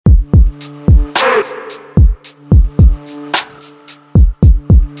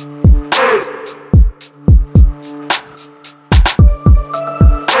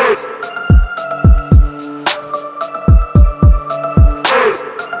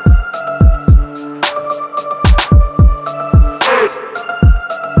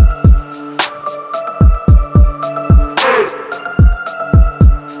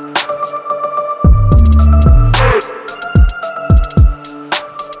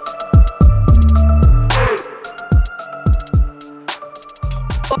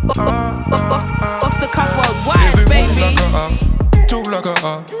Off the cuff worldwide, baby. Talk like a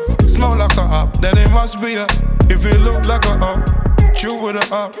up, smell like a up, then it must be a. If it look like a up, chill with a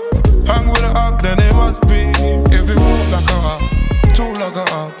up, hang with a up, then it must be. If it walk like a up, talk like a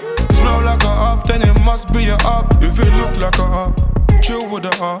up, smell like a up, then it must be a up. If it look like a up, chill with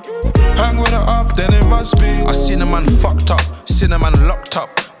a up, hang with a up, then it must be. I seen a man fucked up, seen a man locked up,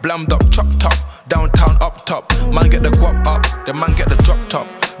 blammed up, chopped up, downtown up top. Man get the guap up, the man get the drop top.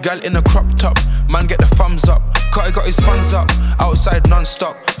 Gal in a crop top, man get the thumbs up. Cutty got his funds up, outside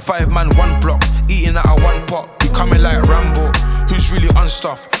non-stop. 5 man, 1 block, eating out of 1 pot. You coming like Rambo, who's really on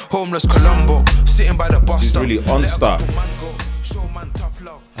stuff? Homeless Colombo, sitting by the bus stop. He's really on stuff.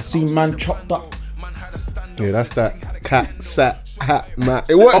 I see man chopped up. Yeah, that's that cat, sat, hat, man.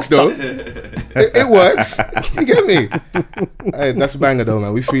 It works though. it works. You get me? Hey, that's a banger though,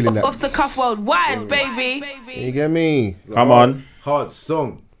 man. We feeling that. Off the cuff worldwide, baby. You get me? Come on. Hard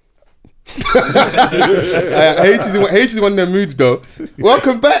song. H is in one of them moods though.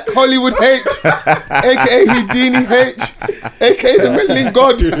 Welcome back, Hollywood H, aka Houdini H, aka the meddling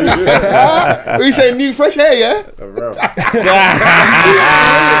god. What you saying? New fresh hair, yeah? The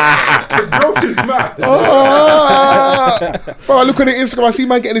growth is mad. Bro, I look on the Instagram, I see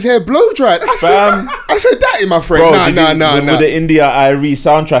man getting his hair blow dried. I said that in my friend. Bro, nah. With the India Irie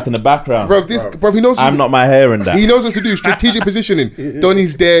soundtrack in the background. Bro, he knows. I'm not my hair in that. He knows what to do. Strategic positioning.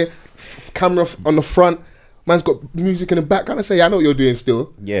 Donny's there. Camera on the front, man's got music in the background. I say, yeah, I know what you're doing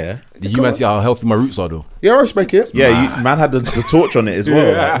still. Yeah. Did you man see how healthy my roots are though? Yeah, I respect it. Yeah, man had the torch on it as well.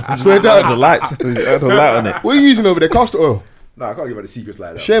 Yeah. Swear down. The lights. Had the light on it. What are you using over there? Castor oil? Nah, I can't give out the secrets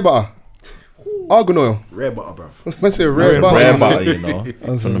like that. Shea butter? Argan oil? Rare butter, bruv. Man say rare butter. Rare butter, you know.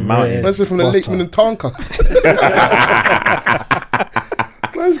 From the mountain. Man say from the Lakeman and Tonka.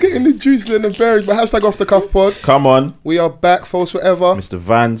 Man's getting the juices and the berries, but hashtag off the cuff pod. Come on. We are back, false forever. Mr.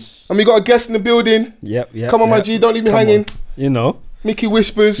 Vans. And we got a guest in the building. Yep. Come on, my G, don't leave me hanging. You know. Mickey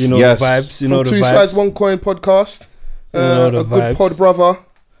Whispers. You know Yes. the vibes. You know from the Two vibes. Sides, One Coin podcast. The a good vibes. pod brother.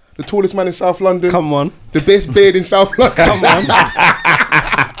 The tallest man in South London. Come on. The best beard in South London. Come on.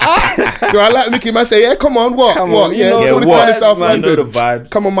 Yo, I like Mickey man say, yeah, come on, what? Come what? on, you Yeah, know tallest the man in vibes, South man. London. You know the vibes.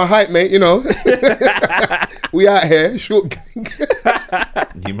 Come on, my hype, mate, you know. We out here, short gang.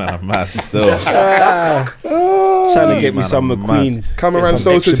 You man are mad still. Trying to get me man, some I'm Queens. Cameron Some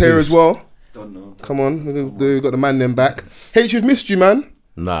Sosa's extra here boost. as well. Don't know. Come on, we got the man them back. H, we've missed you, man.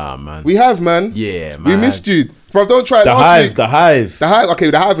 Nah, man. We have, man. Yeah, man. We missed you. Bro, don't try it The last Hive. week. The Hive. The Hive, okay,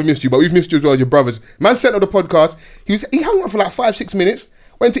 the Hive have missed you, but we've missed you as well as your brothers. Man sent on the podcast. He hung up for like 5-6 minutes,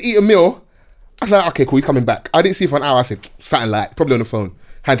 went to eat a meal. I was like, okay, cool, he's coming back. I didn't see for an hour. I said, something like, probably on the phone,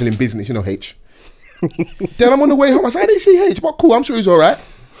 handling business, you know, H. Then I'm on the way home. I said, I didn't see H, but cool, I'm sure he's all right.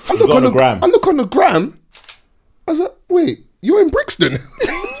 I look on the gram. I look on the gram. I was like, wait, you're in Brixton?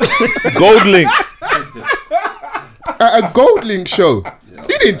 Gold Link. At a Gold Link show.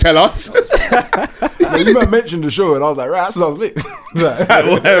 You didn't tell us. You might mention the show, and I was like, right, that sounds lit. Bro,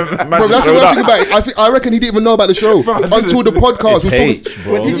 that's the worst thing about it. I reckon he didn't even know about the show until the podcast was H, talking.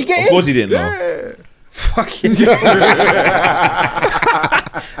 bro. Well, did you get Of it? course he didn't know. Fucking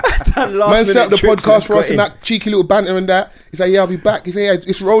Man set up the podcast for us and that cheeky little banter and that. He's like, yeah, I'll be back. He said, yeah,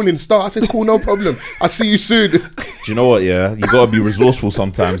 it's rolling, start. I said, cool, no problem. I'll see you soon. Do you know what, yeah? You gotta be resourceful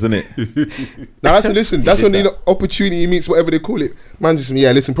sometimes, innit? Now that's listen, that's when the opportunity meets whatever they call it. Man just,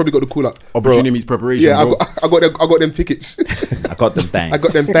 yeah, listen, probably got the call up. Opportunity meets preparation. Yeah, bro. I got them tickets. I got them thanks. I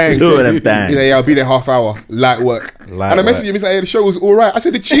got them thanks. 2 of them thanks. Yeah, I'll be there half hour. Light work. And I messaged him, he's like, yeah, the show was all right. I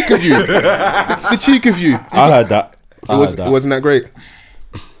said, the cheek of you. the cheek of you. I heard that. It wasn't that great.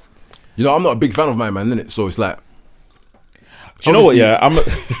 You know, I'm not a big fan of my man, innit? So it's like, Do you know what? Yeah, I'm.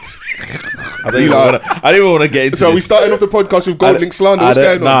 I don't even want to get into. So this. are we starting off the podcast with Gold Link slander? What's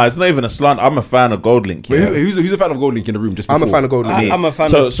going on? Nah, it's not even a slander. I'm a fan of Gold Link. Yeah. who's a fan of Gold Link in the room? Just I'm a before? fan of Gold Link. I'm a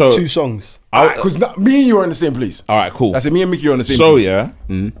fan of 2 songs. Because me and you are in the same place. All right, cool. That's it. Me and Mickey are on the same. So team.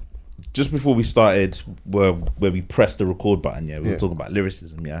 yeah, just before we started, where we pressed the record button, we were talking about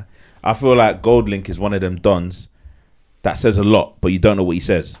lyricism. Yeah, I feel like Gold Link is one of them dons that says a lot, but you don't know what he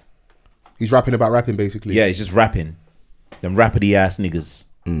says. He's rapping about rapping, basically. Yeah, he's just rapping. Them rapidy ass niggas.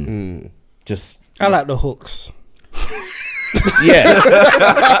 Just I like the hooks. yeah.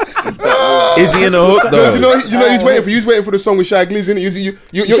 Is he in a hook though? Do you know he's waiting for? He's waiting for the song with Shai Glizz, isn't it?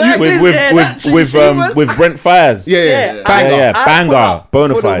 Shai Glizz, with Brent Fires. Yeah. Banger,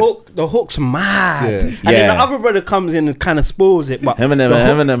 bona For fide. the hook's mad. Yeah. And then the other brother comes in and kind of spoils it. But Right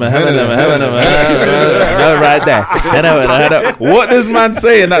there. What does man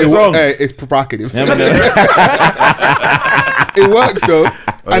say in that song? It's provocative. It works though.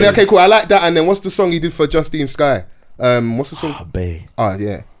 And okay, cool. I like that. And then what's the song he did for Justine Sky? What's the song? Bae. Oh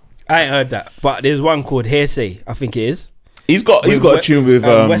yeah. I ain't heard that. But there's one called Hearsay, I think it is. He's got a tune with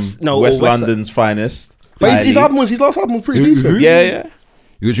West London's Finest. But his last album was pretty decent. Yeah.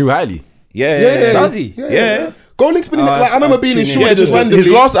 You got Drew Highly. Yeah. Does he? Yeah. Gold Link's been in like I remember being in short just randomly.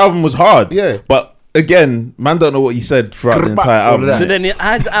 His last album was hard. Yeah. But again, man don't know what he said throughout the entire album. So then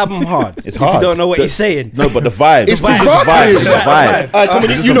how's the album hard? It's if hard. you don't know what he's saying. No, but the vibe. It's the vibe. provocative. It's the vibe. Come on,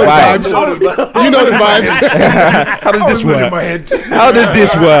 you know the vibes. You know the vibes. How does this work? my head. How does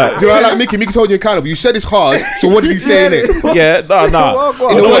this work? Do you know, like Mickey? Mickey's holding you accountable. You said it's hard, so what did he say in it? Yeah, no. In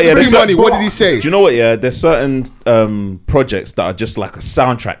the words of Free Money, what did he say? Do you know what? Yeah, there's certain projects that are just like a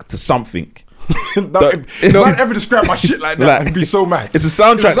soundtrack to something. If man ever describe my shit like that, I'd be so mad. It's a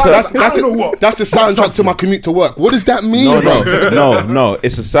soundtrack. That's the soundtrack to my commute to work. What does that mean, bro? No.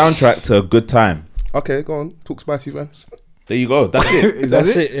 It's a soundtrack to a good time. Okay, go on. Talk spicy, fans. There you go. That's it.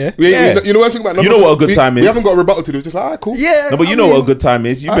 That's it, yeah. Yeah. You know what I'm talking about? You know what a good time is. We haven't got a rebuttal to do. It's just like, alright, cool. Yeah. No, but you know what a good time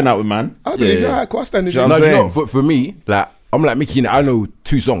is. You've been out with man. I believe, alright, cool. I stand in Do you know No, what I'm you know, saying? for me, like I'm like Mickey. I know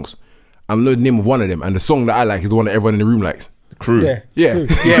 2 songs. I know the name of one of them, and the song that I like is the one that everyone in the room likes. Crew. Yeah. Do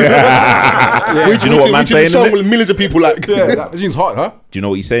you know what man's saying song in it? with millions of people like. Yeah, that tune's hard, huh? Do you know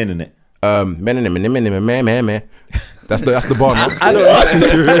what he's saying in it? Man. That's the bar, man. I don't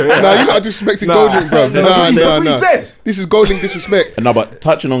know. Nah, you're not disrespecting Goldlink, bro. That's what he says. This is Goldlink disrespect. No, but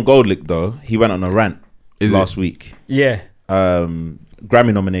touching on Goldlink though, he went on a rant last week. Yeah.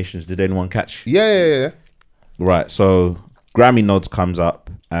 Grammy nominations. Did anyone catch? Yeah. Right. So Grammy nods comes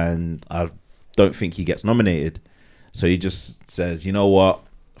up, and I don't think he gets nominated. So he just says, you know what?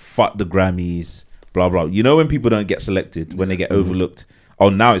 Fuck the Grammys. Blah blah. You know when people don't get selected, when they get overlooked. Oh,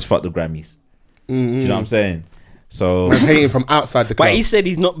 now it's fuck the Grammys. Do you know what I'm saying? So I'm hating from outside the club. But he said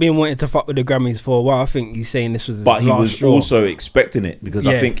he's not been wanting to fuck with the Grammys for a while. I think he's saying this was his But he last was straw. also expecting it because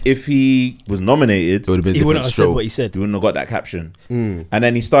I think if he was nominated, It would have been a He wouldn't different have said show. what he said. he wouldn't have got that caption. And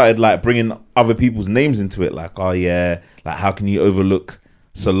then he started like bringing other people's names into it, like, oh yeah, like how can you overlook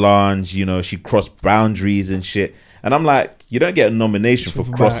Solange? You know, she crossed boundaries and shit. And I'm like, you don't get a nomination for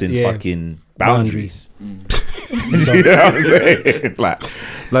crossing fucking boundaries. You know what I'm saying?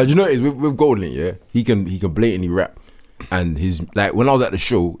 Like you know, what it is with Goldlink, yeah, he can blatantly rap, and his like when I was at the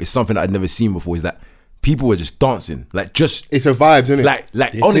show, it's something that I'd never seen before. Is that people were just dancing, like just It's a vibes, isn't it? like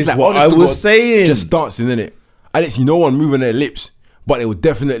This honest, is like what honest I to was God, saying. just dancing in it. I didn't see no one moving their lips, but they were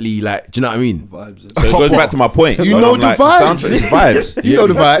definitely like, do you know what I mean? so it goes back to my point. You know I'm the like, vibes. soundtrack is vibes. You know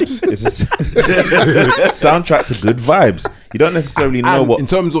the vibes. It's a soundtrack to good vibes. You don't necessarily know And what. in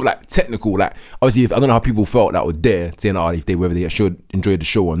terms of like technical, like obviously, if I don't know how people felt that were there saying, if they whether they should enjoy the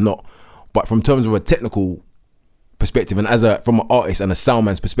show or not, but from terms of a technical perspective and from an artist and a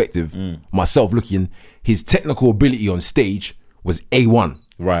soundman's perspective, myself looking, his technical ability on stage was A1.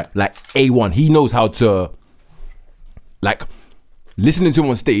 Right. Like A1. He knows how to, like, listening to him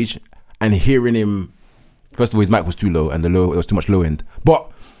on stage and hearing him. First of all, his mic was too low and it was too much low end. But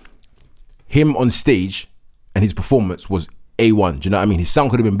him on stage and his performance was A1. Do you know what I mean? His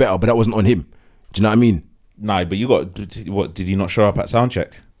sound could have been better, but that wasn't on him. Do you know what I mean? Nah, but you got what? Did he not show up at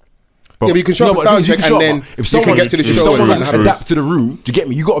soundcheck? Yeah, but you can show up at but you soundcheck can and show then up. you can get to the if show someone and like have it. adapt to the room, do you get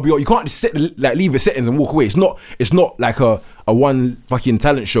me? You gotta be. You can't just leave the settings and walk away. It's not like a one fucking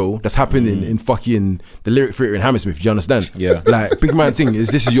talent show that's happening in fucking the Lyric Theatre in Hammersmith. Do you understand? Yeah. Like big man thing is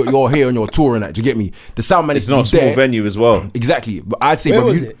this is you're here on your tour and that. Do you get me? The sound man It's is not a small venue as well. Exactly, but I'd say, Where bro,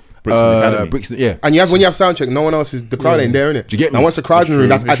 was it? Brixton Academy. Brixton, yeah. And when you have soundcheck, no one else is, the crowd ain't there, innit? Do you get me? And once the crowd's in the room,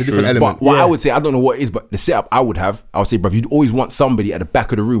 that's It's adds a different true. element. But what I would say, I don't know what it is, but the setup I would say, bro, you'd always want somebody at the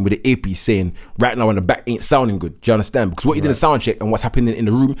back of the room with an earpiece saying, right now in the back ain't sounding good. Do you understand? Because what you did in sound check and what's happening in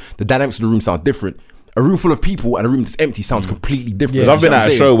the room, the dynamics of the room sounds different. A room full of people and a room that's empty sounds completely different. Because I've You been see what at I'm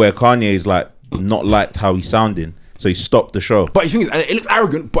a saying? show where Kanye's like not liked how he's sounding, so he stopped the show. But the thing is, and it looks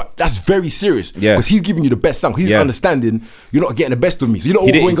arrogant, but that's very serious. Yeah. Because he's giving you the best sound. He's Yeah. understanding you're not getting the best of me. So you don't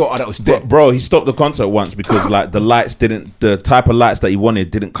all go and go, that was dead. Bro, he stopped the concert once because like the type of lights that he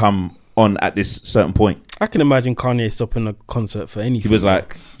wanted didn't come on at this certain point. I can imagine Kanye stopping a concert for anything. He was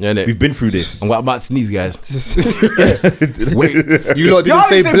like, Yeah, innit? we've been through this. And what about sneeze, guys? Wait, you lot didn't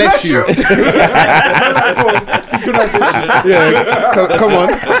say bless you. Yeah, come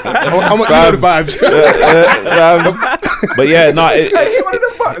on. I'm not know the vibes. But yeah, no.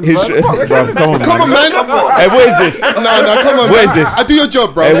 Come on, man. Hey, what is this? No, come on. Where man. is this? I do your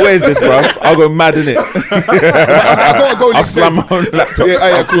job, bro. Hey, what is this, bro? I'll go mad in it. I gotta go. I'll slam my own laptop.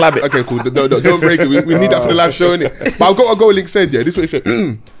 I'll slap it. Okay, cool. No, don't break it. We need that for the live show, innit? But I've got to go. Link said, yeah. This is what he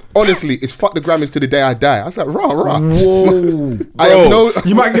said. Honestly, it's fuck the Grammys to the day I die. I was like, rah. Whoa. I have no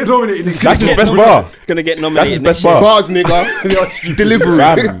You might get nominated. That's his best bar. Gonna get That's his nominated. best next year. bar. bars, nigga. Delivery.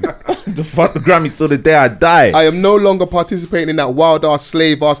 Fam, the fuck the Grammys till the day I die. I am no longer participating in that wild ass,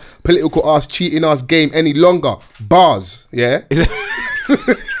 slave ass, political ass, cheating ass game any longer. Bars, yeah.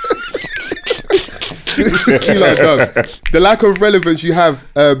 You like dog. The lack of relevance you have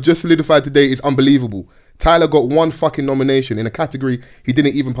just solidified today is unbelievable. Tyler got one fucking nomination in a category he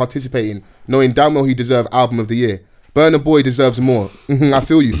didn't even participate in, knowing damn well he deserved Album of the Year. Burna Boy deserves more. I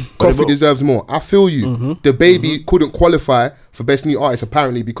feel you. Coffee deserves more. I feel you. The Baby couldn't qualify for Best New Artist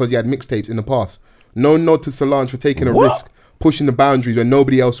apparently because he had mixtapes in the past. No nod to Solange for taking a risk, pushing the boundaries when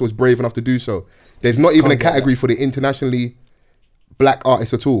nobody else was brave enough to do so. There's not even a category for the internationally black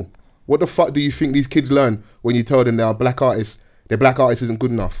artists at all. What the fuck do you think these kids learn when you tell them they are black artists, their black artist isn't good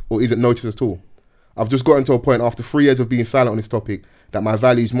enough or isn't noticed at all? I've just gotten to a point after 3 years of being silent on this topic that my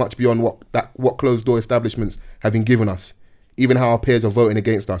value is much beyond what closed door establishments have been given us. Even how our peers are voting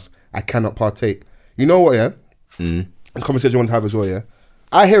against us, I cannot partake. You know what, yeah? This conversation I want to have as well, yeah?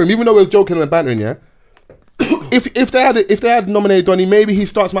 I hear him, even though we're joking and bantering, yeah? if they had nominated Donny, maybe his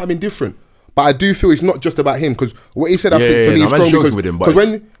starts might have been different. But I do feel it's not just about him because what he said, I think for me is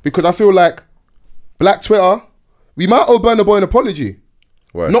strong because I feel like Black Twitter, we might owe Burna Boy an apology.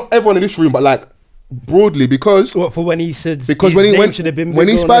 Right. Not everyone in this room, but like broadly because What for when he said? because when he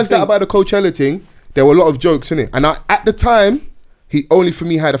spazzed out about the Coachella thing, there were a lot of jokes in it, and at the time he only for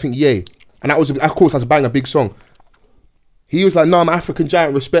me had I think Yay, and that was of course that's a big song. He was like, "No, I'm an African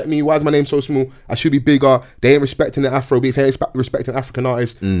giant. Respect me. Why is my name so small? I should be bigger. They ain't respecting the Afrobeats. They ain't respecting African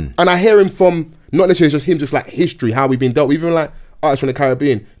artists." And I hear him from not necessarily just him, just like history, how we've been dealt with. Even like artists from the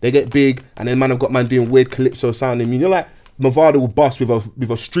Caribbean, they get big, and then man have got man doing weird calypso sounding. You know, like Mavado will bust with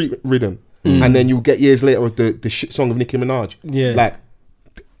a street rhythm, and then you'll get years later with the shit song of Nicki Minaj. Yeah, like,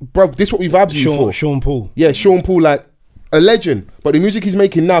 bro, this is what we vibed you for. Sean Paul. Yeah, Sean Paul, like a legend. But the music he's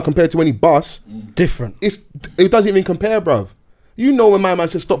making now compared to when he busts, Different. it doesn't even compare, bruv. You know when my man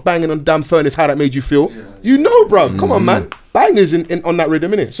said stop banging on the damn furnace, how that made you feel. You know, bruv. Come on, man. Bangers in on that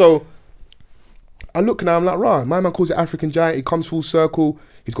rhythm, innit? So I look now, I'm like, right, my man calls it African Giant. He comes full circle.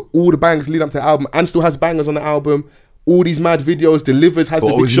 He's got all the bangers lead up to the album and still has bangers on the album. All these mad videos, delivers, has the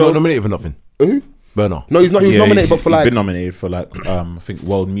big was he show. not nominated for nothing? Who? Burner. No, he's not. He was nominated, but for he's like been nominated for like I think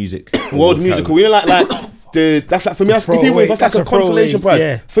World Music. World Musical. You know, like that's like for me. That's like a consolation prize.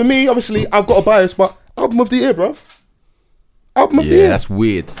 Yeah. For me, obviously, I've got a bias, but Album of the Year, bruv. Album of the Year. That's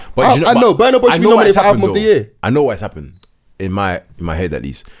weird. But I know Burna Boy should be nominated for Album of the Year. I know what's happened in my head at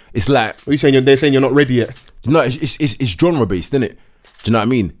least. It's like What are you saying? They're saying you're not ready yet. no, it's genre based, isn't it? Do you know what I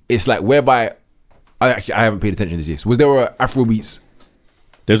mean? It's like whereby I haven't paid attention to this. Was there a Afrobeats?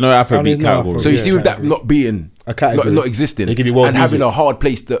 There's no Afrobeat no category. So you see, with category. that not being A category. not existing, They give you world and having music. a hard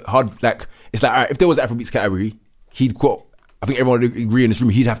place to like it's like all right, if there was an Afrobeats category, he'd got. I think everyone would agree in this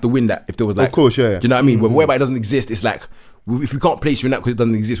room he'd have to win that if there was like. Of course, yeah. Do you know what I mean? But whereby it doesn't exist, it's like if we can't place you in that because it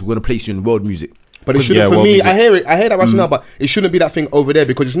doesn't exist, we're going to place you in world music. But it shouldn't. yeah, For world me, music. I hear that rationale, but it shouldn't be that thing over there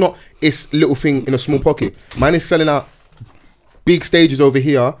because it's not. It's little thing in a small pocket. Man is selling out big stages over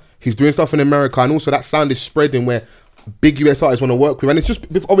here. He's doing stuff in America, and also that sound is spreading where big US artists want to work with, and it's just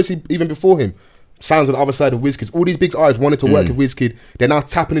obviously even before him. Sounds on the other side of WizKid. All these big artists wanted to work with WizKid. They're now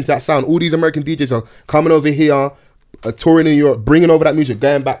tapping into that sound. All these American DJs are coming over here, touring in Europe, bringing over that music,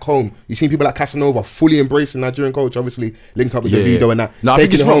 going back home. You've seen people like Casanova fully embracing Nigerian culture, obviously linked up with Davido and that. No, I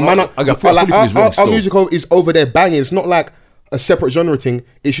think it's wrong. Man, I fully think it's wrong our still. music is over there banging. It's not like a separate genre thing.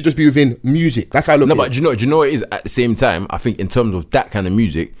 It should just be within music. That's how I look No, at but it. do you know what it is? At the same time, I think in terms of that kind of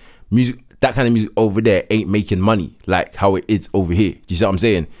music, that kind of music over there ain't making money like how it is over here. Do you see what I'm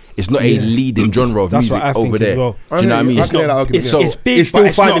saying? It's not a leading genre of That's music what I think over as there. well. Do you know what I mean? I can hear that argument, So yeah. It's big, It's still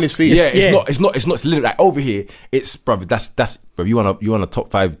but finding its feet. yeah, Yeah. it's not solid. Like over here, it's brother. That's bro. You want a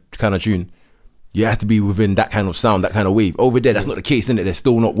top 5 kind of tune? You have to be within that kind of sound, that kind of wave. Over there, that's not the case, isn't it? They're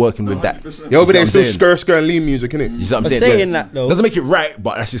still not working with that. Yeah, over there, You it's see still what I'm skr and lean music, innit? You see what I'm But saying? saying that, though- doesn't make it right,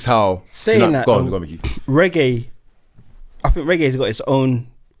 but that's just how. Saying that, go on, though, Mickey. reggae, I think reggae's got its own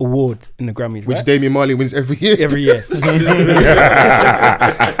award in the Grammys, which right? Damian Marley wins every year. Every year.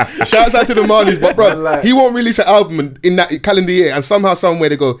 Shouts out to the Marleys, but bro, he won't release an album in that calendar year, and somehow, somewhere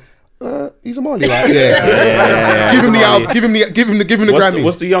they go, he's a Marley, right? Yeah. Give him the album. Give him the Grammy.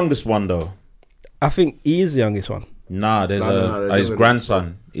 What's the youngest one though? I think he is the youngest one. Nah, there's his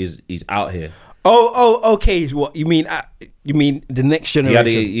grandson is out here. Oh, okay. What you mean? You mean the next generation?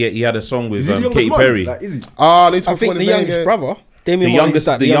 He had a song with Is he the youngest Katy one? Perry. Like, is he? I I think the youngest brother. Damian The Marley's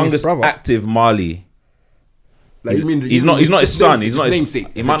youngest brother. active Marley. Like, you mean- He's not his just son. namesake- He's not just his,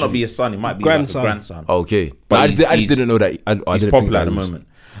 namesake, he might not essentially. be his son. He might be Grandson. like a grandson. Okay, But I just he's- didn't know that. I He's didn't think popular that at the was-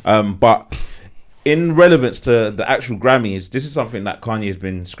 moment. But in relevance to the actual Grammys, this is something that Kanye has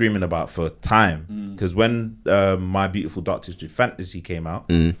been screaming about for time. Because when My Beautiful Dark Twisted Fantasy came out,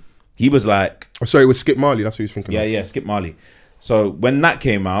 he was like, Oh, sorry, it was Skip Marley. That's what he was thinking. yeah, Skip Marley. So when that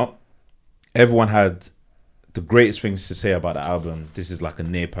came out, everyone had the greatest things to say about the album. This is like a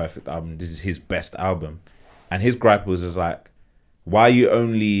near perfect album. This is his best album. And his gripe was just like, why are you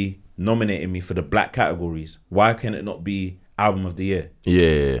only nominating me for the black categories? Why can it not be album of the year?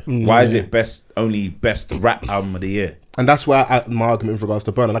 Yeah. Why is it only best rap album of the year? And that's why my argument with regards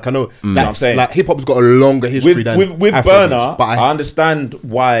to Burner. Like I know I'm that's saying. like hip hop's got a longer history than With Afrobeats, Burner, but I understand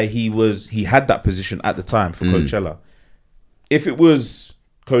why he had that position at the time for Coachella. If it was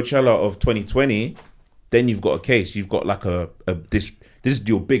Coachella of 2020, then you've got a case. You've got like this is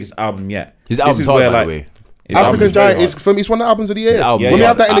your biggest album yet. His This album's is hard, where, by the like, way. his album African is very Giant hard. is for me. It's one of the albums of the year. His album, When we yeah.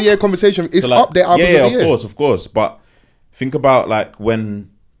 have that in the year conversation, it's So, like, up there. Albums yeah, of the year. of course. But think about like when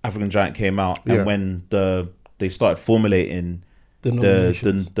African Giant came out Yeah. and when they started formulating The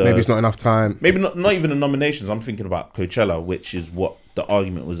the Maybe it's not enough time. maybe not even the nominations. I'm thinking about Coachella, which is what the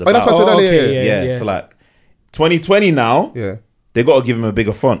argument was Oh, about. that's what I said Oh, earlier. okay, yeah. yeah. So like 2020 now, Yeah. they got to give him a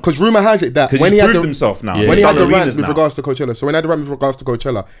bigger font Because rumor has it that because when he's he had proved the himself now. Yeah. when he He's had done the rant arenas with now. regards to Coachella, so when he had the rant with regards to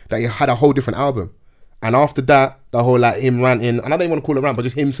Coachella, that he had a whole different album. And after that, the whole like him ranting, and I don't even want to call it rant, but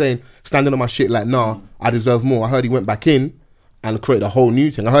just him saying, standing on my shit like, nah, I deserve more. I heard he went back in and created a whole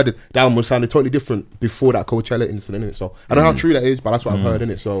new thing. I heard the album sounded totally different before that Coachella incident, innit? So I don't know how true that is, but that's what I've heard,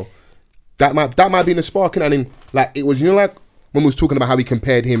 innit? So that might be in the spark, and then like it was, you know, like when we was talking about how he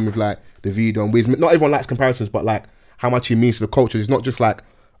compared him with like the video and Wiz. Not everyone likes comparisons, but like how much he means to the culture. It's not just like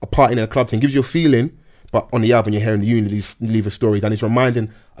a party in a club thing. It gives you a feeling, but on the album you're hearing the Unilever stories, and it's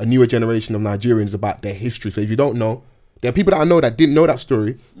reminding a newer generation of Nigerians about their history. So if you don't know, there are people that I know that didn't know that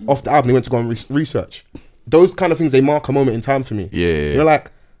story off the album. They went to go and research. Those kind of things, they mark a moment in time for me. Yeah. You know,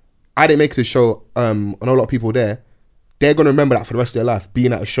 like I didn't make this show. I know a lot of people there. They're gonna remember that for the rest of their life.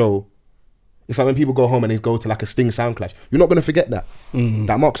 Being at a show, it's like when people go home and they go to like a Sting sound clash. You're not gonna forget that.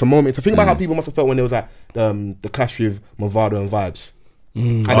 That marks a moment. So think about how people must have felt when there was like the clash with Movado and Vibes.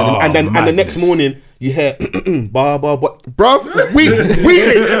 And then the next madness. morning you hear bruv,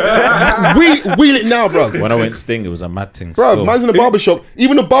 wheel it now, bruv. When I went Sting, it was a mad thing. Bruv, still. man's in the barbershop.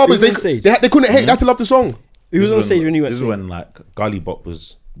 Even the barbers, Who they was on stage? they couldn't hate. They had to love the song. He was This on is stage when he went. This is when like Gully Bop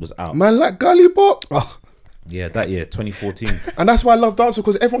was out. Man, like Gully Bop. Oh, Yeah, that year, 2014. And that's why I love dancehall,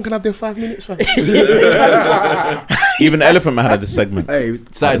 because everyone can have their 5 minutes, fam. Even Elephant Man had a segment. Hey,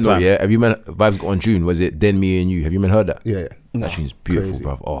 At side the note, time. yeah. Have you man Vibes got on June? Was it Then Me and You? Have you man heard that? Yeah. That tune's beautiful, Crazy.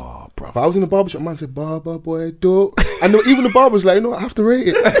 bruv. Oh, bruv. But I was in the barbershop, man said, barber boy, do. And even the barber was like, you know what, I have to rate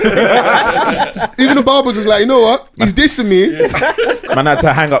it. Even the barbers was like, you know what, he's dissing me. Man had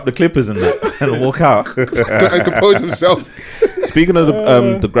to hang up the clippers and that and walk out. And compose himself. Speaking of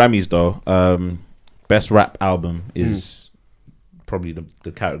the Grammys, though, best rap album is probably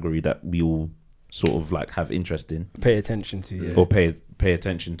the category that we all sort of like have interest in pay attention to. Yeah. or pay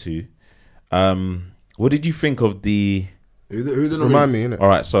attention to. What did you think of the? Who the Remind me, innit? All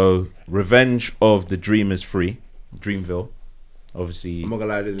right, so Revenge of the Dreamers 3, Dreamville, obviously I'm not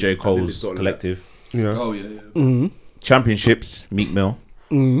gonna lie, this- J. I did Cole's this sort of collective. Yeah. Oh yeah. Championships, Meek Mill.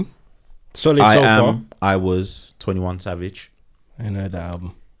 Solid I so Am, I Was, 21 Savage. far. I know that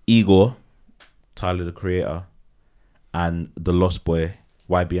album. Igor, Tyler the Creator, and The Lost Boy,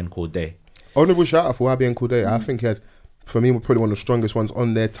 YBN Cordae. Honorable shout out for YBN Cordae. I think he has, for me, probably one of the strongest ones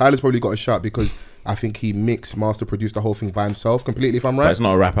on there. Tyler's probably got a shout because I think he mixed, master, produced the whole thing by himself completely, if I'm But right. it's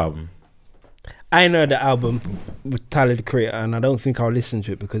not a rap album. I know the album with Tyler the Creator, and I don't think I'll listen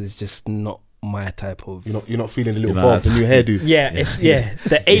to it because it's just not my type of. You're not feeling the little You're not bob, the new hairdo. Yeah, it's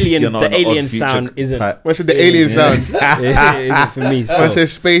the alien. You're not The an Odd alien Future sound isn't. type. When I said the alien sound, it isn't for me. when I So, said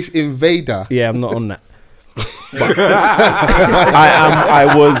Space Invader. yeah, I'm not on that.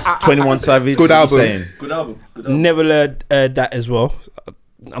 I Was, 21 Savage. Good What you album. saying? Never learned that as well.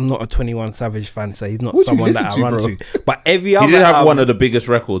 I'm not a 21 Savage fan, so he's not What do you someone that I listen to, run bro? to. But every He other did have album, one of the biggest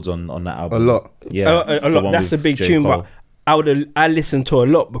records on that album. A lot. Yeah. a the lot. one That's with a big J. tune, Cole. but I listen to a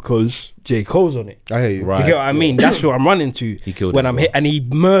lot because J. Cole's on it. I hear you. Right. You get what I mean? That's what I'm running to. He killed when it I'm as hit, well. and he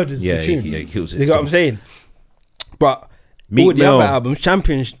murders Yeah, the tune. he kills it You get still. what I'm saying? But Meek all the Mill. other albums,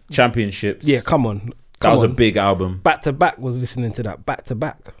 Championships. yeah, come on. That was a big album. Back to back was listening to that. Back to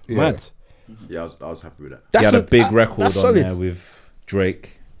back. Mad. Yeah, I was happy with that. He had a big that's record on solid. there with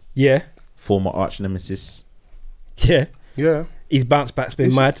Drake, Yeah. former arch nemesis. Yeah. Yeah. His bounce back's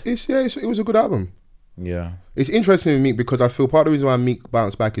been mad. It was a good album. Yeah. It's interesting with Meek because I feel part of the reason why Meek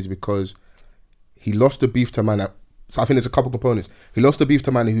bounced back is because he lost the beef to man. So I think there's a couple components. He lost the beef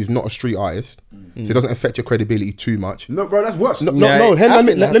to man who's not a street artist, so it doesn't affect your credibility too much. No, bro, that's worse. No, Yeah, no, I let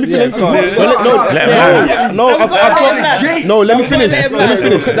me think finish. that's- No, let me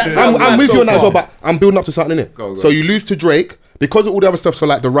finish. I'm with you on that as well, but I'm building up to something in it. Go. So you lose to Drake because of all the other stuff. So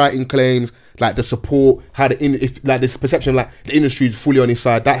like the writing claims, like the support, how this perception like the industry is fully on his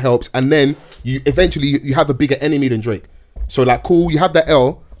side. That helps, and then you eventually you have a bigger enemy than Drake. So like, cool, you have that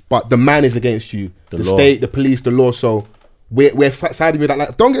L, but the man is against you. The law. state, the police, the law. So we're siding with that.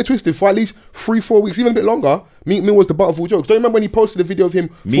 Like, don't get twisted. For at least 3-4 weeks, even a bit longer, Meek Mill was the butt of all jokes. Don't you remember when he posted a video of him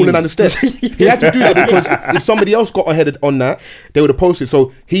falling down the steps? He had to do that because if somebody else got ahead on that, they would have posted.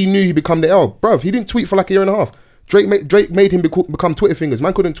 So he knew he'd become the L. Bruv, he didn't tweet for like a year and a half. Drake made him become Twitter fingers.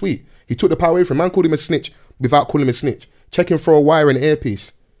 Man couldn't tweet. He took the power away from him. Man called him a snitch without calling him a snitch. Checking for a wire and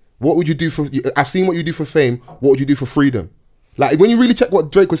earpiece. What would you do for... I've seen what you do for fame. What would you do for freedom? Like, when you really check what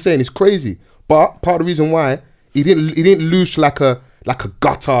Drake was saying, it's crazy. But part of the reason why he didn't lose to like a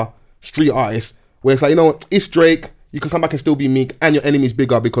gutter street artist where it's like, you know what, it's Drake, you can come back and still be Meek, and your enemy's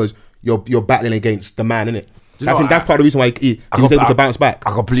bigger because you're battling against the man, innit? So I think that's part of the reason why he was able to bounce back.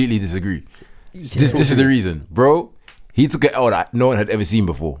 I completely disagree. This is the reason, bro. He took an L that no one had ever seen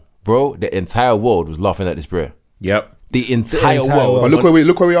before, bro. The entire world was laughing at this prayer. Yep. The entire world. But look where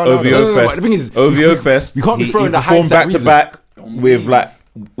we are now. OVO No, Fest. but the thing is, OVO Fest. you can't be throwing he the performed hindsight back to reason. back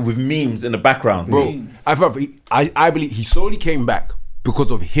with memes in the background, bro. I believe he solely came back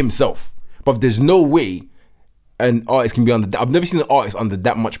because of himself. But there's no way an artist can be under. I've never seen an artist under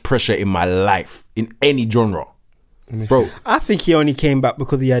that much pressure in my life in any genre, bro. I think he only came back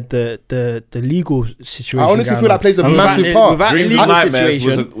because he had the legal situation. I honestly going feel that on. plays a And massive without part. Without the Dreams legal and Nightmares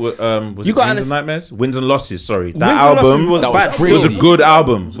situation, was You you got Dreams and to Nightmares? Wins and Losses, sorry. That Wins and album Losses was That was bad. crazy. was a good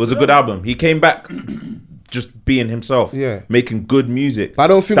album. Was a good album. He came back just being himself. Yeah. Making good music. But I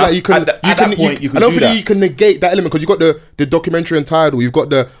don't think That's- that you can. at that point, you I can don't do think that. you can negate that element because you got the documentary and Tidal. You've got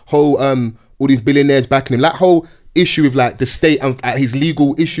the whole all these billionaires backing him. That whole issue with like the state and his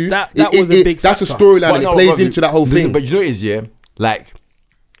legal issue. That was a big That's a factor. storyline. But and no, it plays bro, into that whole thing. But you know what it is, yeah? Like,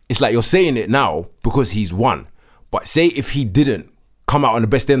 it's like you're saying it now because he's won. But say if he didn't come out on the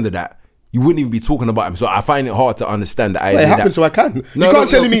best end of that, you wouldn't even be talking about him. So I find it hard to understand that. It happened, so I can. You can't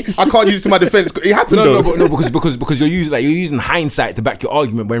tell me I can't use it to my defense. It happened though. because you're using hindsight to back your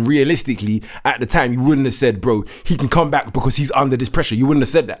argument when realistically at the time you wouldn't have said, bro, he can come back because he's under this pressure. You wouldn't have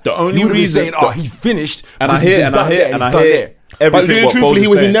said that. The only you would have been reason- saying, oh, he's finished. And I because he's hear been and I done hear there, and he's I done hear there. But everything what truthfully, Foles is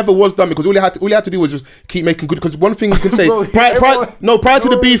he saying. never was done because all he had to do was just keep making good. Because one thing you can say, Bro, prior to the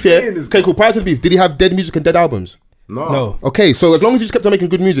everyone beef, is saying yeah. this, Okay, cool. Prior to the beef, did he have dead music and dead albums? no. Okay, so as long as he just kept on making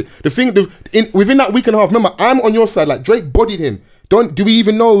good music, within that week and a half, remember, I'm on your side. Like Drake bodied him. Do we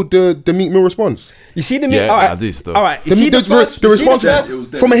even know the Meek Mill response? You see the Yeah, all right, I do still. All right, you The see the response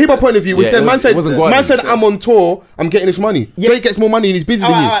from a hip hop point of view was Yeah, dead. it Man was- said, it wasn't quite man dead. said, I'm on tour. I'm getting this money. Yeah. Drake gets more money and he's busy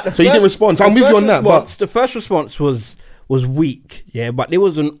All than you, right, so he didn't respond. So I'm with you on that. But the first response was weak, yeah, but there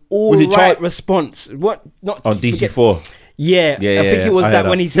was an all Was it right char- response. What not on forget- DC4. Yeah, Yeah, I yeah, think yeah, it was I that heard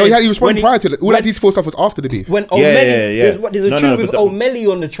when that. he said no, he responded when prior to it. All when- that DC4 stuff was after the beef. when Yeah, O'Malley, yeah, yeah. there's a No, tune no, with but the- O'Malley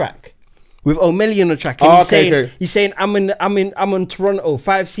on the track. With O'Malley on the track, and Oh, he's okay, saying, okay. he's saying, I'm in Toronto,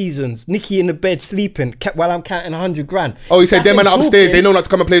 5 seasons. Nicky in the bed sleeping, while I'm counting 100 grand. Oh, he said That's them man him upstairs. talking. They know not to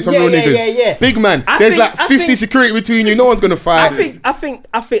come and play some Yeah, real yeah, niggas. yeah, yeah. Big man. I There's think- like I 50 think- security between you. No one's gonna fight. I think,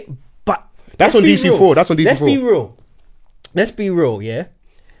 but That's let's on be DC4, real. that's on Let's DC4. be real. Let's be real, yeah.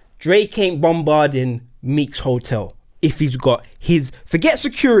 Drake ain't bombarding Meek's hotel if he's got forget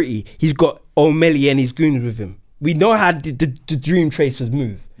security. He's got O'Malley and his goons with him. We know how the Dream Tracers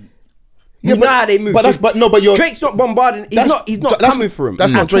move. Yeah, We know how they move. but you're Drake's not bombarding. He's not coming for him.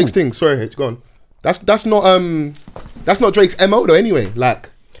 That's not at Drake's all. thing. Sorry, H, go on. That's not Drake's MO though. Anyway, like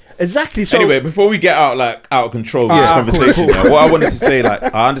Exactly. So Anyway, before we get out of control with this cool, conversation, cool. yeah, what I wanted to say, like,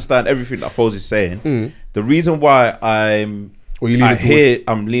 I understand everything that Foles is saying. The reason why I'm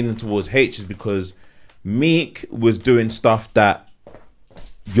leaning towards H is because Meek was doing stuff that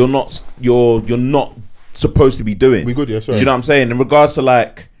you're not supposed to be doing. We good, yeah, sorry. Do you know what I'm saying? In regards to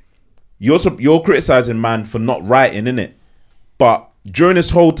like, you're criticizing man for not writing, innit? But during this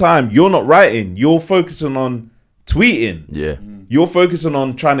whole time, you're not writing. You're focusing on tweeting. Yeah. You're focusing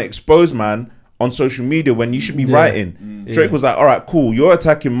on trying to expose man on social media when you should be writing. Drake was like, all right, cool. You're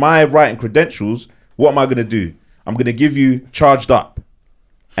attacking my writing credentials. What am I going to do? I'm going to give you Charged Up.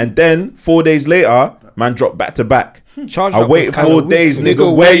 And then 4 days later, man dropped back to back. Charged I Up waited was kinda 4 weak. days,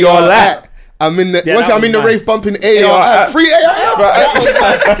 nigga, where y'all at? I'm in the Yeah, what's that I'm in was the mad. rave bumping AR. Free AR.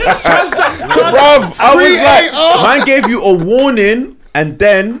 Bruv, I was Free like, AR. man gave you a warning and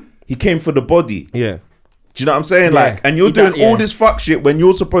then he came for the body. Yeah. Do you know what I'm saying? Yeah. Like, and you're He doing done- all yeah. this fuck shit when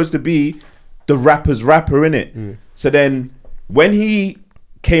you're supposed to be the rapper's rapper, innit? So then when he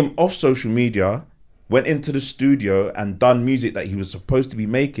came off social media, went into the studio and done music that he was supposed to be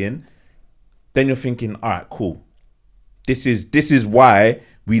making, then you're thinking, all right, cool. This is why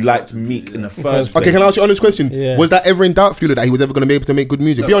we liked Meek in the first place. Okay, can I ask you an honest question? Yeah. Was that ever in doubt for you that he was ever going to be able to make good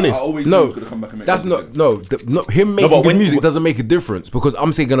music? Be honest. I always No, knew he could come back and make that's music. not him making but good when- music doesn't make a difference because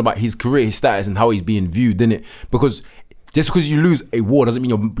I'm saying about his career, his status, and how he's being viewed, innit? Because just because you lose a war doesn't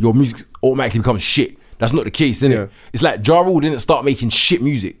mean your music automatically becomes shit. That's not the case, innit? Yeah. It's like Ja Rule didn't start making shit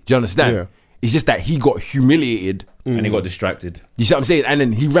music. Do you understand? Yeah. It's just that he got humiliated. And he got distracted. You see what I'm saying? And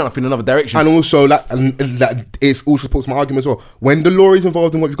then he ran off in another direction. And also, that it also supports my argument as well. When the law is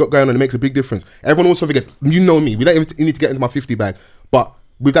involved in what you've got going on, it makes a big difference. Everyone also forgets, you know me, we don't even need to get into my 50 bag. But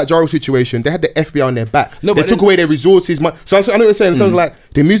with that Jaro situation, they had the FBI on their back. No, they but took then- away their resources. So I know what you're saying. It sounds like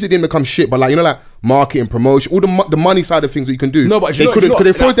the music didn't become shit, but like, you know, like marketing, promotion, all the money side of things that you can do. No, but they couldn't, because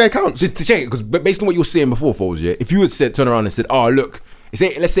they froze their accounts. To check it, because based on what you were saying before, Foles, yeah, if you had said, turn around and said, oh, look,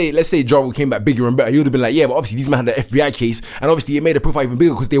 let's say Ja Rule came back bigger and better, you would have been like, yeah, but obviously these men had the FBI case, and obviously it made the profile even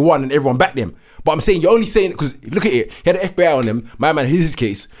bigger because they won and everyone backed them. But I'm saying, you're only saying, because look at it, he had the FBI on him, my man had his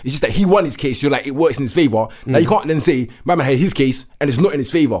case, it's just that he won his case, you're like, it works in his favour. Now you can't then say, my man had his case, and it's not in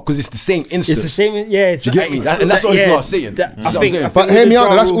his favour, because it's the same instance. It's the same. Yeah. Do you get me? And that's the only thing I was saying. that- You see I what I'm think- saying? I But think hear with me the out.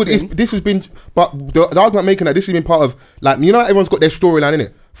 Ja That's Rule good. thing- This has been, but the argument I'm making that this has been part of, like, you know, everyone's got their storyline in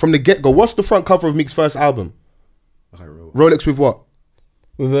it from the get go. What's the front cover of Meek's first album? Rolex with what?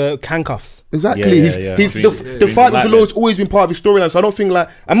 with handcuffs. Exactly. Yeah, He's yeah. the fight with the law has always been part of his storyline. So I don't think, like,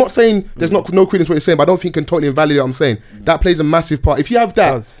 I'm not saying there's no credence what you're saying, but I don't think you can totally invalidate what I'm saying. That plays a massive part. If you have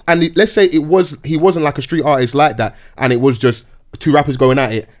that, Does. and let's say he wasn't like a street artist like that, and it was just two rappers going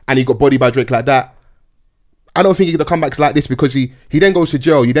at it, and he got bodied by Drake like that, I don't think the comeback's like this because he then goes to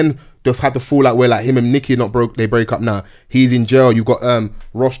jail. You then have the fallout where like him and Nicki they break up now. He's in jail. You've got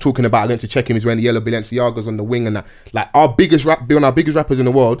Ross talking about going to check him. He's wearing the yellow Balenciagas on the wing and that. Like one of our biggest rappers in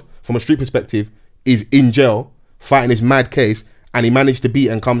the world from a street perspective is in jail fighting this mad case, and he managed to beat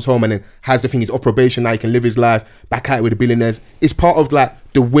and comes home and then has the thing. He's off probation now. He can live his life back out with the billionaires. It's part of like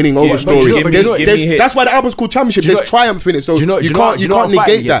the winning over but story. you know- but you know- give me hits. That's why the album's called Championship. Do you There's know- triumph in it. So Do you what can't I'm fighting negate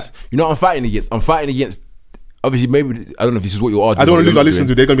that. against? You know what I'm fighting against? I'm fighting against. Obviously, maybe I don't know if this is what you're arguing. I don't want to lose our or listeners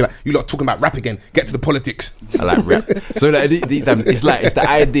to. They're gonna be like, you lot talking about rap again. Get to the politics. I like rap. So like these times, it's the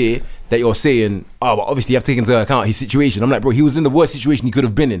idea that you're saying, oh, but obviously you have to take into account his situation. I'm like, bro, he was in the worst situation he could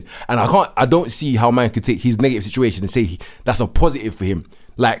have been in, and I don't see how man could take his negative situation and say that's a positive for him.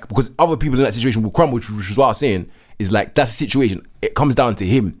 Like, because other people in that situation will crumble, which is what I was saying. Is like that's a situation. It comes down to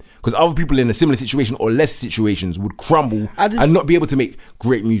him because other people in a similar situation or less situations would crumble and not be able to make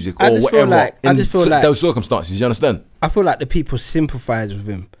great music I or just feel whatever like- I in just feel like- those circumstances. You understand? I feel like the people sympathise with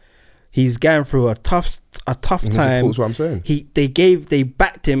him. He's going through a tough time. That's what I'm saying. They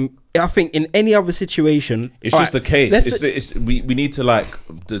backed him. I think in any other situation, It's all just right, the case. let's- We need to like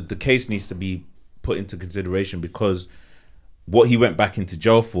the case needs to be put into consideration because what he went back into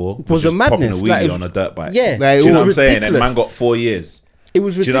jail for Was just a popping madness. a wheelie Like, it was- on a dirt bike. yeah. Like, Do you it know what was I'm saying? And ridiculous. man got 4 years. It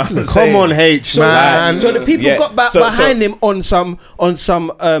was Do you know what I'm ridiculous. saying? Come on, H, man. So the people Yeah. got back So- behind him on some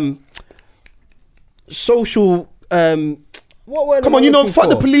social what were Come on, you know, fuck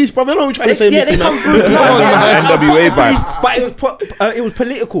the police, bro. I know what we're trying to say. Yeah, they Mickey, come man. through. Come on, man. NWA vibe. But it was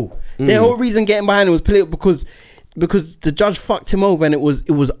political. The whole reason getting behind it was political because the judge fucked him over and it was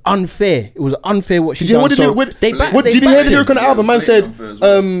unfair. It was unfair what she did. Did you hear the lyric on the album? Man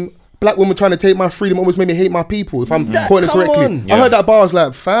said, black woman trying to take my freedom almost made me hate my people, if I'm quoting come correctly. on. I heard that bar, I was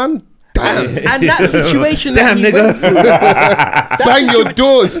like, fam, damn. And that situation Damn, that he nigga. went through, Bang your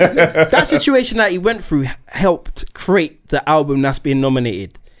doors. that situation that he went through helped create the album that's being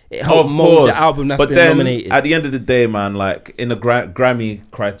nominated. It helped Of mold course, the album that's but been then nominated. at the end of the day, man, like in the Grammy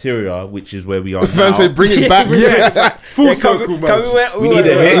criteria, which is where we are Fan now, said, bring it back. Yes, full Yeah, circle, man. we need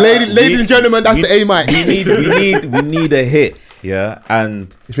a hit. Ladies and gentlemen, that's the A mic. we need a hit, yeah.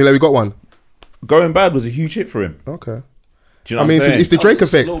 And You feel like we got one? Going Bad was a huge hit for him. Okay. Do you know I what mean, I'm saying? it's the Drake That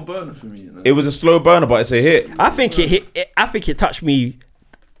was a effect. Slow burner for me. You know? It was a slow burner, but it's a hit. I think it hit. I think it touched me.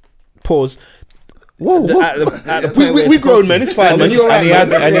 Pause. Whoa, At the point where we it's grown men. It's fine, man. You're And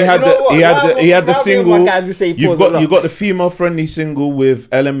he had the single. You You got the female friendly single with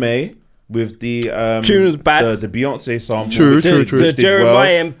LMA with the Tune was bad. the Beyonce sample. True, which true, did- true. The which did well.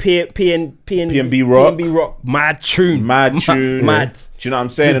 Jeremiah and PNB Rock. PNB Rock. Mad tune. Mad tune. Mad. Do you know what I'm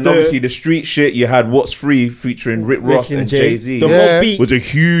saying? And The- obviously the street shit, you had What's Free featuring Rick Ross and Jay-Z. The Yeah. Mob Beat. Was a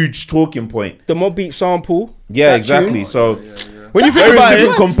huge talking point. The Mob Beat sample. Yeah, that exactly. tune. So When you think Very about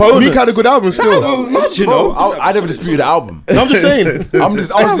different it, components. Meek had a good album still. Mad, you Bro, know. I never disputed the album. No, I'm just saying. I was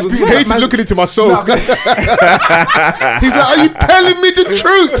disputing Hates that. looking into my soul. He's like, are you telling me the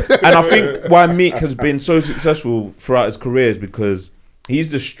truth? and I think why Meek has been so successful throughout his career is because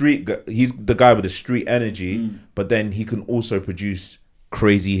he's the street guy, he's the guy with the street energy, but then he can also produce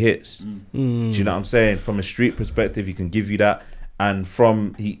crazy hits. Do you know what I'm saying? From a street perspective, he can give you that, and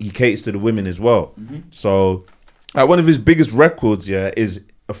from he caters to the women as well. So one of his biggest records, is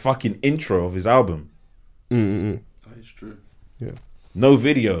a fucking intro of his album. That is true. No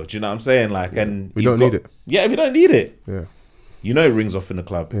video. Do you know what I'm saying? Like, and We he's don't need it. Yeah, we don't need it. Yeah. You know, it rings off in the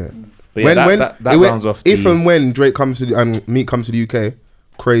club. Yeah. But yeah, that rounds off. If and when Drake comes to Meek comes to the UK,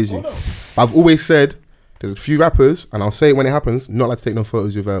 crazy. I've always said there's a few rappers, and I'll say it when it happens. Not like to take no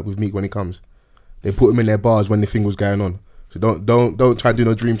photos with Meek when he comes. They put him in their bars when the thing was going on. So don't try to do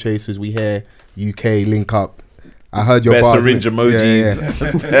no dream chasers. We hear UK link up. I heard your Bare bars. syringe emojis.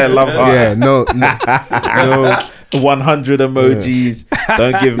 Yeah. Bare love hearts. no. 100 emojis.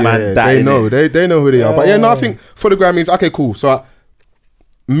 Don't give man that. They know. They know who they are. But yeah, no, I think for the Grammys, okay, cool. So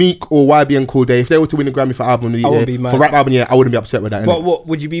Meek or YB and Cool Day, if they were to win the Grammy for album of the wouldn't be year, mad. for rap album, yeah, I wouldn't be upset with that. But innit? what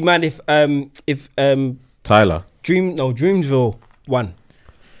would you be mad if Tyler. Dreamsville won?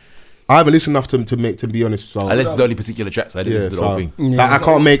 I haven't listened enough to be honest. So I listened to the only particular tracks. I didn't listen to the whole thing. so I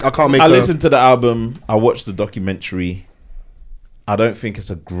can't make. I listened to the album. I watched the documentary. I don't think it's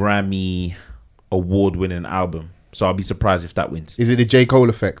a Grammy award-winning album. So I'll be surprised if that wins. Is it the J. Cole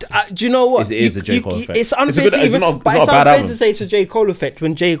effect? Do you know what? It is the J. Cole effect. It's unfair It's to even, not but a it's bad unfair album to say it's a J. Cole effect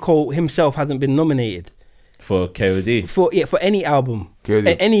when J. Cole himself hasn't been nominated for KOD. for any album,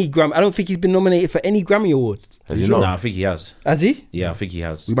 KOD. any Grammy. I don't think he's been nominated for any Grammy award. Has he No, not? I think he has. Has he? Yeah, I think he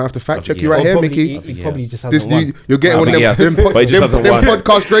has. We might have to fact I check think you he right has. here, Probably, Mickey. I think he probably has. just hasn't won. You're getting I one of think them, he has. But he just hasn't won.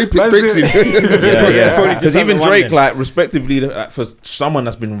 podcast Drake breaks in. Yeah. Probably Because just even hasn't won Drake, then. like, respectively, like, for someone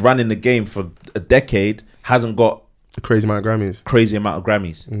that's been running the game for a decade, hasn't got A crazy amount of Grammys. crazy amount of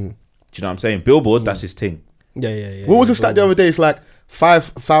Grammys. Do you know what I'm saying? Billboard, that's his thing. Yeah. What was the stat the other day? It's like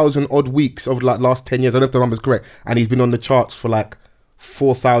 5,000 odd weeks of like last 10 years. I don't know if the number's correct. And he's been on the charts for like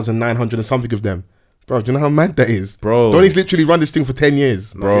 4,900 and something of them. Bro, do you know how mad that is? Bro. Donnie's literally run this thing for 10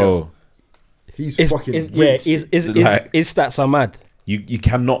 years. Bro, He's His fucking his Like- stats are mad. you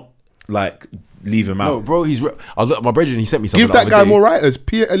cannot, like, leave him No, out. bro, I was looking at my brethren. He sent me something. Give the that other guy day. more writers.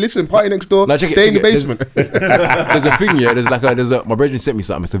 Listen, party next door. Like, check it, stay in the check it. basement. There's a thing, yeah. My brethren sent me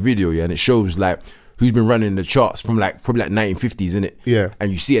something. It's a video, yeah, and it shows like who's been running the charts from like probably like 1950s, innit? Yeah.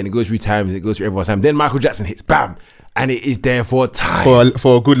 And you see it, and it goes through times, and it goes through everyone's time. Then Michael Jackson hits, bam, and it is there for a time.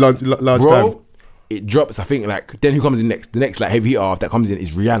 for a good large time. Bro, it drops. I think like then who comes in next? The next like heavy hitter that comes in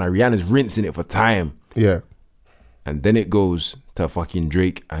is Rihanna. Rihanna's rinsing it for time, Yeah. and then it goes to fucking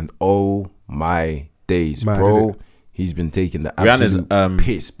Drake, and oh my days, Mad, bro, innit? he's been taking the Rihanna's, absolute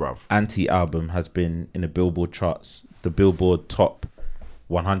piss, bruv. Anti-album has been in the Billboard charts, the Billboard top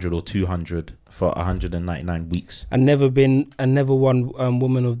 100 or 200 for 199 weeks. And never won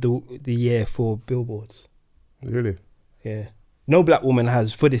Woman of the Year for Billboards. Really? Yeah. No black woman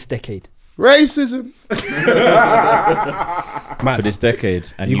has for this decade. Racism. Man, For this decade.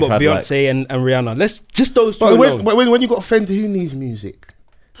 And you you've got had, like, Beyonce and Rihanna. Let's just those two But alone. when you got offended, who needs music?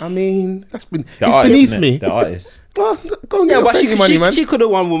 I mean, it's the beneath artists, innit? me. The artists. Well, go and Yeah, get but offended money, man. she could have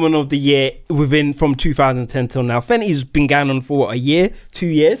won Woman of the Year from 2010 till now. Fenty's been going on for what, a year, 2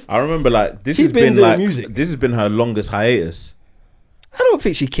 years? I remember, like, this She's has been been doing like music. this has been her longest hiatus. I don't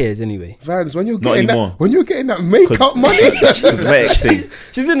think she cares anyway. Vans, when you're Not getting anymore. that makeup money, Cosmetic thing.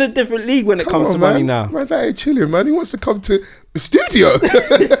 She's in a different league when it come comes on, to man. money now. Man's out here chilling, man. He wants to come to the studio.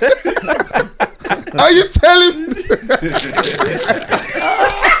 Are you telling?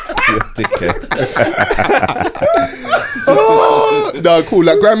 You're a dickhead. Oh, no, cool.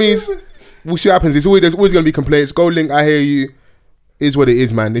 Like Grammys, we'll see what happens. There's always gonna be complaints. Go Link, I hear you. Is what it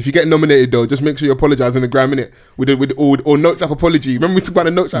is, man. If you get nominated though, just make sure you apologise in the gram, innit? Or notes app apology. Remember we talked about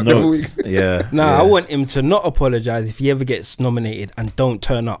the notes app the other Notes. week? Yeah. Nah, yeah. I want him to not apologise if he ever gets nominated and don't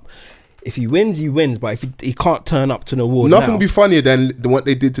turn up. If he wins, he wins. But if he can't turn up to the award, Nothing now, would be funnier than what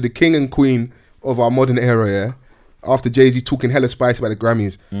they did to the king and queen of our modern era, yeah? After Jay-Z talking hella spicy about the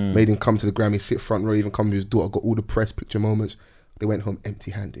Grammys, made him come to the Grammys, sit front row, even come with his daughter, got all the press picture moments. They went home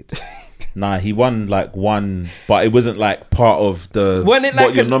empty-handed. Nah, he won like one, but it wasn't like part of the When it like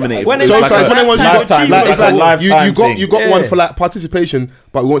what you're a- nominated when for. it So like it's a one of the ones you lifetime got, achievement. it's like lifetime you thing. got Yeah. one for like participation,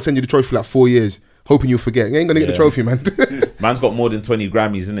 but we won't send you the trophy for like 4 years, hoping you'll forget. You ain't gonna get the Yeah. trophy, man. Man's got more than 20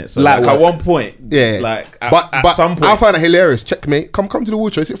 Grammys in it. So Like like at what? one point, Yeah, like at but some point, I find that hilarious. Checkmate. Come to the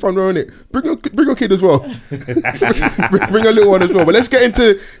water. Sit front row in it. Bring your kid as well. bring your little one as well. But let's get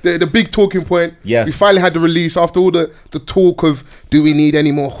into the big talking point. Yes. We finally had the release after all the talk of do we need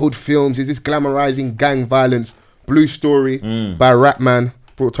any more hood films? Is this glamorizing gang violence? Blue Story by Rapman,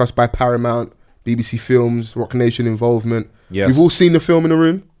 brought to us by Paramount, BBC Films, Rock Nation involvement. Yes. We've all seen the film in the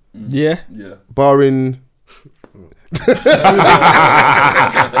room, Yeah. Yeah. barring.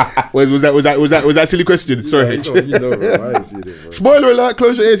 was that a silly question? Sorry, H. You know, bro. I ain't seen it, bro. Spoiler alert,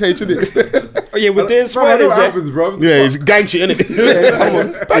 close your ears, H, innit? Oh yeah, we're doing Bro, I know spoilers. what Yeah, happens, bro. Yeah, it's gang shit, innit? yeah, come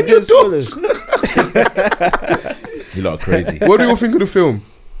on. We're Bang doing your dogs. spoilers. you lot are crazy. What do you all think of the film?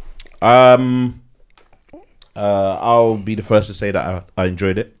 I'll be the first to say that I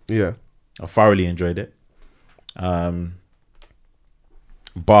enjoyed it. Yeah. I thoroughly enjoyed it.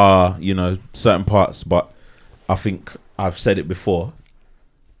 Bar, certain parts, but I think I've said it before.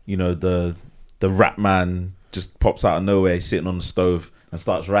 The rap man just pops out of nowhere, he's sitting on the stove and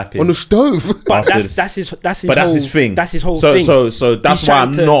starts rapping. On the stove. But After that's his but that's his thing. That's his whole so, thing. So that's He's why trying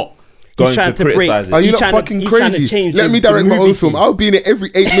I'm to- not going trying to to break- criticize it. Are you He's not trying to- fucking he's trying to crazy? change Let the- me the direct my own movie film. scene. I'll be in it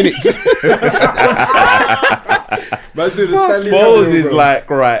every 8 minutes. Man, do the Stanley Foles Hamilton, is bro. like,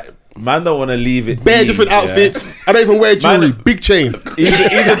 right, man don't want to leave it Bare be, different yeah. outfits. I don't even wear jewelry. Man- Big chain. He's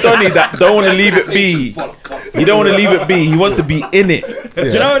a Donny that don't want to leave it be. He don't want to leave it be. He wants to be in it. Do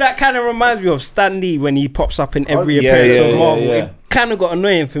you know that kind of reminds me of Stan Lee when he pops up in every yeah, appearance yeah, of yeah, Marvel? yeah. It kind of got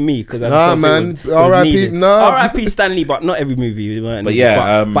annoying for me because Nah, man. R.I.P. Nah. R.I.P. Stan Lee, but not every movie. But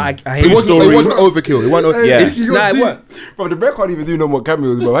yeah, but I It hate wasn't, Story. it wasn't overkill. It wasn't. Yeah. Nicky, you Nah, it do- worked. Bro, the man can't even do no more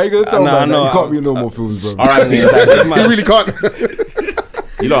cameos, bro. How you gonna tell Nah, me that? no, You can't be in no more films, bro. All right, He really can't.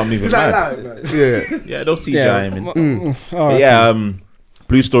 you know I'm moving He's like, mad. man. Yeah. Yeah, they'll CGI Yeah, him in. all But right. yeah,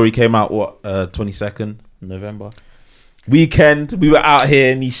 Blue Story came out 22nd November. Weekend, we were out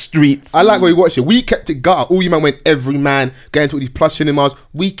here in these streets. I like when we watched it. We kept it gutter. All you man went every man going to all these plush cinemas.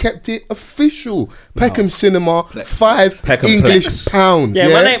 We kept it official. Peckham Cinema, £5 Peckham English Plex. pounds. Yeah,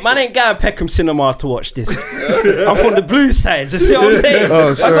 Yeah, man ain't going Peckham Cinema to watch this. I'm from the blue side. You see what I'm saying?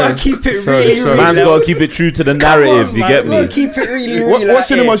 Oh, I gotta sorry. keep it Sorry, really, sorry. really. Man's got to keep it true to the narrative. You get me? Keep it really, really. What like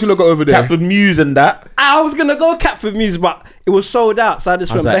cinemas it. you look over there? Catford Muse and that. I was gonna go Catford Muse, but it was sold out, so I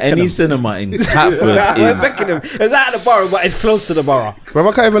just I was went like, any Beckenham. cinema in Catford Went is. Beckenham. It's out of the borough, but it's close to the borough. Bro,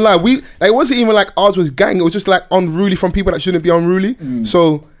 I can't even lie. It wasn't even like ours was gang. It was just like unruly from people that shouldn't be unruly.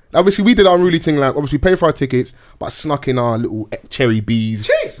 So obviously we did our unruly thing. Like obviously paid for our tickets, but snuck in our little cherry bees,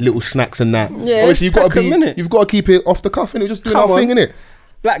 little snacks and that. Yeah, obviously you've got to Peckham, innit? you've got to keep it off the cuff and just doing Come our on. thing, innit?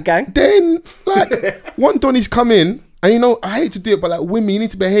 Black gang. Then like one Donny's come in, and I hate to do it, but like women, you need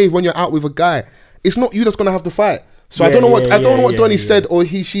to behave when you're out with a guy. It's not you that's gonna have to fight. So I Yeah, don't know what yeah, I don't know what yeah, Donny yeah. said or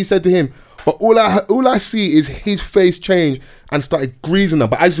she said to him. But all I see is his face change and started greasing her.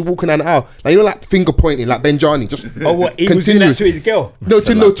 But as he's walking down the aisle, like like finger pointing, like Benjani, just Oh, what? He was doing that continuous. to his girl. No,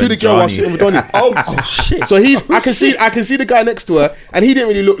 So to like the girl while Benjani. sitting with Donny. Oh shit. So I can see the guy next to her, and he didn't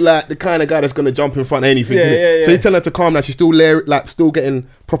really look like the kind of guy that's gonna jump in front of anything. Yeah, innit? yeah, yeah. So he's telling her to calm down. She's still still getting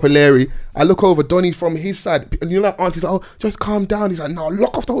proper Larry. I look over, Donny from his side, and like auntie's like, oh, just calm down. He's like, no,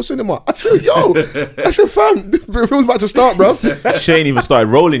 lock off the whole cinema. I said, yo, I said, fam, the film's about to start, bro. She ain't even started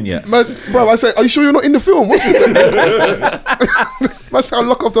rolling yet. Man, bro, I said, are you sure you're not in the film? What? Man said, I'll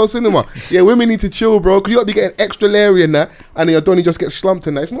lock off the whole cinema. Yeah, women need to chill, bro, because you not be getting extra Larry and that, and then your Donny just gets slumped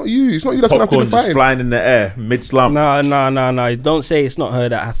and that. It's not you that's gonna have to Popcorn do the just fighting. flying in the air mid slump. No. Don't say it's not her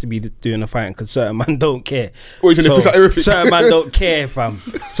that has to be doing the fighting because certain man don't care. Or he's in the fist at everything. Certain man don't care, fam.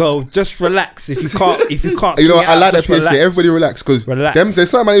 So just relax. If you can't. You know, swing it I out, like that just PSA. relax. Everybody relax, because Relax. there's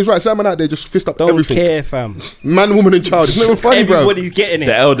some man who's right. Some man out there just fist up Don't everything. care, fam. Man, woman, and child. It's not even funny, bro. Everybody's getting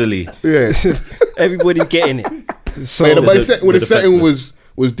The it. elderly. Yeah. Everybody's getting it. So But the- the setting defenseless.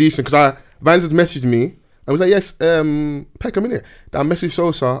 was decent, because Vans had messaged me. I was like, yes, Peckham, innit? I messaged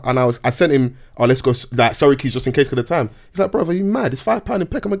Sosa, and I sent him, oh, let's go, that sorry keys just in case of the time. He's like, brother, are you mad? It's £5 in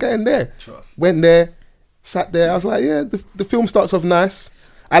Peckham, I'm getting there. Went there, sat there. I was like, yeah, the film starts off nice.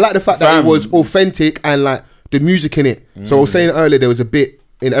 I like the fact that it Fam. was authentic and like the music in it. So I was saying earlier, there was a bit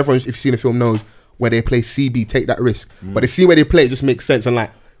in everyone, if you've seen the film knows, where they play CB, Take That Risk. But the scene where they play it just makes sense. And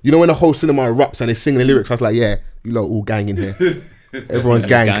like, you know, when the whole cinema erupts and they sing the lyrics, I was like, yeah, you lot all gang in here. Everyone's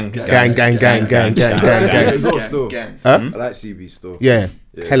gang. Gang. It's not still. Huh? I like CB still. Yeah,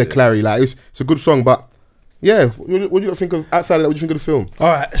 hella yeah. Clary. Like it's a good song, but yeah, what do you think of outside of that? What do you think of the film? all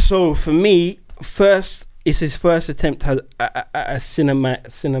right. So for me, first it's his first attempt at a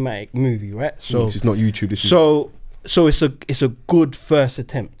cinematic movie, right? So This is not YouTube. This is so it's a good first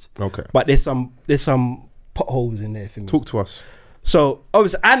attempt. okay. But there's some potholes in there for me. Talk to us. So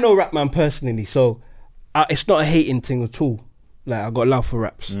obviously I know Rapman personally, so it's not a hating thing at all. Like I got love for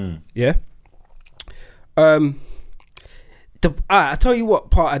raps. Yeah. I tell you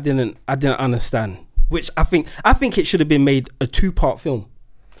what part I didn't understand, which I think it should have been made a 2-part film.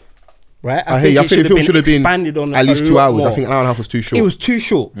 Right? I think the film should have been expanded on at least a 2 lot hours. more. I think an hour and a half was too short. It was too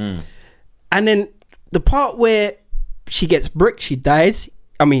short. And then the part where she gets bricked, she dies.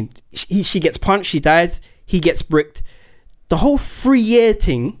 I mean, she gets punched, she dies. He gets bricked. The whole 3-year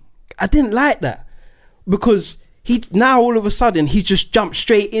thing, I didn't like that, because he now all of a sudden he just jumped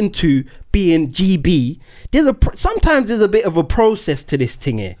straight into being GB. Sometimes there's a bit of a process to this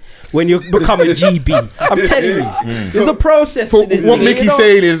thing here when you're becoming GB. I'm telling you, there's a process. For to this what thing, Mickey's you know?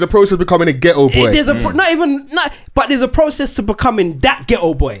 saying is the process of becoming a ghetto boy. There's but there's a process to becoming that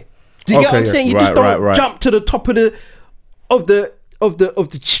ghetto boy. Do you get what I'm Okay, saying? You Right, just don't right. jump to the top of the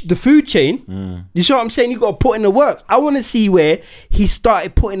food chain. You see what I'm saying? You got to put in the work. I want to see where he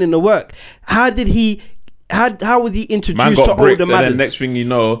started putting in the work. How was he Man introduced got to bricked, older and mothers? then next thing you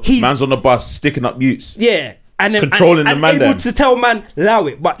know, He's- man's on the bus sticking up youths. Yeah, and then Controlling the man able them. to tell man allow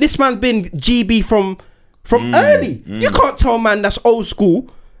it. But this man's been GB from early. You can't tell man that's old school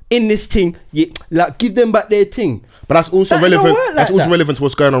in this thing. Yeah, like give them back their thing. But that's also That don't relevant. work like That's also that. relevant to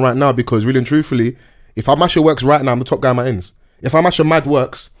what's going on right now, because really and truthfully, if Amasha works right now, I'm the top guy in my ends. If Amasha Mad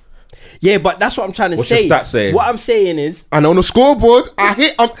works, Yeah, but that's what I'm trying to What's your say. stats saying? What I'm saying is, and on the scoreboard,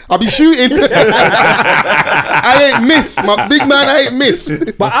 I'll be shooting. I ain't miss, my big man. I ain't miss.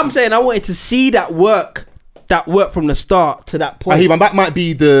 but I'm saying I wanted to see that work from the start to that point. And that might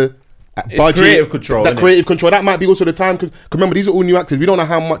be the budget, creative control, That innit? creative control. That might be also the time, because remember, these are all new actors. We don't know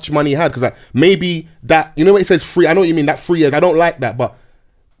how much money he had, because like, maybe that, you know what it says free. I know what you mean, that 3 years. I don't like that, but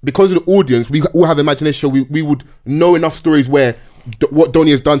because of the audience, we all have imagination. We would know enough stories where what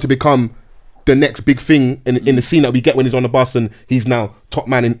Donny has done to become the next big thing in the scene that we get when he's on the bus and he's now top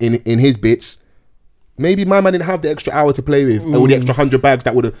man in his bits. Maybe my man didn't have the extra hour to play with, or the extra 100 bags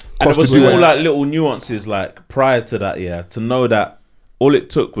that would have And cost there to was do all it. like little nuances like prior to that, yeah, to know that all it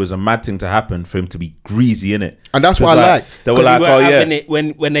took was a mad thing to happen for him to be greasy in it. And that's what I liked. They were like, oh yeah, it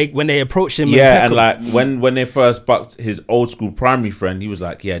when they approached him. yeah, and Peckham. like when they first bucked his old school primary friend, he was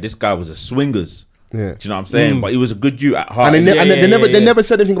like, yeah, this guy was a swingers. Yeah. Do you know what I'm saying? But he was a good dude at heart. And they never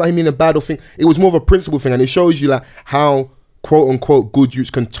said anything about him being a bad or thing. It was more of a principle thing, and it shows you like how quote unquote good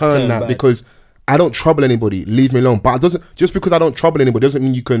youths can turn that bad. because I don't trouble anybody, leave me alone. But it doesn't, just because I don't trouble anybody doesn't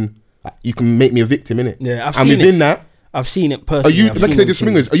mean you can make me a victim, innit? Yeah, I've and seen within it. that, I've seen it are personally. you I've like I seen said, it, the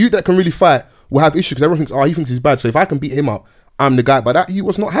swingers? Are you that can really fight? Will have issues because everyone thinks, he thinks he's bad. So if I can beat him up, I'm the guy. But that he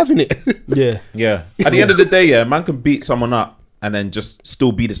was not having it. Yeah. Yeah. At the end of the day, yeah, man can beat someone up and then just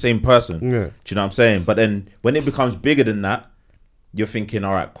still be the same person. Yeah. Do you know what I'm saying? But then when it becomes bigger than that, you're thinking,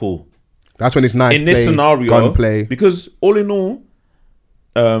 all right, cool. That's when it's nice. In this play, scenario, gunplay. because all in all,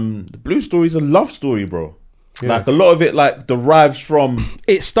 the Blue Story is a love story, bro. Like a lot of it, like derives from.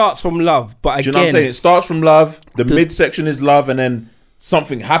 It starts from love, but Do you know what I'm again, saying? It starts from love. The midsection is love, and then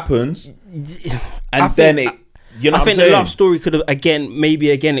something happens, and then it. You know I what I'm think saying? the love story could have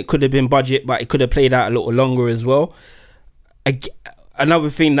it could have been budget, but it could have played out a little longer as well. Another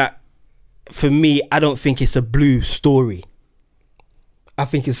thing that for me, I don't think it's a Blue story. I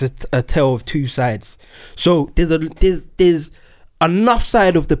think it's a tale of two sides. So there's enough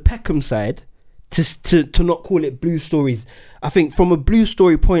side of the Peckham side to not call it Blue stories. I think from a Blue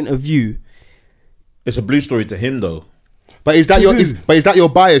story point of view, It's a Blue Story to him, though. But is that To your who? but is that your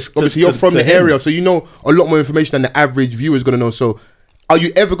bias? Obviously, you're from to the him. area, so you know a lot more information than the average viewer is going to know. So, are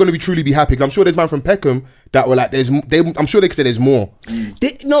you ever going to truly be happy? Because I'm sure there's man from Peckham that were like, I'm sure they could say there's more. they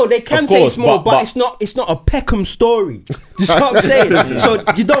can Of say course, it's more, but- it's not a Peckham story. You see what I'm saying? So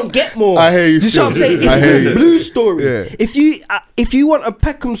you don't get more. I hear you see what I'm still. saying? It's I hear called you. Blue story. Yeah. If you want a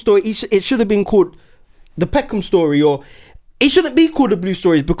Peckham story, it should have been called the Peckham story, or it shouldn't be called the Blue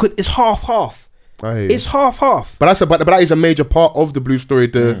stories because it's half. I hear you. It's half. But that is a major part of the Blue Story,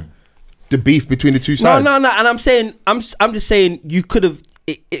 the beef between the two No, sides. no. And I'm saying, I'm just saying, you could have.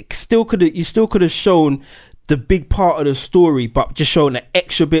 You still could have shown the big part of the story, but just shown an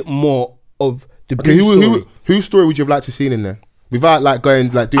extra bit more of the Okay, Blue story. whose story would you have liked to see in there without like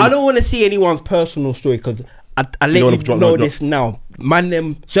going like doing? I don't want to see anyone's personal story because I let don't wanna you drop- know no, this now.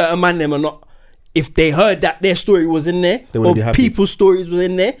 Certain man them are not. If they heard that their story was in there, They wouldn't or be happy. people's stories was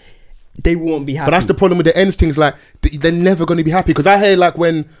in there, they won't be happy. But that's the problem with the ends things. Like they're never going to be happy because I hear like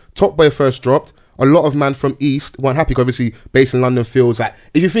when Top Boy first dropped, a lot of man from East weren't happy. 'Cause obviously, based in London feels like,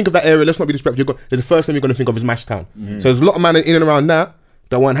 if you think of that area, let's not be disrespectful. The first thing you're going to think of is Mashtown. So there's a lot of man in and around that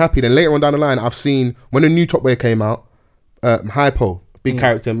weren't happy. Then later on down the line, I've seen when the new Top Boy came out, Hypo, big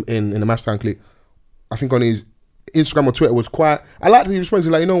character in the Mashtown clip, I think on his Instagram or Twitter was quite. I like that he responds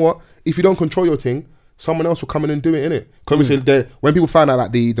like, you know what? If you don't control your thing, someone else will come in and do it, innit? Because obviously, when people found out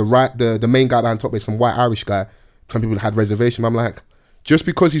like the main guy behind Top Boy, some white Irish guy, some people had reservation. I'm like, just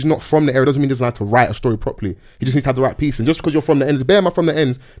because he's not from the area doesn't mean he doesn't have to write a story properly. He just needs to have the right piece. And just because you're from the ends, bear in mind from the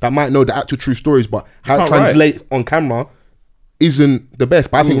ends that might know the actual true stories, but how it translates on camera isn't the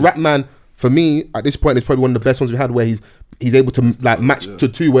best. But I think Rapman, for me, at this point, is probably one of the best ones we had, where he's able to like match to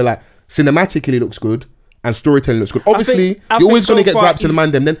two, where like cinematically looks good and storytelling looks good. Obviously, you're always going to get grabs to the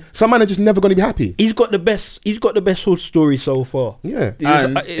man them. Then some man are just never going to be happy. He's got the best whole story so far. Yeah,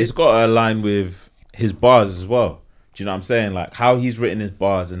 and it's got to align with his bars as well. Do you know what I'm saying? Like how he's written his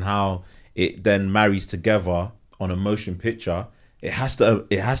bars and how it then marries together on a motion picture. It has to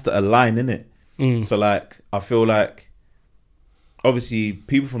align, innit? So like I feel like obviously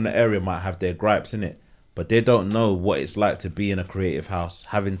people from the area might have their gripes, innit? But they don't know what it's like to be in a creative house,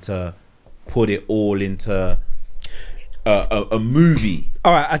 having to put it all into a movie.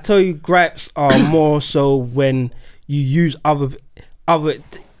 All right, I tell you, gripes are more so when you use other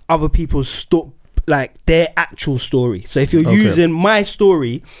people's like their actual story. So if you're using my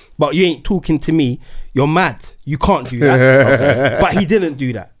story, but you ain't talking to me, you're mad. You can't do that. But he didn't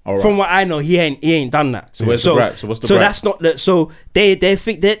do that. Right. From what I know, he ain't done that. So where's the gripe? So what's the gripe? So that's not the. So they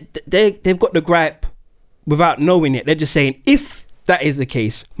think they've got the gripe without knowing it. They're just saying if that is the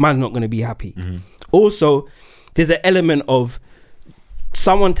case, man's not going to be happy. Also, there's an element of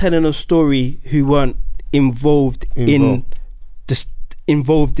someone telling a story who weren't involved in the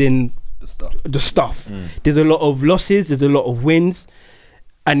stuff. There's a lot of losses, there's a lot of wins,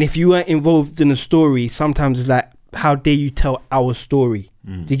 and if you weren't involved in a story, sometimes it's like, how dare you tell our story?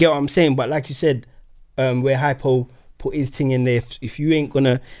 Do you get what I'm saying? But like you said, where Hypo put his thing in there, if you ain't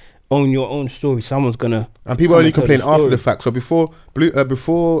gonna own your own story, someone's gonna. And people only complain after the fact. So before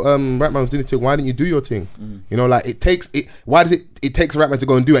Rapman was doing it, why didn't you do your thing? You know, like it takes it. Why does it takes Rapman to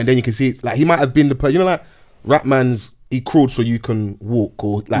go and do it, and then you can see it, like he might have been the person. You know, like Rapman's. He crawled so you can walk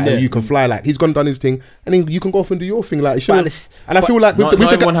or like you can fly. Like he's gone done his thing, and then you can go off and do your thing. Like and I feel like not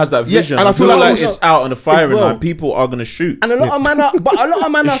everyone has that vision. And I feel like it's out on the firing line. People are gonna shoot, and a lot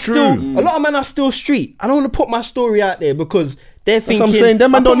of men are still street. I don't want to put my story out there because they're thinking. That's what I'm saying.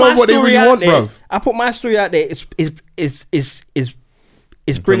 Them men don't know what they really want, bruv. I put my story out there. It's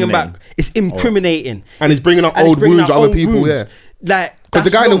bringing back. It's incriminating, and it's bringing up old wounds of other people. Yeah, like because the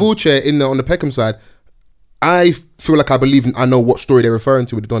guy in the wheelchair on the Peckham side. I feel like I know what story they're referring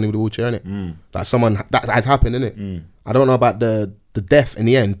to with the Donny with the wheelchair, innit? Like someone that has happened, innit? I don't know about the death in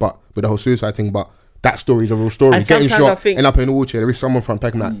the end, but with the whole suicide thing, but that story is a real story. And getting shot, end up in a wheelchair, there is someone from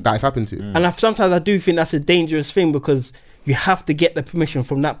Peckham that has happened to. And sometimes I do think that's a dangerous thing because you have to get the permission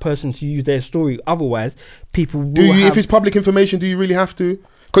from that person to use their story. Otherwise, people will if it's public information, do you really have to?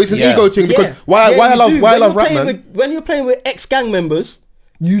 Because it's an ego thing. Because why I love Rapman. When you're playing with ex-gang members,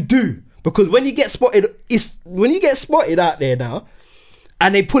 you do. Because when you get spotted out there now,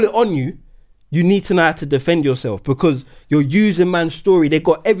 and they pull it on you, you need to know how to defend yourself because you're using man's story. They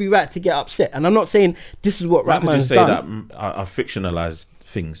got every right to get upset. And I'm not saying this is what Rapman's done. That are fictionalized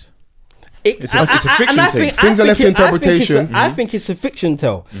things. It's a fiction thing. Things are left to interpretation. I think it's a fiction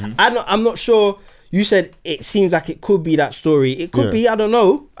tell. I'm not sure. You said it seems like it could be that story. It could be. I don't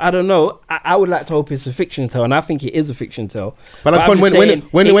know. I would like to hope it's a fiction tell, and I think it is a fiction tell. But when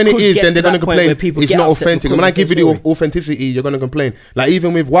it is, then they're going to complain. It's not authentic. And when I give you the authenticity, you're going to complain. Like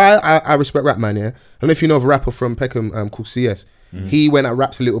even with why I respect Rapman. Yeah, I don't know if you know of a rapper from Peckham called CS. He went and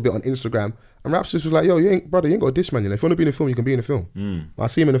raps a little bit on Instagram. And Raps just was like, yo, you ain't got a diss, man. You know, if you want to be in a film, you can be in a film. I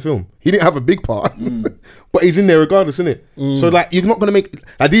see him in a film. He didn't have a big part, but he's in there regardless, innit? So like, you're not gonna make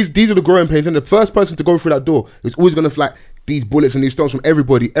like these are the growing pains. And the first person to go through that door is always gonna like these bullets and these stones from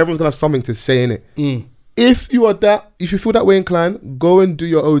everybody. Everyone's gonna have something to say in it. If you feel that way inclined, go and do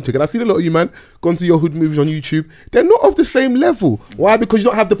your own thing. And I see a lot of you, man, gone to your hood movies on YouTube. They're not of the same level. Why? Because you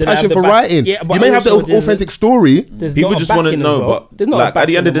don't have the passion for writing. Yeah, you may have the authentic story. People just want to know, but like at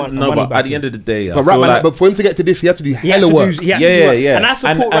the end of the day, but but for him to get to this, he had to do hella work. Yeah. And I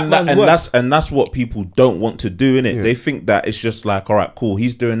support work. And that's what people don't want to do, innit? Yeah. They think that it's just like, all right, cool,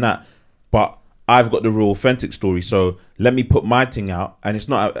 he's doing that, but I've got the real authentic story, so let me put my thing out, and it's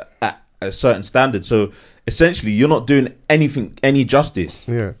not at a certain standard. So essentially you're not doing any justice.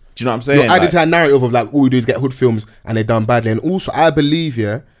 Yeah. Do you know what I'm saying? You're adding to that narrative of like all we do is get hood films and they're done badly. And also I believe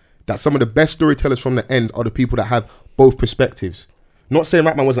that some of the best storytellers from the ends are the people that have both perspectives. not saying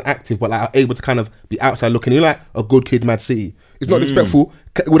Rapman wasn't active, but like able to kind of be outside looking. You're like a good kid, Mad City. It's not disrespectful.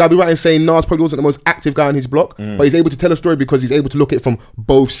 Would I be right in saying Nas probably wasn't the most active guy on his block, but he's able to tell a story because he's able to look at it from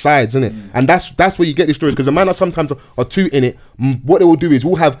both sides, isn't it? And that's where you get these stories, because the man that sometimes are too in it. What they will do is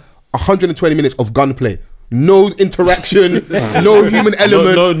we'll have 120 minutes of gunplay. No interaction, no human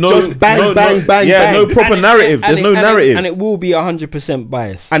element, just bang, bang. Yeah, no proper narrative. There's no narrative. And it will be 100%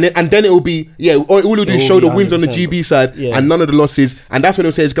 biased. And then it will be, all it'll do is show the wins on the 100%, GB side and none of the losses. And that's when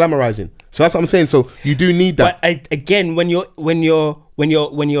it'll say it's glamorizing. So that's what I'm saying. So you do need that. But again, when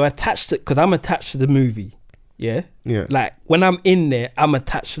you're attached to, because I'm attached to the movie. Yeah. Like when I'm in there, I'm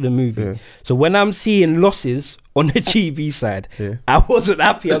attached to the movie. Yeah. So when I'm seeing losses on the GB side, I wasn't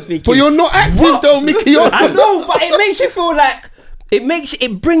happy. I was thinking, but you're not active though, Mickey. I know, but it makes you feel like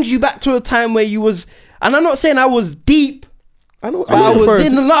it brings you back to a time where you was, and I'm not saying I was deep, I know but I was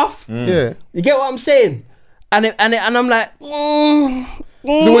in enough. Yeah. You get what I'm saying? And I'm like, So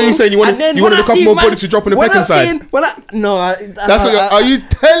what are you saying? You wanted a couple more bodies to drop on the Peckham side? That's what are you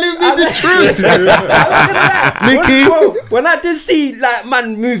telling me the truth? Mickey? When I did see like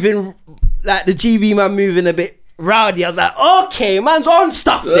man moving, like the GB man moving a bit rowdy, I was like, okay, man's on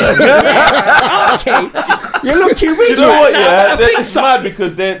stuff there. Yeah, okay. You're looking weak. You know what, yeah? It's mad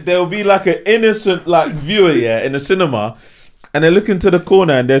because there'll be like an innocent like viewer, in the cinema, and they're looking to the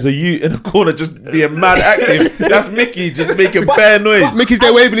corner and there's a youth in the corner just being mad active. That's Mickey just making bare noise. Mickey's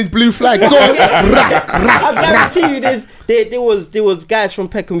there waving his blue flag. Go on. I guarantee you there was guys from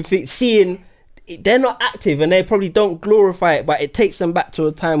Peckham seeing they're not active and they probably don't glorify it, but it takes them back to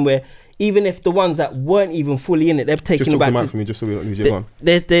a time where even if the ones that weren't even fully in it, they've taken just them back for me, just so we don't lose you on.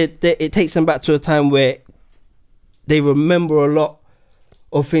 It takes them back to a time where they remember a lot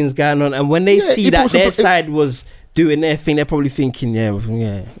of things going on, and when they see that their side was doing their thing, they're probably thinking,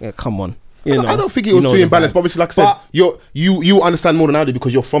 yeah, come on. You know, I don't think it was too imbalanced, but obviously, like I said, you understand more than I do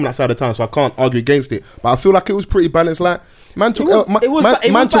because you're from that side of town, so I can't argue against it. But I feel like it was pretty balanced. Like man took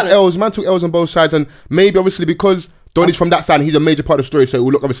L's on both sides, and maybe obviously because Donny's from that side and he's a major part of the story, so it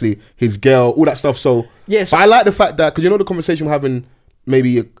will look obviously his girl, all that stuff. So yes, but I like the fact that, because you know the conversation we're having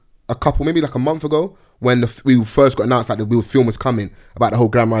maybe a couple, maybe like a month ago when we first got announced like the film was coming about the whole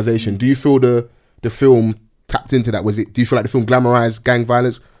glamorization. Do you feel the film tapped into that? Do you feel like the film glamorized gang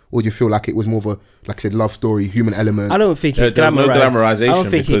violence, or do you feel like it was more of a, like I said, love story, human element? I don't think it there's no glamorization. I don't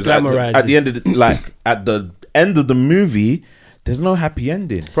think it glamorized. At the end of the end of the movie, there's no happy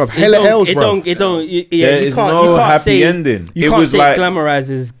ending. Bro, hella else, bro. There is no happy ending. You can't say it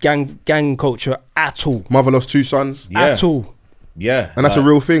glamorizes gang culture at all. Mother lost 2 sons. At all. Yeah. And that's a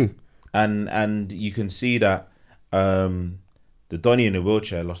real thing. And you can see that the Donny in the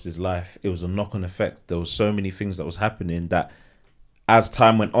wheelchair lost his life. It was a knock-on effect. There was so many things that was happening that as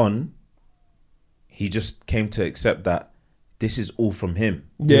time went on, he just came to accept that this is all from him.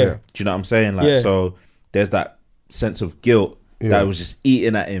 Yeah. Do you know what I'm saying? Like, so there's that sense of guilt that was just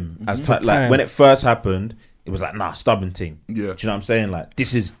eating at him. Like when it first happened, it was like, nah, stubborn thing. Yeah. Do you know what I'm saying? Like,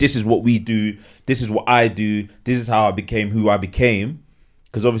 this is what we do. This is what I do. This is how I became who I became.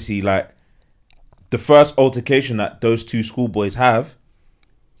 Because obviously, like, the first altercation that those 2 schoolboys have,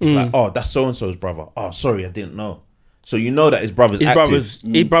 it's like, oh, that's so-and-so's brother. Oh, sorry, I didn't know. So you know that his brother's active.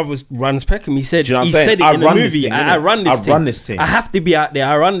 His brother runs Peckham. He said, said it in the movie. I run this thing. I have to be out there.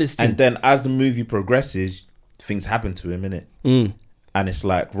 I run this thing. And then as the movie progresses, things happen to him, innit? And it's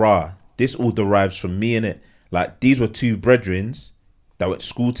like, this all derives from me, innit? Like, these were 2 brethrens that went to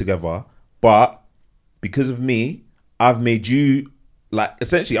school together, but because of me, I've made you, like,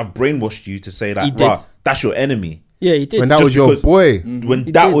 essentially, I've brainwashed you to say that, that's your enemy. Yeah, he did. When that was your boy.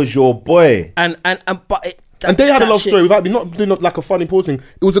 When that was your boy. And they had a love story without not like a funny pause thing.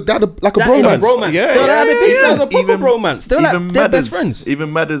 It was they had a bromance. Yeah, they had a proper bromance. They were like they're best friends.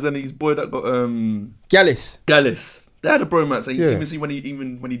 Even Madders and his boy that got Gallus. They had a bromance. And you even see when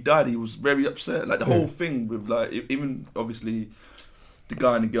he died, he was very upset. Like the whole thing with like even obviously the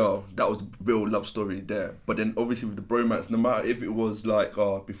guy and the girl, that was a real love story there. But then obviously with the bromance, no matter if it was like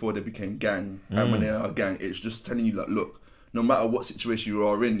before they became gang and when they are a gang, it's just telling you like, look, no matter what situation you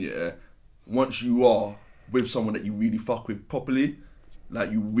are in, once you are with someone that you really fuck with properly, like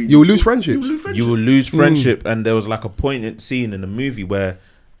you will lose friendships. You will lose friendship. And there was like a poignant scene in the movie where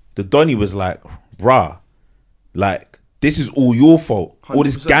the Donny was like, rah, like, this is all your fault. 100%. All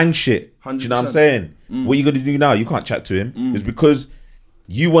this gang shit. 100%. Do you know what I'm saying? What are you going to do now? You can't chat to him. It's because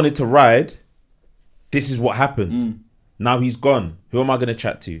you wanted to ride. This is what happened. Now he's gone. Who am I going to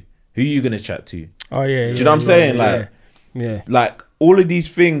chat to? Who are you going to chat to? Oh, yeah. Do you know what I'm saying? Yeah. Like, all of these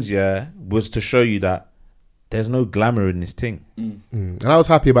things, was to show you that there's no glamour in this thing. And I was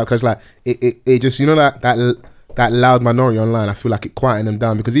happy about it because, like, it just, you know, that that loud minority online, I feel like it quieting them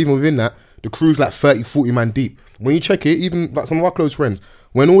down, because even within that, the crew's like 30, 40 man deep. When you check it, even like some of our close friends,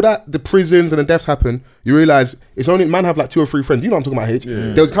 when all that, the prisons and the deaths happen, you realise it's only, man have like 2 or 3 friends. You know what I'm talking about, H?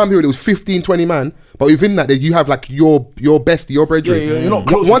 Yeah. There was a time period, it was 15, 20 man, but within that, you have like your bestie, your brethren. Yeah, you're not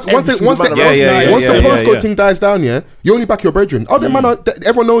close Once with every the single man once the around. postcode thing dies down, you only back your brethren. Oh, man,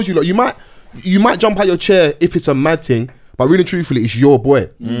 everyone knows you. Like, you might jump out your chair if it's a mad thing, but really truthfully, it's your boy.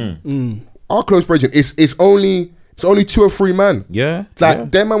 Our close brethren, it's only 2 or 3 man. Yeah.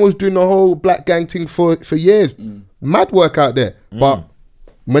 Like, that man was doing the whole black gang thing for years. Mad work out there. But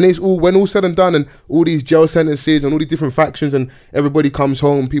when all said and done, and all these jail sentences and all these different factions, and everybody comes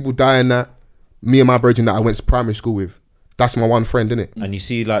home, people die, and that, me and my brethren that I went to primary school with, that's my one friend, innit? And you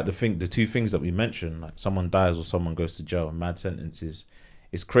see, like, the 2 things that we mentioned, like someone dies or someone goes to jail and mad sentences,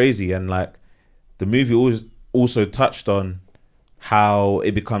 it's crazy. And like, the movie also touched on how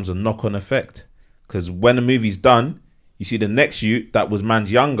it becomes a knock-on effect, because when the movie's done, you see the next youth that was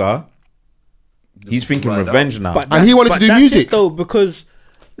man's younger, he's thinking revenge now. And he wanted to do music though, because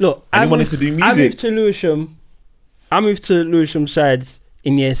look, And he wanted to do I music. moved to Lewisham sides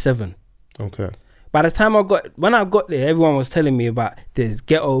in year 7. Okay. By the time when I got there, everyone was telling me about there's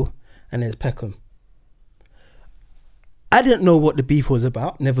Ghetto and there's Peckham. I didn't know what the beef was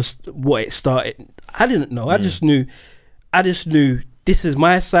about. Never what it started. I didn't know. I just knew this is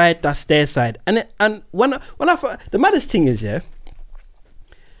my side, that's their side. And when I the maddest thing is,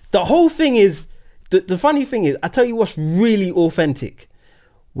 the whole thing is, the funny thing is, I tell you what's really authentic.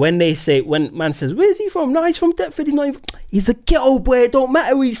 When man says, where's he from? No, he's from Deptford. He's a ghetto boy. It don't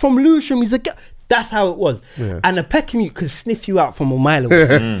matter. He's from Lewisham. He's a ghetto. That's how it was. Yeah. And a Peckham youth could sniff you out from a mile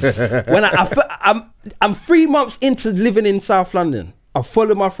away. When I'm 3 months into living in South London, I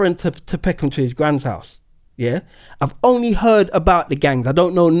followed my friend to Peckham to his grand's house. Yeah, I've only heard about the gangs. I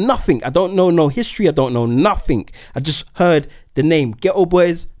don't know nothing. I don't know no history. I don't know nothing. I just heard the name Ghetto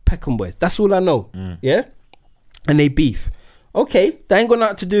Boys, Peckham Boys. That's all I know. Yeah, and they beef. Okay, that ain't got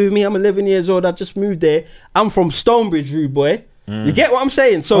nothing to do with me. I'm 11 years old. I just moved there. I'm from Stonebridge, rude boy. You get what I'm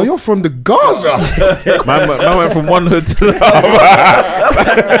saying? So you're from the Gaza. man went from one hood to the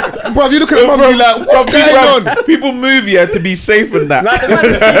other. Bro, you look at the mums, you like, what's going on? People move here to be safe in that. I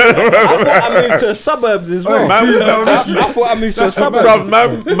thought I moved to the suburbs as well. I thought I moved to the suburbs.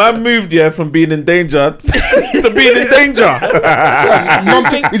 Bro, man moved here from being in danger to being in danger.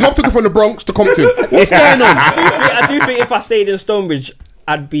 His mum took him from the Bronx to Compton. What's going on? I do think if I stayed in Stonebridge,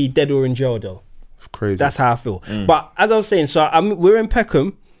 I'd be dead or in jail though. Crazy. That's how I feel. But as I was saying, so we're in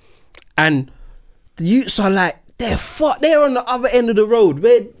Peckham, and the youths are like, they're on the other end of the road.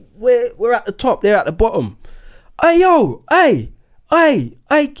 We're at the top, they're at the bottom. Hey yo, hey,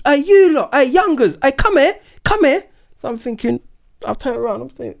 you lot, hey youngers, hey come here. So I'm thinking, I'll turn around. I'm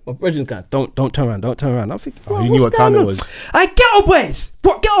thinking, my brethren's going, don't turn around. I'm thinking, you knew what time it was. Hey, Ghetto Boys.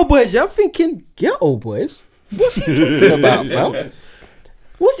 What Ghetto Boys? Yeah? I'm thinking, Ghetto Boys. What's he talking about, fam?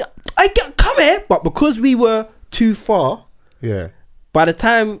 Come here. But because we were too far, by the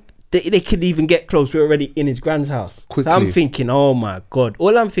time they could even get close, we were already in his grand's house. Quickly. So I'm thinking, oh my God.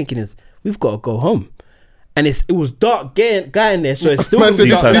 All I'm thinking is, we've got to go home. And it was dark guy in there, so it's still Man said,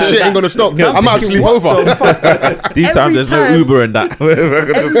 this shit ain't gonna stop. I'm out to sleep over. These times there's no Uber and that. We're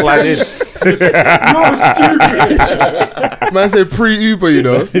gonna just slide in. You're stupid. Man said pre-Uber, you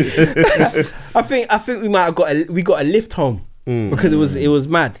know. I think we might have got a lift home because it was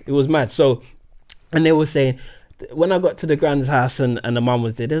mad. So, and they were saying, when I got to the grand's house and the mum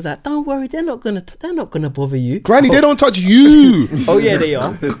was there, they was like, don't worry, they're not gonna bother you, Granny. They don't touch you. Oh yeah, they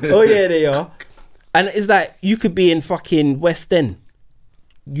are. And it's like, you could be in fucking West End,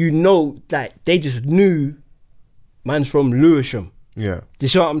 you know, like they just knew man's from Lewisham. Yeah. Do you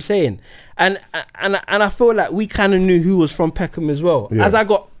see what I'm saying? And I feel like we kind of knew who was from Peckham as well. Yeah.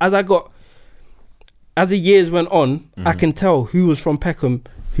 As the years went on, I can tell who was from Peckham,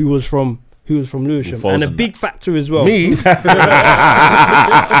 who was from Lewisham, and a big factor as well. Me?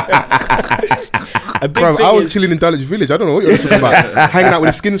 Bro, I was chilling in Dulwich Village. I don't know what you're talking about. Hanging out with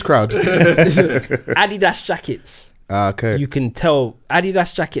the Skins crowd. Adidas jackets. Okay. You can tell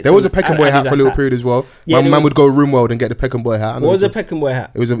Adidas jackets. There was a Peckham Boy hat for a little period as well. Yeah, man would go Rimworld and get the Peckham Boy hat. What was a Peckham Boy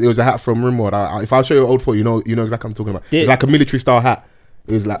hat? It was a hat from Rimworld. If I'll show you an old photo, you know exactly what I'm talking about. It was like a military style hat.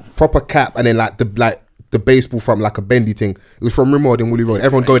 It was like proper cap and then like the baseball from like a bendy thing. It was from Rimworld in Woolly Road.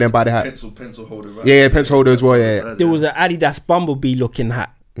 Everyone go there and buy the hat. Pencil holder, right? Yeah, pencil holder as well. Yeah. There was an Adidas Bumblebee looking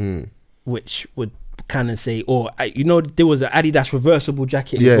hat, which would kind of say, or there was an Adidas reversible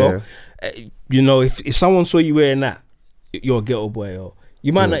jacket as well. If someone saw you wearing that, you're a ghetto boy, or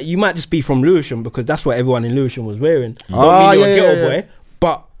you might not, you might just be from Lewisham because that's what everyone in Lewisham was wearing. Don't mean you're a ghetto boy,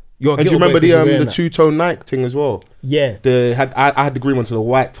 but You're a And do you girl boy remember 'cause you're the wearing that. two-tone Nike thing as well? Yeah. I had the green one to the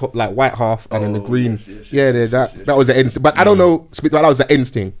white top, like white half, and then the Oh, green. yes, That was the ends. But I don't know. That was the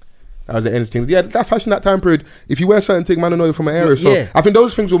ends thing. That was the ends thing. Yeah, that fashion, that time period. If you wear certain things, man, I know you're from an area. So Yeah. I think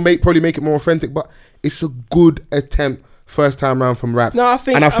those things will probably make it more authentic. But it's a good attempt first time round from raps. No, I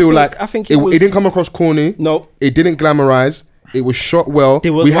think- and I I feel think- like I think it it was- didn't come across corny. No. It didn't glamorize. It was shot well.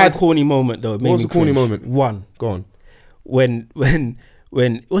 There was we one had corny moment though. It made What was me the corny cringe. moment? One. Go on. When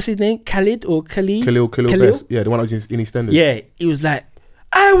what's his name? Khalid or Khalid? Khalil Best. Yeah, the one that was in EastEnders. Yeah, he was like,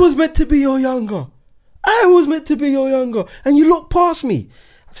 I was meant to be your younger. I was meant to be your younger, and you look past me.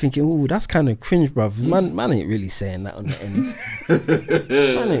 I was thinking, ooh, that's kind of cringe, bruv. Man ain't really saying that on the end.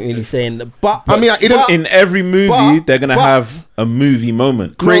 Man ain't really saying that. But I mean, In every movie, but- they're gonna but- have a movie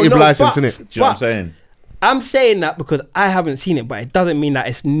moment. Creative No, license, but- innit? Do you know what I'm saying? I'm saying that because I haven't seen it, but it doesn't mean that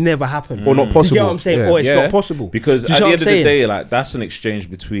it's never happened. Or not You possible. get what I'm saying? Yeah. Or it's not possible. Because Do you at see the what end of I'm the saying? day, like that's an exchange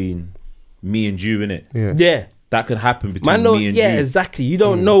between me and you, innit? Yeah. Yeah. That could happen between Man, no, me and yeah, you. exactly. You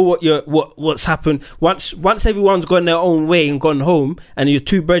don't know what's happened once everyone's gone their own way and gone home, and your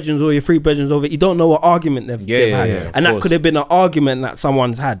two brethren or your three brethren over it. You don't know what argument they've had, of and that course. could have been an argument that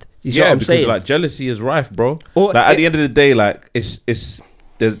someone's had. You see Yeah, what I'm because saying? like jealousy is rife, bro. Or like at it- the end of the day, like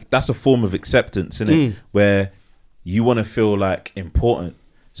that's a form of acceptance, innit? Where you want to feel like important,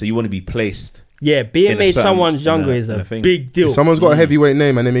 so you want to be placed. yeah, being in a made certain- someone's younger in is a a thing. big deal. If someone's got a heavyweight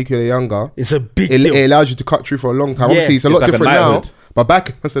name and they make you a younger, It's a big it deal. allows you to cut through for a long time. Yeah. Obviously, it's a It's lot like a different now. knighthood. But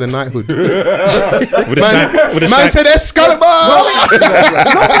back instead of knighthood, With a shank- with a man shank- said Excalibur. But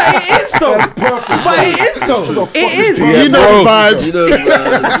it is though. But it is though. It is. You know bro. the vibes. You know,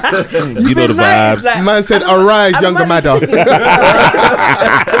 man. you know the Like, vibes. like- Man said, "Arise, younger madder." The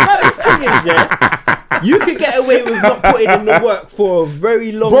thing is, yeah, you could get away with not putting in the work for a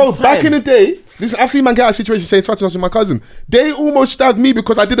very long Bro, time. back in the day, listen, I've seen man get out of a situation saying such and such to my cousin. They almost stabbed me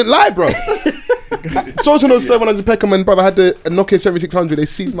because I didn't lie, bro. So to know story when I was in Peckham and brother had the Nokia 7600. They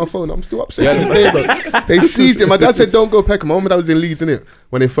seized my phone. I'm still upset to this day, bro. They seized it. My dad said, "Don't go Peckham." My mum and dad was in Leeds, innit?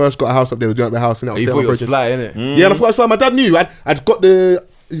 When they first got a house up there, they were doing up the house, and You thought it was fly, innit? Yeah, and I thought it was fly. My dad knew. I'd got the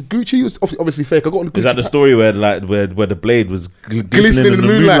Gucci. It was obviously fake. I got on the Gucci. Is that the story where like where the blade was glistening in the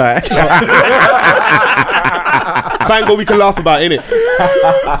moonlight? Thank God we can laugh about it,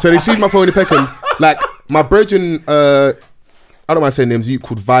 innit? So they seized my phone in Peckham. Like, my brethren, I don't mind saying names, you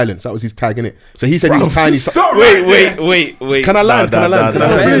called Violence. That was his tag, innit? So he said he was tiny. Wait. Can I land? Can I land? Can I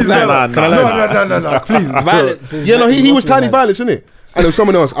land? Please, No, please. Violence. Yeah, no, he was tiny Violence, innit? And there was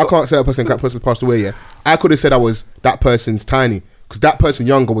someone else. I can't say that person's passed away, yeah. I could have said I was that person's tiny. Because that person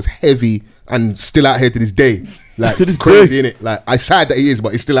younger was heavy and still out here to this day. Like, To this crazy, innit? Like, I sad that he is,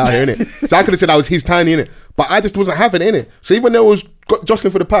 but he's still out here, innit? So I could have said I was his tiny, innit? But I just wasn't having it, innit? So even though I was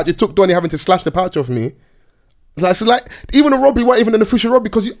jostling for the pouch, it took Donny having to slash the pouch off me. Like, even a robbery wasn't even an official robbery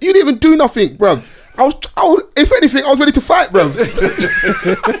because you didn't even do nothing, bruv. I was, if anything, I was ready to fight, bruv.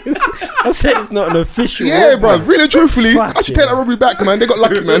 I said it's not an official. Yeah, robbery. bruv. Really and truthfully, Fuck I should yeah. take that robbery back, man. They got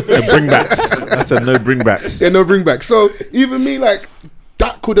lucky, man. Bringbacks. I said no bringbacks. Yeah, no bring back. So even me, like,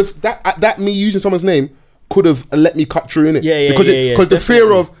 that could have that me using someone's name could have let me cut through in it. Yeah, Because the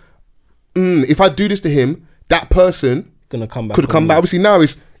fear of if I do this to him, that person Gonna come back. could come on back. you. Obviously now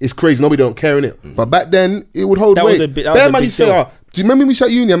it's crazy. Nobody don't care in it. But back then it would hold That was weight. a bit- that was Bear a man big used to say, deal. do you remember me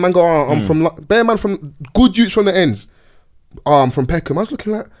at uni and man go, I'm from Bear man from good youths from the ends. I'm from Peckham. I was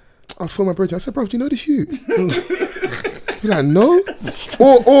looking like I phoned my brother. I said, bro, do you know this youth? He's like, no.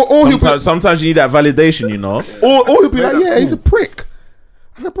 Or he'll be, Sometimes you need that validation, you know. or he'll be like, yeah, he's a prick.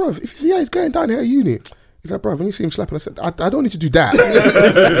 I said, bro, if you see how he's going down here at uni, he's like, bro, when you see him slapping, I said, I don't need to do that.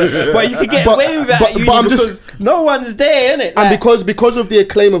 But you could get But- away with that. but- at uni but I'm because just- no one's there, innit? And because of the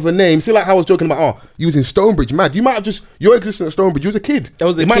acclaim of a name, see, like how I was joking about, you was in Stonebridge, mad. You might have just your existence at Stonebridge. You was a kid. I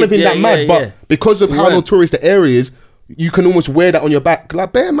was a it might kid, have been yeah, that mad, yeah, but yeah. because of We how weren't. notorious the area is, you can almost wear that on your back.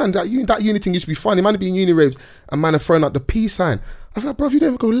 Like, bear man, that uni thing used to be funny. Man, be in uni raves and man have thrown out the peace sign. I was like, bro, you don't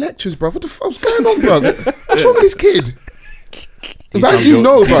even go lectures, bro. What the fuck's going on, bro? What's wrong with this kid? If I do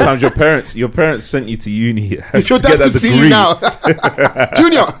know, bro. Sometimes your parents sent you to uni. If your to get dad that could see degree. you now,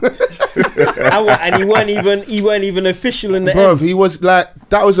 Junior, And he weren't even official in the bro, end. he was like,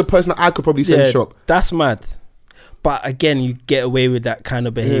 that was a person that I could probably send shop. That's mad. But again, you get away with that kind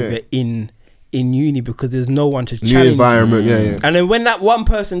of behavior in uni because there's no one to New challenge you. environment, yeah. And then when that one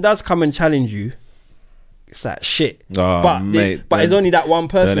person does come and challenge you, it's like shit. Oh, but mate, but it's then- only that one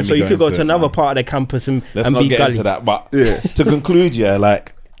person, let so me you go could go into to it, another man. part of the campus and Let's and not be get gully. into that. But Yeah. to conclude, yeah,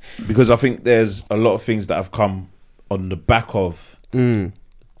 like because I think there's a lot of things that have come on the back of Blue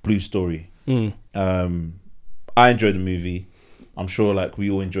Story. I enjoyed the movie. I'm sure like we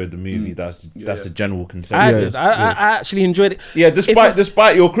all enjoyed the movie. That's the general I consensus. did. I actually enjoyed it. Yeah,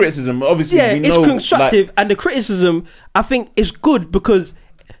 despite your criticism, obviously Yeah, we it's know, constructive, like, and the criticism I think is good because,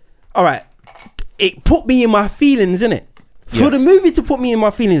 all right, it put me in my feelings, innit? For the movie to put me in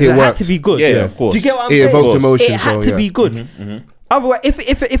my feelings, It it had worked. to be good. Yeah, of course. Do you get what I'm It saying? evoked emotion, It had so, to yeah. be good. Otherwise,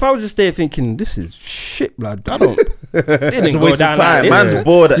 if I was just there thinking this is shit, blood, I don't. It didn't it's a go waste down of time. like Man's this.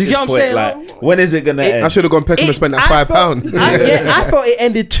 bored at You this get what I'm point. saying? Like, when is it gonna end? I should have gone Peckham and spent that £5. I thought it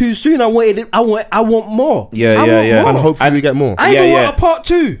ended too soon. I want more. Yeah, I want yeah. more. And hopefully we get more. I even want a part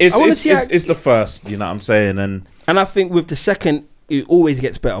 2. I want to see how. It's the first, you know what I'm saying? And And I think with the second, it always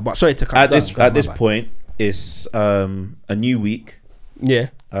gets better. But sorry to cut. at this point, it's a new week. Yeah.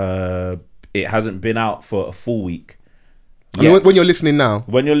 It hasn't been out for a full week. I mean, when you're listening now,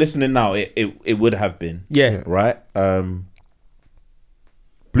 When you're listening now, it would have been. Yeah. Right?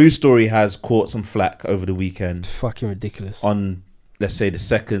 Blue Story has caught some flack over the weekend Fucking ridiculous. on, let's say, the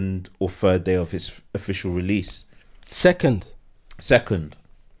second or third day of its official release. Second,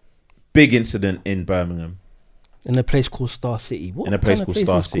 Big incident in Birmingham. in a place called Star City. What In a place kind of called place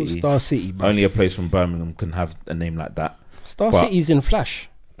Star is called City. Star City, bro. Only a place from Birmingham can have a name like that. Star but- City's in Flash.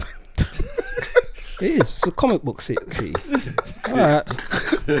 It is. It's a comic book city. All right.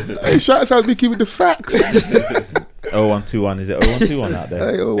 hey, shout out Mickey with the facts. 0121, is it 0121 out there?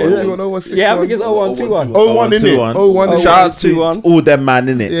 Hey, 0121, 0161. Yeah, I think it's 0121. 01 in it. 01 Shout out to 0121. all them man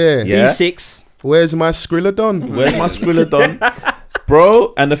in it. Yeah. B6. Where's my Skrilladon? Where's my Skrilladon?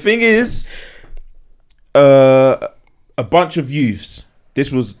 Bro, and the thing is, a bunch of youths.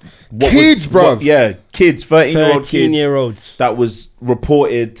 This was Kids, bruv. Yeah, kids, 13-year-old kids 13-year-olds. that was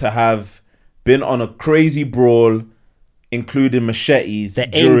reported to have been on a crazy brawl, including machetes The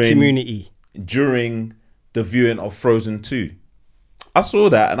AIM community. during the viewing of Frozen 2. I saw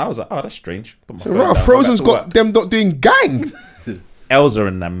that and I was like, oh, that's strange. Put my phone Right, down, Frozen's go back to got them not doing gang. Elsa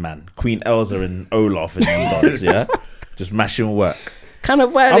and them, man. Queen Elsa and Olaf and them guys, yeah? Just mashing work. Kind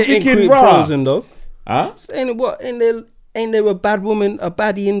of violent I'm thinking, in rah. Frozen, though. Huh? Ain't there a bad woman, a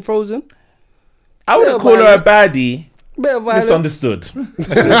baddie in Frozen? I wouldn't Bit call of her a baddie. Bit of violence. Misunderstood. Let's just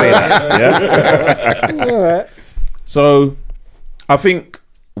say that, yeah? All right. So, I think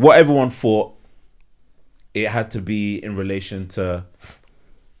what everyone thought, it had to be in relation to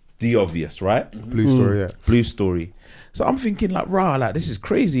the obvious, right? Blue Story, yeah. Blue Story. So I'm thinking like, like this is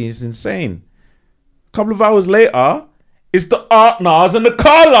crazy, it's insane. A couple of hours later, it's the Artnars and the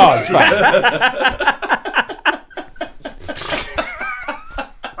Carlars, fam.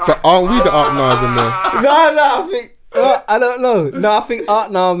 But aren't we the Artnars in there? No, I think I don't know. No, I think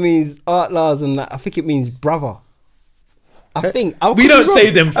Art now means Art Lars and that. I think it means brother. I think We don't say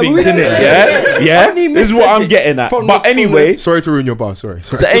them things, innit? Yeah? Yeah? This is what I'm getting at. But anyway, Sorry to ruin your bar. Sorry.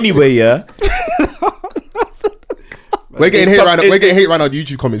 so anyway, yeah. We're getting hate right now. We're getting hate right now. The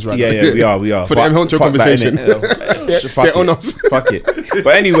YouTube comments right Yeah, now. we are. For the M Honcho fuck that, conversation. innit? Fuck Get on it. us. Fuck it.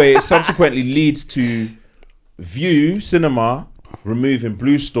 But anyway, it subsequently leads to View Cinema removing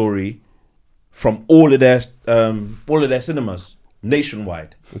Blue Story from all of their cinemas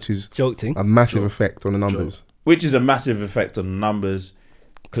nationwide, Which is Joking. a massive effect on the numbers. which is a massive effect on the numbers.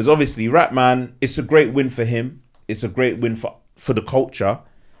 Because obviously, Ratman, it's a great win for him. It's a great win for the culture.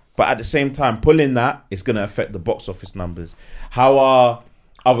 But at the same time, pulling that, it's going to affect the box office numbers. How are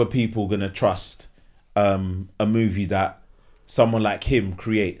other people going to trust a movie that someone like him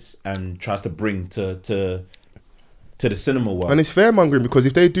creates and tries to bring to the cinema world? And it's fair mongering because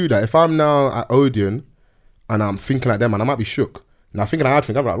if they do that, if I'm now at Odeon and I'm thinking like them, and I might be shook. Now thinking like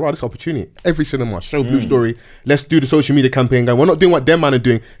I'm like, right, this opportunity. Every cinema, show Blue Story. Let's do the social media campaign going. We're not doing what them man are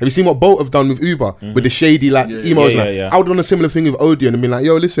doing. Have you seen what Bolt have done with Uber? With the shady emails? Yeah. I would have done a similar thing with Odeon and been like,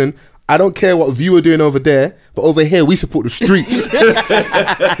 yo, listen, I don't care what View are doing over there, but over here we support the streets.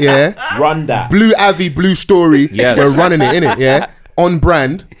 Yeah. Run that. Blue Avi, Blue Story. Yes. We're running it, innit? Yeah. On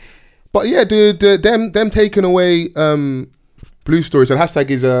brand. But yeah, them taking away Blue Story. So the hashtag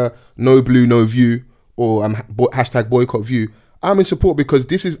is no blue, no view, or hashtag boycott View. I'm in support because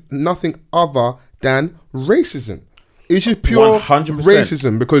this is nothing other than racism. It's just pure 100%.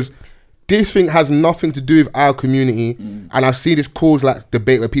 racism because this thing has nothing to do with our community. And I've seen this cause like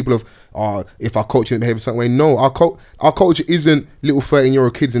debate where people have, if our culture didn't behave a certain way. No, our culture isn't little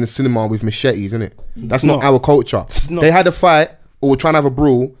 13-year-old kids in the cinema with machetes, isn't it? That's not our culture. not. They had a fight or were trying to have a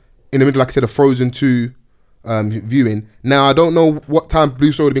brawl in the middle, like I said, of Frozen 2 viewing. Now, I don't know what time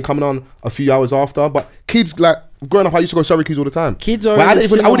Blue Story would have been coming on a few hours after, but kids, like, growing up, I used to go to Syracuse all the time. Kids are Well, in the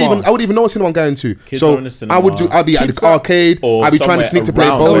cinemas. I wouldn't even know what cinema I'm going to. Kids so are in the cinema. I'd be at Kids the are- arcade, or I'd be trying to sneak to play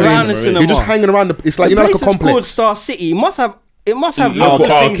somewhere bowling. around the cinema. You're just hanging around. It's like, The you know, like a place is called complex. Star City. It must have It must have Little lots of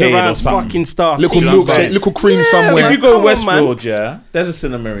things arcade or around something. fucking Star Little City. milkshake, little cream somewhere. If you go Come on, Westfield, yeah, there's a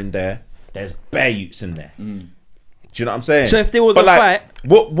cinema in there. There's bare youths in there. Do you know what I'm saying? So if there was But a like,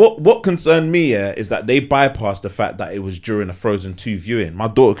 fight- what concerned me, yeah, is that they bypassed the fact that it was during a Frozen 2 viewing. My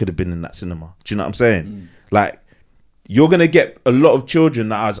daughter could have been in that cinema. Do you know what I'm saying? Like, you're gonna get a lot of children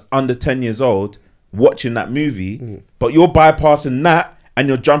that are under 10 years old watching that movie, but you're bypassing that and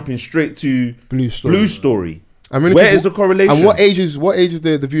you're jumping straight to Blue Story. I'm really Where curious is the correlation? And what age is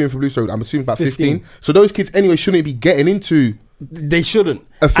the viewing for Blue Story? I'm assuming about 15. 15. So those kids anyway shouldn't be getting into. They shouldn't.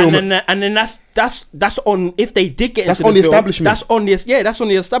 A film- and then that's on. If they did get That's into on the film, establishment. That's on the that's on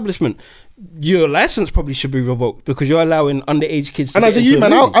the establishment. Your license probably should be revoked because you're allowing underage kids. To And get as a into youth man,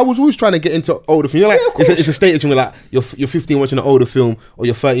 movie. I was always trying to get into older film. You know, like it's a status when like you're 15 watching an older film, or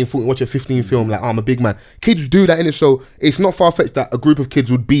you're 13, 14 watching a 15 film. Like, I'm a big man. Kids do that in it, so it's not far fetched that a group of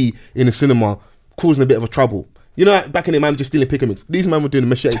kids would be in a cinema causing a bit of a trouble. You know, like back in the man just stealing pickaments. These men were doing the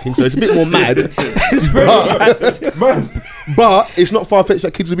machete thing, so it's a bit more mad. but it's not far fetched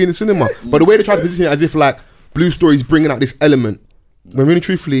that kids will be in the cinema. But the way they try to position it as if like Blue Story is bringing out this element, when really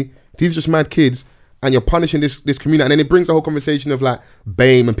truthfully, these are just mad kids, and you're punishing this community. And then it brings the whole conversation of like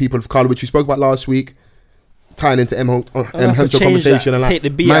BAME and people of colour, which we spoke about last week, tying into M have to Henshaw change conversation. that, And like, take the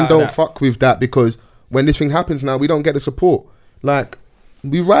B out man, of don't that. fuck with that, because when this thing happens now, we don't get the support. Like,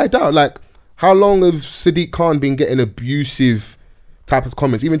 we ride out. Like, how long have Sadiq Khan been getting abusive type of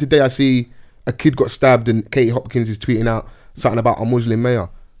comments? Even today, I see a kid got stabbed and Katie Hopkins is tweeting out something about a Muslim mayor.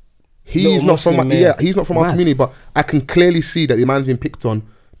 He's Little not from Muslim mayor. he's not from our Mad. community, but I can clearly see that the man's been picked on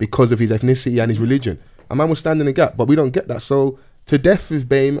because of his ethnicity and his religion. A man was standing the gap, but we don't get that. So to death with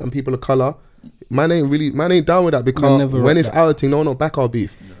BAME and people of colour, man ain't down with that, because never when rock it's that. our thing, no one will back our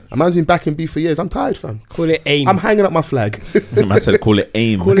beef. A man's been backing beef for years. I'm tired, fam. Call it aim. I'm hanging up my flag. The man said, call it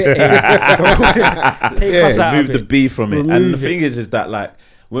aim. Call it aim. Take us out Remove of the it. B from it. And the Remove thing it. is that like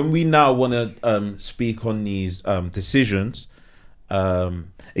when we now want to speak on these decisions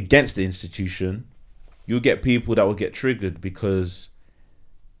against the institution, you'll get people that will get triggered because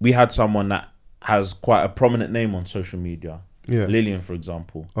we had someone that has quite a prominent name on social media. Yeah. Lillian, for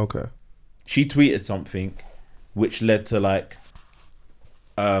example. Okay. She tweeted something which led to like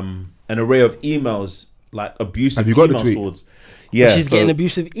an array of emails, like abusive Have you got the emails tweet? towards. Yeah, She's so- getting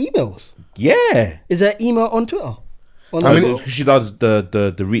abusive emails. Yeah. Is there email on Twitter? On I the- mean, She does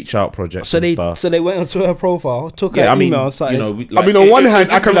the reach out project so and they stuff. so they went onto her profile, took her Yeah, I mean, email, and started. you know, I mean, on one hand,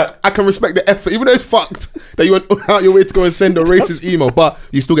 I can respect the effort, even though it's fucked that you went out your way to go and send a racist email, but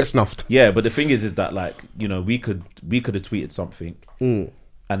you still get snuffed. yeah, but the thing is that like, you know, we could have tweeted something, and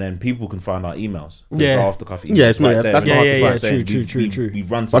then people can find our emails. It's Yeah. after coffee. Yeah, it's me, that's there. not hard to find. True. We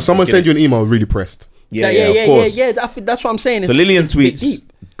run. But someone send you an email really pressed. Yeah, of course. That's what I'm saying. So It's- Lillian it's a bit tweets,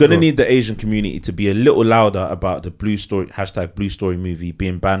 deep. gonna need the Asian community to be a little louder about the Blue Story movie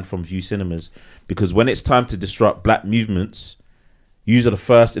being banned from View cinemas, because when it's time to disrupt black movements, you are the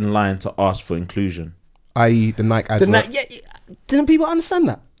first in line to ask for inclusion. I.e. the Nike advert. Didn't people understand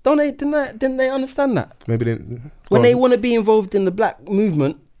that? Don't they? Didn't they understand that? Maybe they... When they want to be involved in the black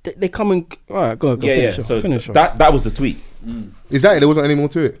movement, they come and all right, go finish off, So finish off. that was the tweet. Is that it? There wasn't any more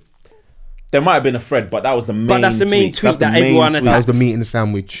to it? There might have been a thread, but that was the main. But that's the main tweet That's the that main everyone tweet. That was the meat in the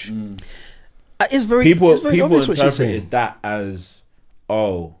sandwich. It's very People it's very obvious what she's saying. interpreted that as,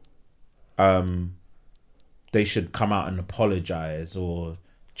 they should come out and apologize, or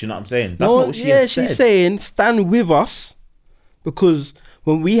do you know what I'm saying? That's not what she had she's said. saying stand with us, because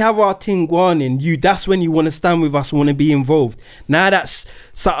when we have our thing going in, that's when you want to stand with us and want to be involved. Now that's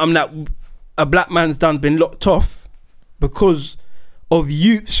something that a black man's done, been locked off because of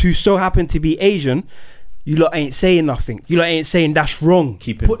youths who so happen to be Asian. You lot ain't saying nothing. You lot ain't saying that's wrong.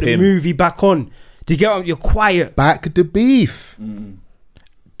 Keep it Put the pim. movie back on. Do you get what? You're quiet. Back the beef.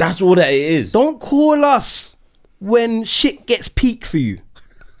 That's all that it is. Don't call us when shit gets peak for you.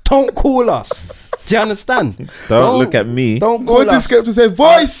 Don't call us. Do you understand? Don't look at me. Don't call What did us. Skip to say?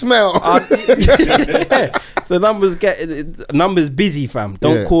 Voicemail. Yeah. The numbers busy, fam.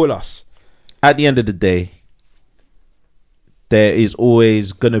 Don't Yeah. call us. At the end of the day, there is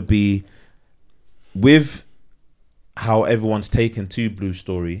always gonna be, with how everyone's taken to Blue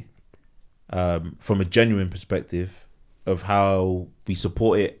Story, from a genuine perspective of how we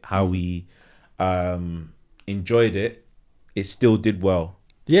support it, how we enjoyed it, it still did well.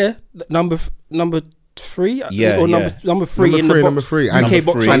 Yeah, number 3. Yeah, or yeah. number 3 in the box. Number three. UK And,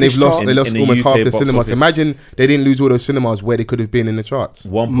 box three. and office they've lost. chart. They lost in the almost half UK the box cinemas. office. Imagine they didn't lose all those cinemas where they could have been in the charts.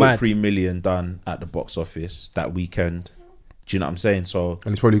 1.3 million done at the box office that weekend. Do you know what I'm saying? So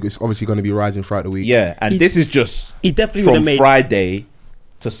And it's obviously going to be rising throughout the week. yeah, and this is just He definitely would from have made. Friday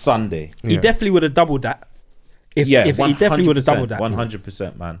to Sunday. He definitely would have doubled that If he definitely would have doubled that.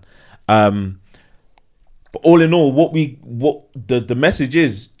 100%, man. But all in all, what the message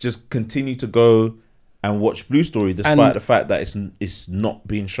is, just continue to go and watch Blue Story, despite the fact that it's not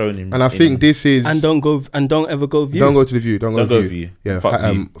being shown in. And I think this is don't ever go View. Don't go to the View. Don't go View. Yeah,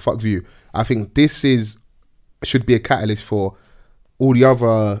 Fuck View. I think this should be a catalyst for all the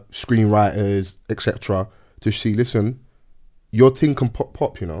other screenwriters, etc., to see. Listen, your thing can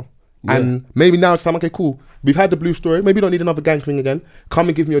pop, you know. Yeah. And maybe now it's time. Okay, cool. We've had the Blue Story. Maybe you don't need another gang thing again. Come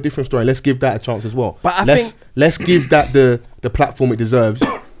and give me a different story. Let's give that a chance as well. But let's give that the platform it deserves.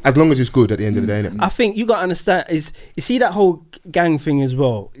 As long as it's good at the end of the day, innit? I think you gotta understand is you see that whole gang thing as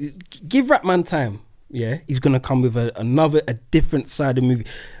well. Give Rapman time, yeah. He's gonna come with a different side of the movie.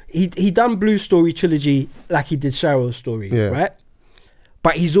 He done Blue Story trilogy like he did Cheryl's Story, right?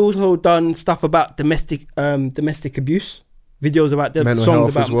 But he's also done stuff about domestic abuse, videos about them,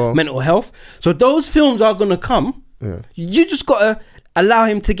 songs about mental health. So those films are gonna come. Yeah. You just gotta allow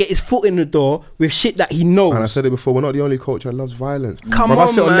him to get his foot in the door with shit that he knows. And I said it before, we're not the only culture that loves violence. Come on, I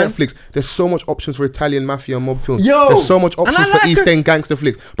sit on man. Netflix, there's so much options for Italian mafia and mob films. There's so much options for East End gangster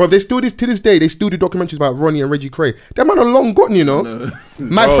flicks. Bro, they still to this day, they still do documentaries about Ronnie and Reggie Cray. Them man are long gone, you know.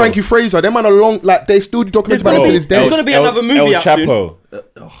 Mad Frankie Fraser, them man are long, like they still do documentaries about them to this day. There's gonna be another movie El Chapo. Do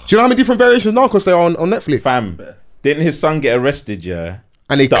you know how many different variations now because they're on Netflix? Fam, didn't his son get arrested,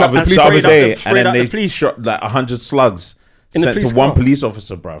 And they clapped the police the other day, and then they shot like 100 slugs in sent to one police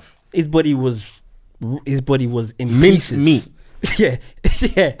officer, bruv. His body was in minced pieces. meat.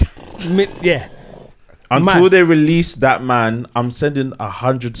 yeah. Until they release that man, I'm sending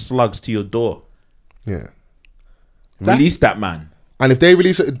 100 slugs to your door. Yeah. Release that man. And if they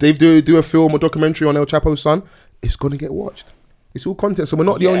do a film or documentary on El Chapo's son, it's gonna get watched. It's all content, so we're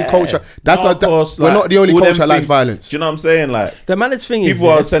not the only culture. That's we're not the only culture that likes violence. Do you know what I'm saying? Like the managed thing people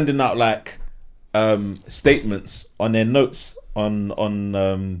are sending out like statements on their notes on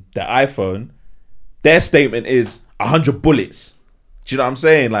their iPhone. Their statement is 100 bullets. Do you know what I'm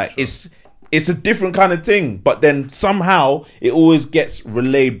saying? Like it's a different kind of thing, but then somehow it always gets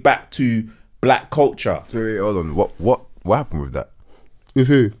relayed back to black culture. So wait, hold on. What happened with that? With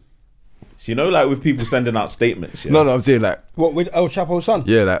who? So, you know, like with people sending out statements. Yeah? No, I'm saying like what with El Chapo's son?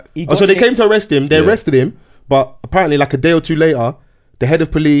 Yeah, that. So they came to arrest him. They arrested him, but apparently, like a day or two later, the head of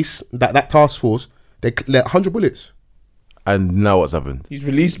police, that task force, they let 100 bullets. And now what's happened? He's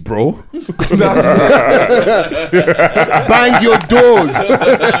released, bro. Bang your doors.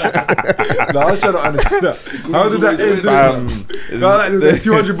 No, I was trying to understand that. How did that end? Like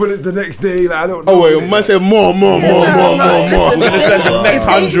 200 bullets the next day. Like, I don't know. Oh wait, might say more. We're gonna send the next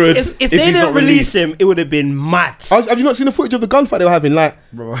 100. If they didn't release him, it would have been mad. Have you not seen the footage of the gunfight they were having? Like,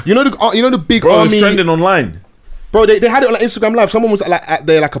 you know the big bro, army. It's trending online. Bro, they had it on like Instagram Live. Someone was like at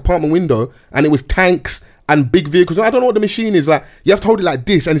their like apartment window, and it was tanks and big vehicles. I don't know what the machine is like. You have to hold it like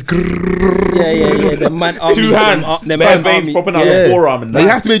this, and it's yeah. The man, two hands, bare veins popping out the forearm, and like, you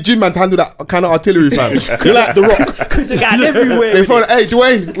have to be a gym man to handle that kind of artillery, fam. You're like The Rock. Because you got everywhere. They phone, hey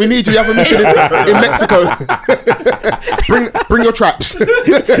Dwayne, we need you. You have a mission in Mexico. bring your traps.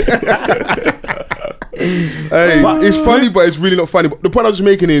 Hey, it's funny, but it's really not funny. But the point I was just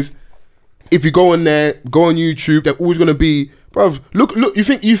making is, if you go on there, go on YouTube, they're always gonna be, bruv. Look.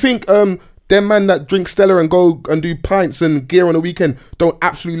 You think them man that drink Stella and go and do pints and gear on the weekend don't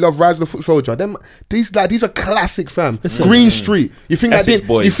absolutely love Rise of the Foot Soldier? These are classics, fam. Green Street. You think that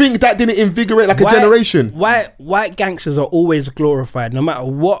didn't invigorate like a generation? White gangsters are always glorified, no matter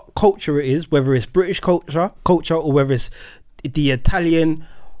what culture it is, whether it's British culture, or whether it's the Italian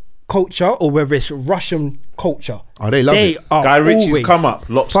culture, or whether it's Russian culture. Oh, they love it. Guy Ritchie's come up,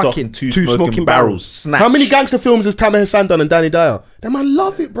 Lock, Stock, and two smoking barrels. Snatch. How many gangster films has Tamer Hassan done and Danny Dyer? Them man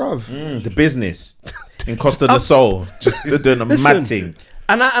love it, bruv. The Business in Costa del Sol, just doing a mad thing.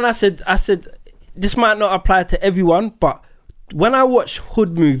 And I said, this might not apply to everyone, but when I watch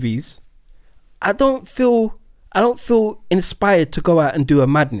hood movies, I don't feel inspired to go out and do a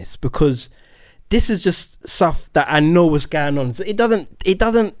madness, because this is just stuff that I know what's going on. So it doesn't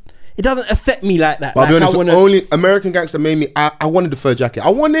affect me like that. But I'll be honest, only American Gangster made me. I wanted the fur jacket. I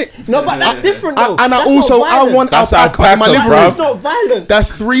want it. No, but that's different though. And I want alpaca in my living room. It's not violent. That's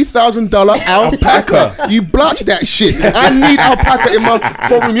 $3,000 alpaca. You blotch that shit. I need alpaca in my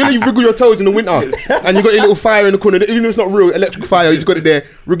front room. You know, you wriggle your toes in the winter, and you got your little fire in the corner. Even though it's not real electric fire, you just got it there.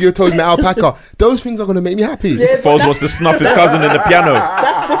 Wriggle your toes in the alpaca. Those things are gonna make me happy. Yeah, Foles wants to snuff his cousin in the piano.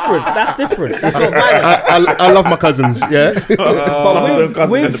 That's different. That's not violent. I love my cousins. Yeah.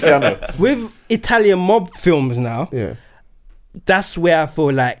 With Italian mob films now, that's where I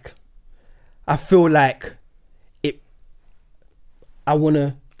feel like it. I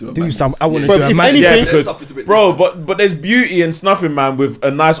wanna do some. I want to Bro, do a if man. anything- Yeah, because, bro, but there's beauty in snuffing, man, with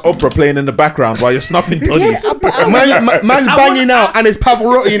a nice opera playing in the background while you're snuffing Tonys. Man's banging out and there's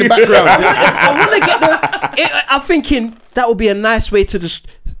Pavarotti in the background. I want to get the. I'm thinking that would be a nice way to just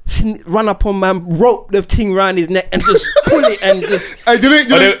run up on man, rope the thing around his neck, and just pull it and just. Hey, do you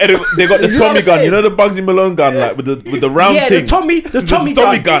know- They got the You know what Tommy I'm gun, saying? you know the Bugsy Malone gun, like with the round Yeah, thing. the Tommy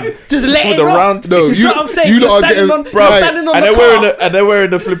gun. Just let With it the rock. round- No, You see what I'm saying? you You're lot are standing getting- on, bro, you're standing on And the they're wearing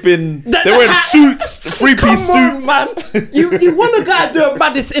the flipping. They're wearing suits, three-piece suit. Come on, man. You want a guy to do a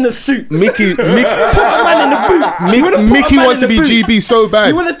madness in a suit? Mickey Put a man in the booth. You wanna put a Mickey man wants in to the be booth. GB so bad.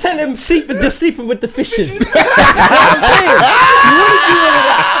 You want to tell him sleeping with the fishes? That's what I'm saying. You want to do all of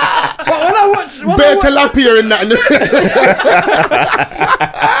that. But when I watch, Bear tilapia in that.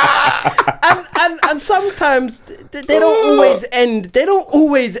 and sometimes they don't always end. They don't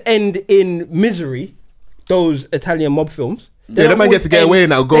always end in misery. Those Italian mob films. Yeah, that man get to get away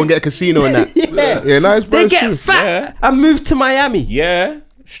now. Go and get a casino and that. Yeah, nice, bro. They it's get true. fat and move to Miami. Yeah,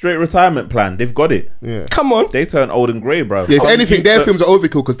 straight retirement plan. They've got it. Yeah. Come on. They turn old and grey, bro. Yeah, if anything, their films are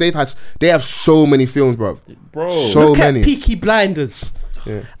overkill because they have so many films, bro. Bro. So Look many. at Peaky Blinders.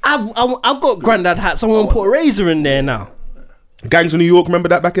 I've got Grandad hats. I'm gonna put a razor in there now. Gangs of New York, remember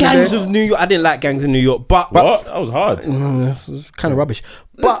that back in Gangs the day? of New York. I didn't like Gangs of New York, but What? That was hard. That was kind of rubbish.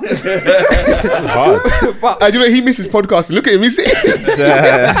 But That was hard. Do you know he misses podcasting? Look at him. I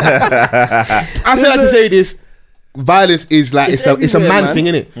still like to say this. Violence is like it's a everywhere, man man. thing,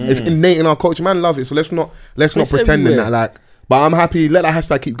 innit? It's innate in our culture. Man love it. So let's not It's pretend in everywhere. that like. But I'm happy. Let that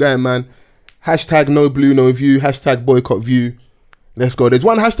hashtag keep going, man. Hashtag no blue, no view. Hashtag boycott view. Let's go. There's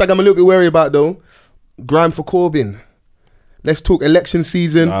one hashtag I'm a little bit wary about though. Grime for Corbyn. Let's talk election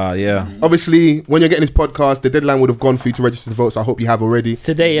season. Yeah. Obviously, when you're getting this podcast, the deadline would have gone for you to register to vote. So I hope you have already.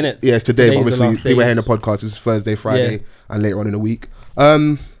 today, innit? Yeah, it's today. But Today's the obviously, last day. people hearing the podcast. This is Thursday, Friday, Yeah. and later on in the week.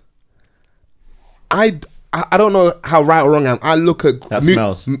 I don't know how right or wrong I am. I look at That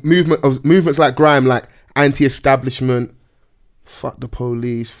smells. movements like Grime, like anti-establishment. Fuck the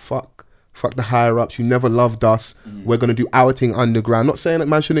police. Fuck the higher ups. You never loved us. We're gonna do our thing underground. Not saying that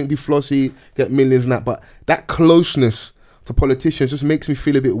man shouldn't be flossy, get millions and that, but that closeness to politicians just makes me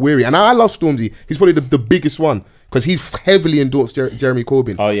feel a bit weary. And I love Stormzy. He's probably the biggest one because he's heavily endorsed Jeremy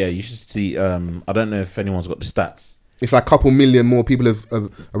Corbyn. Oh yeah, you should see. I don't know if anyone's got the stats. It's like a couple million more people have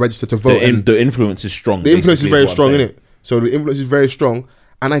registered to vote. and The influence is strong. the influence is basically, very what I'm strong, saying. innit? So the influence is very strong.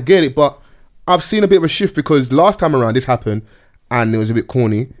 And I get it, but I've seen a bit of a shift because last time around this happened and it was a bit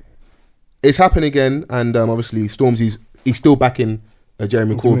corny. It's happened again, and obviously Stormzy's he's still backing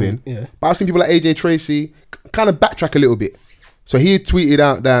Jeremy Corbyn. yeah. But I've seen people like AJ Tracy kind of backtrack a little bit. So he tweeted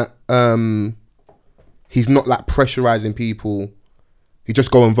out that he's not like pressurizing people. He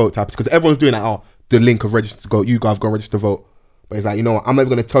just go and vote type because everyone's doing that. Oh, the link of register to go. You guys go and register to vote. But he's like, you know what? I'm never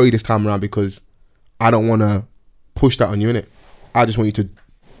going to tell you this time around because I don't want to push that on you, innit? I just want you to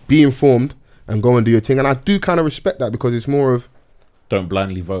be informed and go and do your thing. And I do kind of respect that because it's more of Don't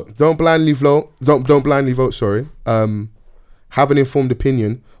blindly vote. don't blindly vote. Don't blindly vote. Sorry. Have an informed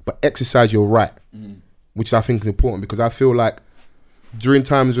opinion, but exercise your right, which I think is important because I feel like during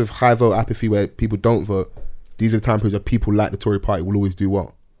times of high vote apathy where people don't vote, these are the time periods where people like the Tory party will always do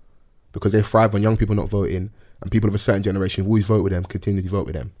well because they thrive on young people not voting and people of a certain generation who always vote with them, continue to vote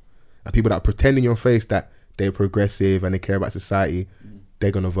with them. And people that pretend in your face that they're progressive and they care about society,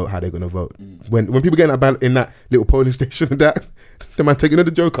 they're gonna vote how they're gonna vote. When people get in that little polling station and that, they might take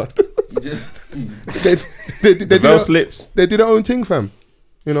another joker. they do Bell their- slips. they do their own thing, fam.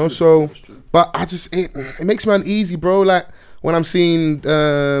 You know, so but I just it makes me uneasy, bro. Like when I'm seeing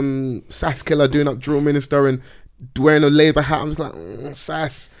Sass Killer doing up drill minister and wearing a Labour hat, I'm just like,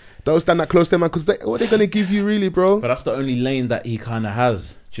 Sass, don't stand that close to them, man, because what are they gonna give you, really, bro? But that's the only lane that he kind of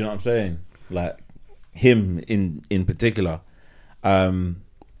has. Do you know what I'm saying? Like him in particular.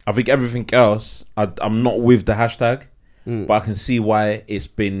 I think everything else, I'm not with the hashtag, but I can see why it's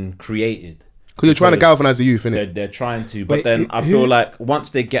been created. Because you're trying to galvanise the youth, innit? They're trying to, but Wait, then I who- feel like once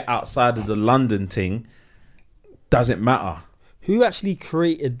they get outside of the London thing, doesn't matter. Who actually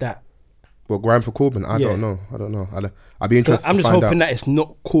created that? Well, Grime for Corbyn, I Yeah. don't know. I'd be interested I'm to just find hoping out. that it's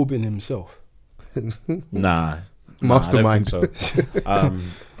not Corbyn himself. Nah, Mastermind. I don't think so.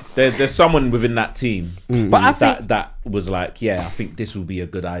 There's someone within that team, But I think that was like, yeah, I think this will be a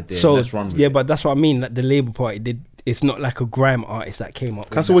good idea. so. Let's run with Yeah, it. but that's what I mean. Like the Labour Party did. It's not like a grime artist that came up.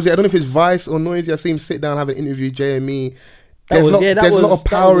 with Castle that. was it? I don't know if it's Vice or Noisy. I see him sit down, have an interview, JME. That was- There's a lot of that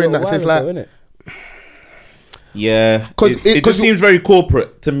power was in a that. So while it's like, ago, innit? Yeah, 'Cause it just seems very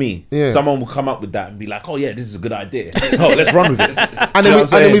corporate to me. Yeah. Someone will come up with that and be like, "Oh yeah, this is a good idea. Oh, let's run with it." And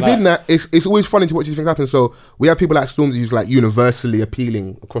then within that, it's always funny to watch these things happen. So we have people like Stormzy who's like universally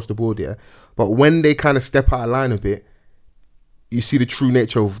appealing across the board, yeah. But when they kind of step out of line a bit, you see the true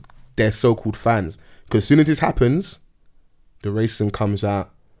nature of their so-called fans. Because as soon as this happens, the racism comes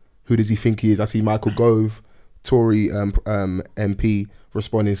out. Who does he think he is? I see Michael Gove, Tory MP,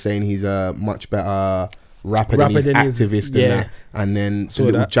 responding saying he's a much better rapper than he's activist and that. And then some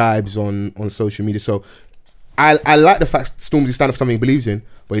little jibes on social media. So I like the fact Stormzy stand up for something he believes in,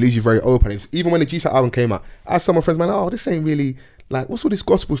 but he leaves you very open. It's, even when the G-Side album came out, I asked some of my friends, man, oh, this ain't really like, what's all this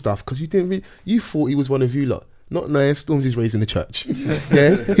gospel stuff? Because you thought he was one of you lot. Not knowing Stormzy's raised in the church.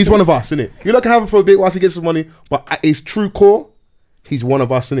 Yeah, he's one of us, innit? You're not gonna have him for a bit whilst he gets some money, but at his true core, he's one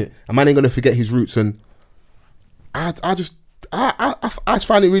of us, innit? A man ain't gonna forget his roots, and I just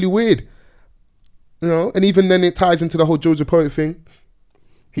find it really weird, you know. And even then, it ties into the whole Georgia Poet thing.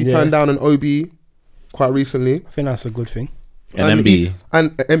 He turned down an OBE quite recently. I think that's a good thing. And MBE.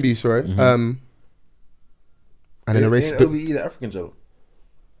 And MBE, sorry. And then the race. OBE, the African channel.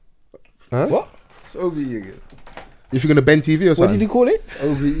 Huh? What? It's OBE again. If you're gonna bend TV or What something. did you call it?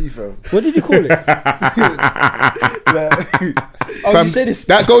 OBE, fam. What did you call it? Oh, Fam, you said this.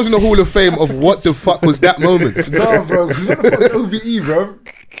 that goes in the Hall of Fame of what the fuck was that moment. No, bro. What the fuck is OBE, bro?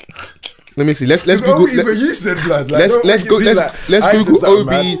 Let me see. Let's Google. OBE is what you said, blood. Like, Let's Google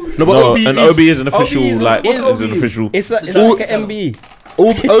OBE. No, but No, OBE an is, OBE is an official, OBE is like, what's is an OBE? official. It's like an MBE.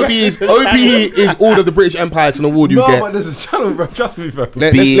 OBE is all of the British Empire. It's an award you No, get. but there's a channel, bro. Trust me, bro.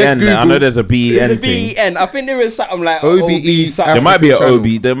 Let's BEN. Google I know there's a BEN The thing. BEN. I think there is something like OBE OBE. something. There might be an African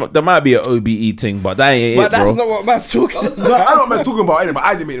channel. OB. There might be an OBE thing, but that ain't But it, that's bro. not what man's talking about. No, I know what man's talking about anyway, but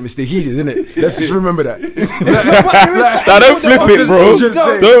I didn't make the mistake. He did, innit? Let's just remember that. Nah, don't flip it, bro. just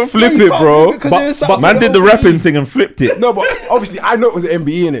saying. Don't flip it, bro. Because there is But something man did the OBE. rapping thing and flipped it. No, but obviously I know it was an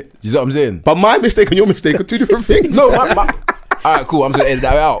MBE in it. You see what I'm saying? But my mistake and your mistake are two different things. No, alright, cool. I'm just gonna edit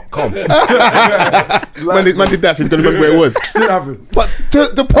that out. Come. man did that, so he's gonna remember where it was. Didn't happen. But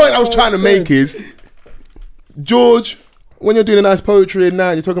the point I was trying to make is, George, when you're doing a nice poetry and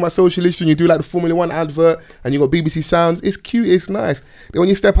that, you're talking about social issue, and you do like the Formula 1 advert, and you got BBC Sounds, it's cute, it's nice. Then when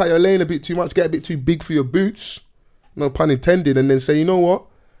you step out your lane a bit too much, get a bit too big for your boots, no pun intended, and then say, you know what,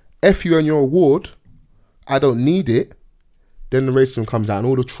 F you and your award, I don't need it. Then the racism comes out and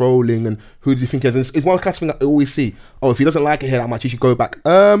all the trolling and who do you think he is? And it's one classic thing I always see. Oh, if he doesn't like it here that much, he should go back.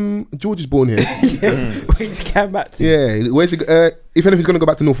 George is born here. He's came back to. Yeah, where's he? If anything, he's gonna go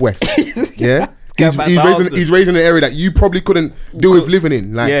back to Northwest. Yeah, Going back to he's raised in an area that you probably couldn't deal with living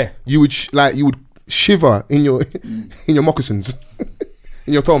in. Like, Yeah. you would shiver in your moccasins,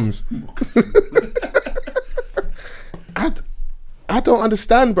 in your toms. I don't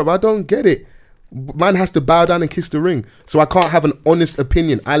understand, bro. I don't get it. Man has to bow down and kiss the ring, so I can't have an honest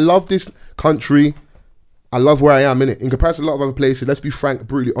opinion. I love this country. I love where I am, innit? In comparison to a lot of other places, let's be frank,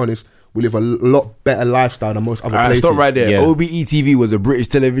 brutally honest, we live a lot better lifestyle than most other Alright, places. stop right there. Yeah. OBE TV was a British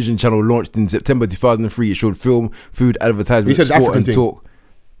television channel launched in September 2003. It showed film, food, advertisement, You said the sport, African and thing. talk.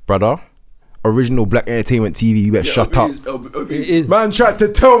 Brother, original black entertainment TV. You better shut up. It is. Man tried to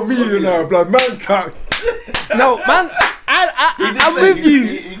tell me, you know, blood. Man can't. No, man, I'm with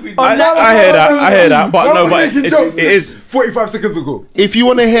you. I hear that, but no, but making it jokes is. 45 seconds ago. If you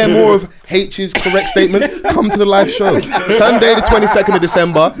want to hear more of H's correct statement, come to the live show. Sunday the 22nd of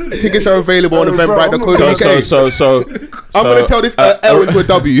December. Tickets are available on eventbrite.co.uk. So I'm going to tell this L into a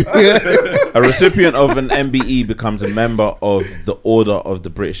W. a recipient of an MBE becomes a member of the Order of the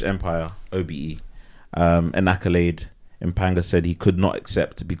British Empire, OBE. An accolade Mpanga said he could not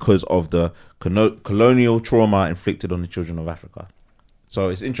accept because of the colonial trauma inflicted on the children of Africa. So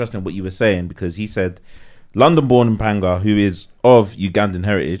it's interesting what you were saying, because he said London-born Mpanga, who is of Ugandan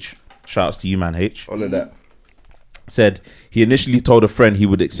heritage, shouts to you, man, H, All of that. said he initially told a friend he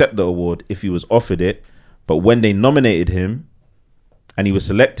would accept the award if he was offered it, but when they nominated him and he was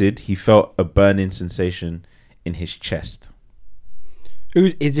selected, he felt a burning sensation in his chest.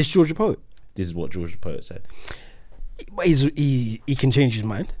 Is this Georgia Poet? This is what George the Poet said. But he can change his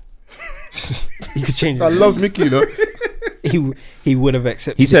mind. He could change. I love Mickey, you know. He would have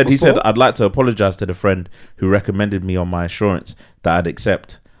accepted. He said, it before. I'd like to apologize to the friend who recommended me on my assurance that I'd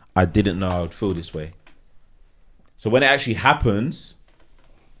accept. I didn't know I would feel this way. So when it actually happens,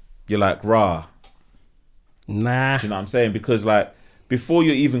 you're like, rah. Nah. Do you know what I'm saying? Because like before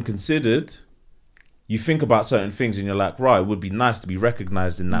you're even considered, you think about certain things and you're like, right, it would be nice to be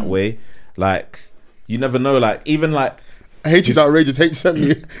recognized in that way. Like, you never know, like even like H is outrageous. H sent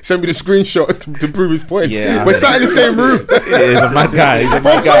me the screenshot to prove his point. Yeah, We're sat in the same room. Yeah, he's a mad guy. He's a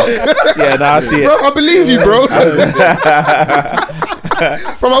mad guy. Yeah, now I see Bro, it. I believe you, bro.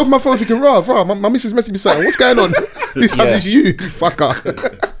 Bro, I open my phone thinking, bro, my missus messaged me saying, what's going on? This time it's you fucker.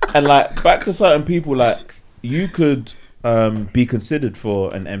 And like back to certain people, like you could be considered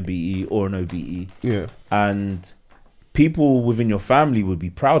for an MBE or an OBE. Yeah. And people within your family would be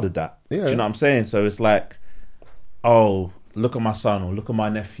proud of that. Yeah. Do you know what I'm saying? So it's like, oh, look at my son, or look at my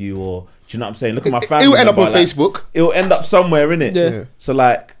nephew, or do you know what I'm saying? Look at my family. It will end up on member, like, Facebook. It'll end up somewhere, innit? Yeah. So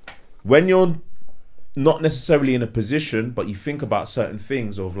like, when you're not necessarily in a position, but you think about certain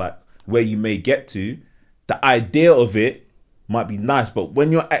things of like where you may get to, the idea of it might be nice, but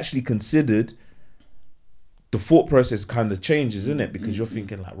when you're actually considered, the thought process kind of changes, isn't it? Because you're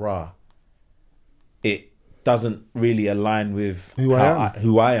thinking like, rah, it doesn't really align with who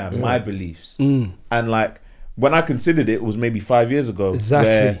I am, my beliefs. And like, when I considered it, was maybe 5 years ago.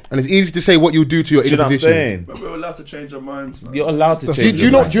 Exactly. And it's easy to say what you do to your Do you know what I'm position. saying? But we're allowed to change our minds, man. You're allowed to Do change.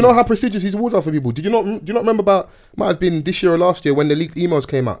 you know how prestigious these awards are for people? Do you not remember about, might have been this year or last year when the leaked emails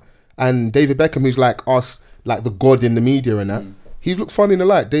came out, and David Beckham, who's like us, like the god in the media and that, he looked funny in the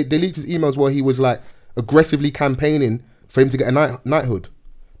light. They leaked his emails where he was like aggressively campaigning for him to get a knighthood,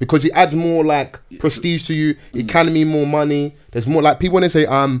 because he adds more like prestige to you. It can mean more money. There's more like people when they say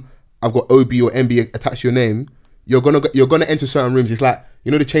I've got OB or MB attached to your name, you're gonna enter certain rooms. It's like,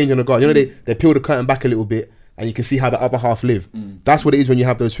 you know, the change on the guard. You know, they peel the curtain back a little bit and you can see how the other half live. That's what it is when you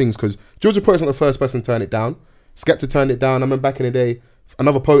have those things. Because Georgia Poet's not the first person to turn it down. Skepta turned it down. I remember back in the day,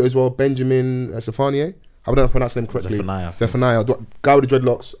 another poet as well, Benjamin Zephaniah. I don't know if I pronounced his name correctly. Zephaniah, guy with the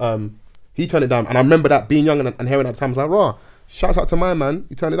dreadlocks. He turned it down, and I remember that being young and hearing at the time, I was like, raw. Shouts out to my man.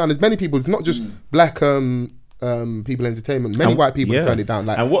 He turned it down. There's many people. It's not just black people entertainment. Many white people have turned it down.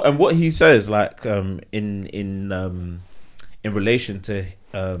 Like, and what he says, like in relation to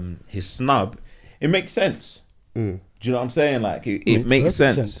his snub, it makes sense. Do you know what I'm saying? Like it makes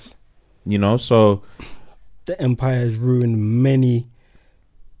sense. You know, so the empire has ruined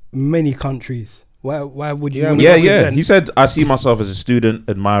many countries. Why would you? Yeah. He said, "I see myself as a student,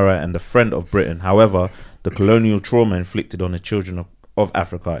 admirer, and a friend of Britain. However, the colonial trauma inflicted on the children of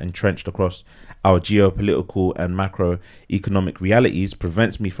Africa, entrenched across our geopolitical and macroeconomic realities,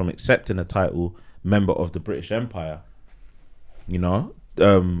 prevents me from accepting the title member of the British Empire." You know,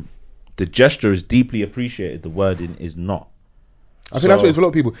 the gesture is deeply appreciated. The wording is not. I think that's what it's for a lot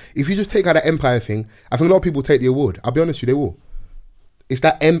of people. If you just take out that empire thing, I think a lot of people take the award. I'll be honest with you, they will. It's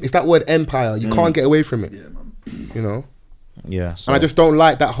that word empire. You can't get away from it. Yeah, man. You know? Yeah. So. And I just don't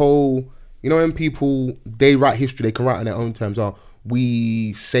like that whole, you know, when people, they write history, they can write on their own terms. Oh,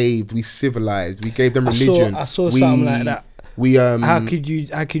 we saved, we civilized, we gave them religion. I saw something like that. We how could you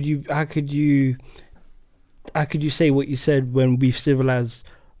say what you said when we've civilized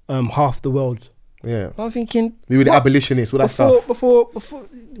half the world? Yeah. I'm thinking we were the abolitionists, all that stuff. Before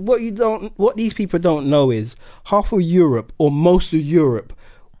what these people don't know is half of Europe or most of Europe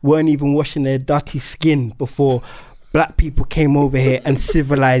weren't even washing their dirty skin before black people came over here and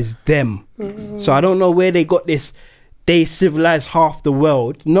civilized them. So I don't know where they got this. They civilized half the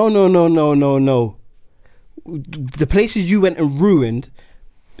world. No. The places you went and ruined,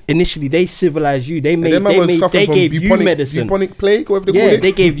 initially they civilized you. They gave you medicine. Bubonic plague, whatever they call it.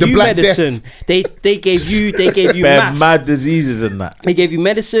 They gave you medicine. They gave you maths. Mad diseases and that. They gave you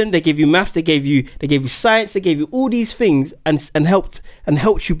medicine. They gave you maths. They gave you science. They gave you all these things and helped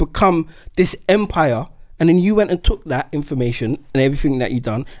you become this empire. And then you went and took that information and everything that you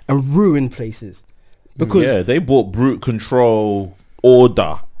done and ruined places. Because they brought brute control,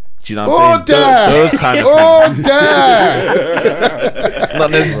 order. Do you know what I'm saying? Those kind of things.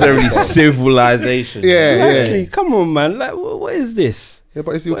 Not necessarily civilization. Exactly. Come on, man. Like, what is this? Yeah,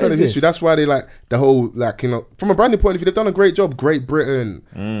 but it's the alternative history. That's why they like the whole, like, you know, from a branding point of view, they've done a great job. Great Britain,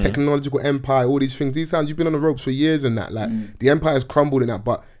 technological empire, all these things. These times you've been on the ropes for years and that. Like the empire's crumbled in that,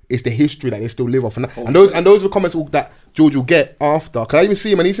 but it's the history that they still live off. And those are the comments that George will get after. Cause I even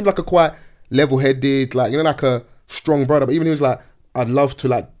see him and he seems like a quite level-headed, like, you know, like a strong brother. But even he was like, I'd love to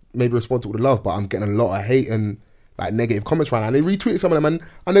like maybe respond to all the love, but I'm getting a lot of hate and like negative comments right now. And they retweeted some of them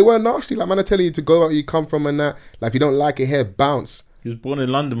and they weren't nasty. Like, man, I tell you to go out where you come from and that. Like, if you don't like it here, bounce. He was born in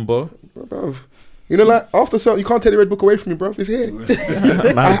London, bro. You know, like, after so you can't take the red book away from me, bro. It's here.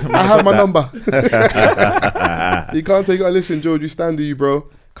 I have my number. You can't take it. Listen, George, we stand to you, bro.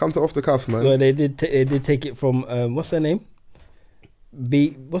 Come to Off the Cuff, man. Well, they did take it from what's her name?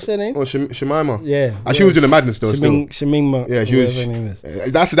 What's her name? Oh, Shemima. Yeah. She was doing the madness though. Shemima. Yeah, she was. Her name is.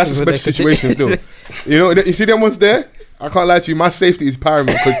 That's a special situation still. You know, you see them ones there. I can't lie to you. My safety is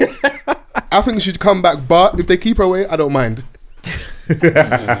paramount because I think she should come back, but if they keep her away, I don't mind.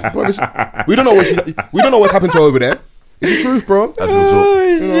 But we don't know what's happened to her over there. It's the truth, bro. That's real talk.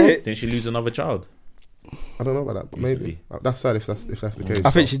 You know? Didn't she lose another child? I don't know about that, but maybe that's sad if that's the case. I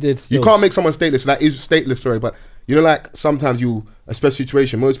think she did. You still. can't make someone stateless. That is stateless, sorry, but you know, like sometimes a special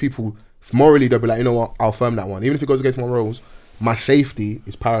situation. Most people morally they'll be like, you know what, I'll firm that one, even if it goes against my morals. My safety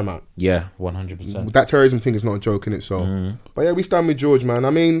is paramount. Yeah, 100%. That terrorism thing is not a joke, in it. So, but yeah, we stand with George, man.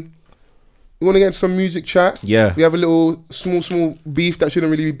 I mean, we want to get some music chat. Yeah, we have a little small beef that shouldn't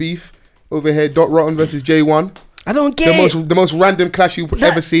really be beef over here. Dot Rotten versus J1. I don't get the most random clash you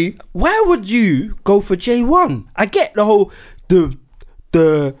ever see. Why would you go for J1? I get the whole the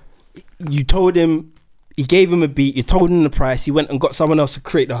you told him, he gave him a beat, you told him the price, he went and got someone else to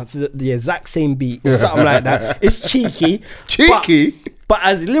create the exact same beat or something like that. It's cheeky. But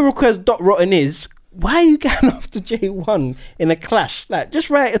as lyrical as Dot Rotten is, why are you going after J1 in a clash? Like, just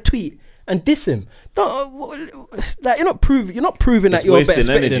write a tweet and diss him. Like, you're not proving that you're better wasting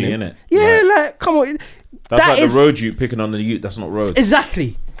than him. innit? Yeah, like come on. That's like the road you picking on the youth. That's not road.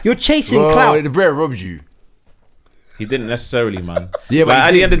 Exactly. You're chasing clout. The bear robs you. He didn't necessarily, man. Yeah, but like,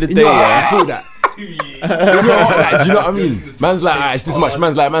 at the end of the day, I feel that. Like, do you know what I mean? Man's like, it's this much.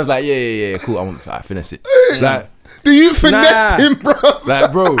 Man's like, yeah, cool. I want to finesse it. Like, do you finesse him, bro?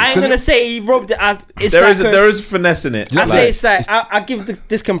 Like, bro, I ain't gonna say he robbed it. There is finesse in it. I say it's like I give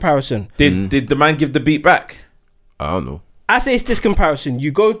this comparison. Did the man give the beat back? I don't know. I say it's this comparison.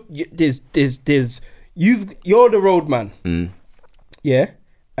 You go. You're the roadman. Yeah,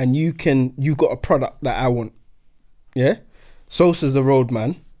 and you got a product that I want. Yeah, Sosa's the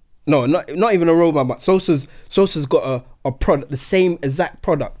roadman. No, not even a roadman, but Sosa's got a product, the same exact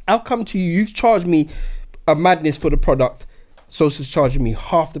product. I'll come to you. You've charged me a madness for the product. Sosa's charging me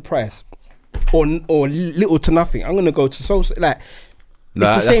half the price, or little to nothing. I'm gonna go to Sosa. Like,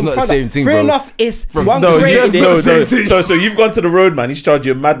 nah, that's not the same thing, Fair bro. enough, it's one No, created it. So you've gone to the roadman. He's charged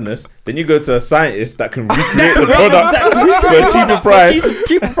you a madness. Then you go to a scientist that can recreate the product for a cheaper price.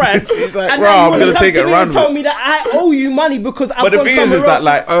 Cheaper price. He's like, And bro, then you I'm wanna gonna come take to it me around. and tell me that I owe you money because I've But the gone thing is somewhere that else.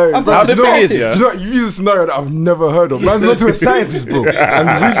 like, I've how gone the to thing is, scientist. yeah. You know what? You use a scenario that I've never heard of. Man's gone to a scientist, bro,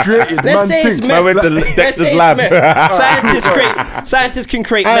 and recreated Let's say man's it's thing. meth. I went to Let's Dexter's say it's lab. meth. Scientists can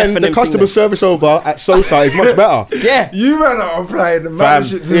create meth And for the them customer things. service over at Sosa is much better. Yeah. You man are applying the man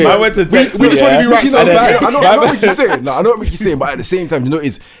shit. Fam, I went to Dexter's. we just want to be right Mickey, so no, bad. I know what you're saying. No, I know what Mickey's saying, but at the same time, you know,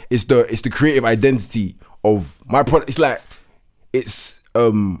 it's the creative identity of my product. It's like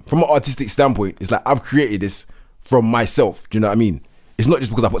from an artistic standpoint, it's like I've created this from myself. Do you know what I mean? It's not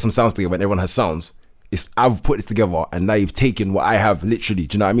just because I put some sounds together and everyone has sounds. It's I've put this together and now you've taken what I have literally.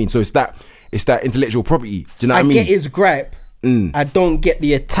 Do you know what I mean? So it's that intellectual property. Do you know what I mean? I get his gripe. I don't get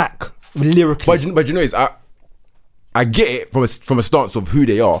the attack lyrically. But you know, I get it from a stance of who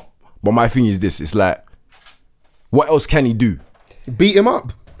they are. But my thing is this: it's like, what else can he do? Beat him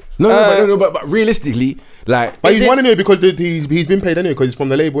up. No, but realistically, like, But he's won anyway because he's been paid anyway because he's from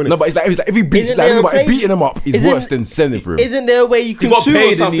the label, innit? no, but it's like if he beats, Isn't like, there a but way- beating him up is Isn't- worse than sending for him. Isn't there a way you He can got sue or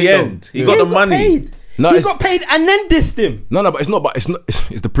paid in something, the though? end. He got the money. Paid. No, he it's- got paid and then dissed him. No, but it's not. But it's not.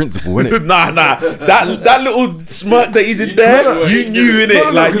 It's the principle, isn't it? Nah. That little smirk that he did there, you knew in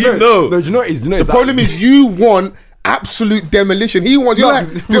it. Like, you know. No, do you know what it is? Do you know The problem is you want absolute demolition. He wants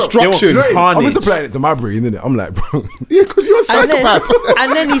destruction. You know what it is? I'm Carnage. just applying it to my brain, innit? I'm like, bro. Yeah, because you're a And then- psychopath.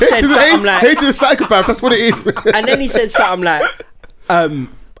 and then he said something like- hate is a psychopath. That's what it is. And then he said something like,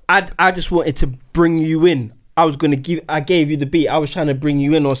 I just wanted to bring you in. I gave you the beat. I was trying to bring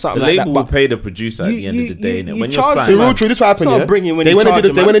you in or The something like that. label will But pay the producer at the end of the day, innit? you When you're charge signed, The real man. truth. This is what happened. Can't Yeah, bring him when they you went and charge did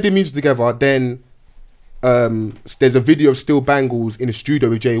him, they man. went and did music together. Then there's a video of Still Bangles in the studio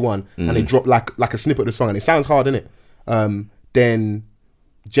with J1, and they dropped like a snippet of the song, and it sounds hard, innit? Then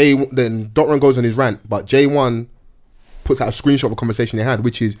Dot Run goes on his rant, but J1 puts out a screenshot of a conversation they had,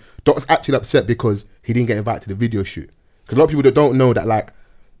 which is Dot's actually upset because he didn't get invited to the video shoot. Because a lot of people that don't know that, like,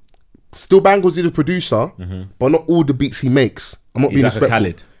 Still Bangles is a producer, but not all the beats he makes. I'm not He's being like a respectful.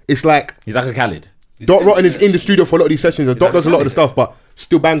 Khaled. It's like He's like a Khaled. Dot Rotten is in the studio for a lot of these sessions, and Dot does a lot of the stuff, but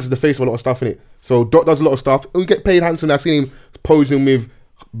Still Bangs is the face of a lot of stuff in it. So Dot does a lot of stuff. We get paid handsome. I've seen him posing with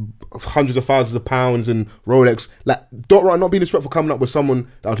hundreds of thousands of pounds and Rolex. Like, Dot Rotten not being disrespectful, coming up with someone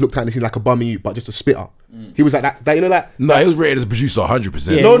that was looked at and seen like a bummy you, but just a spitter. He was like that, you know, like. No, he was rated as a producer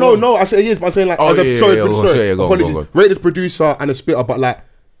 100%. No. I said he is, but I'm saying like. Oh, as a, yeah, sorry, yeah, producer, sorry, yeah, go on, apologies. go on. Rated as producer and a spitter, but like.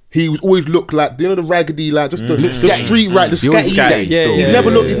 He was always looked like, you know, the raggedy, like just the Scatty. street right, the He was scatty. scatty still. He's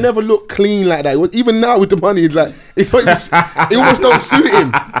never looked clean like that. Even now with the money, it's like it almost don't suit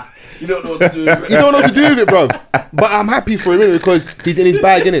him. You don't know what to do. You don't know what to do with it, bro. But I'm happy for him innit, because he's in his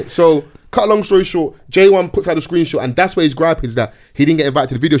bag, innit? So cut a long story short, J1 puts out a screenshot, and that's where his gripe is, that he didn't get invited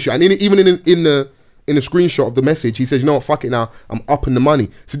to the video shoot. And even in the screenshot of the message, he says, "You know what? Fuck it now. I'm upping the money."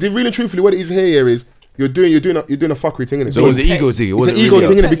 So, really and truthfully, what it is here is you're doing a fuckery thing, innit? So it was an ego thing. It's an ego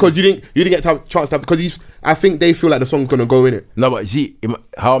thing, innit? Because you didn't get a chance to have, because I think they feel like the song's gonna go in it. No, but you see,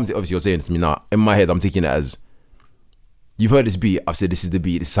 obviously you're saying this to me now. In my head, I'm taking it as, you've heard this beat. I've said this is the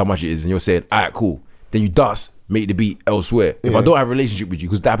beat. This is how much it is, and you're saying, alright, cool. Then you make the beat elsewhere. If I don't have a relationship with you,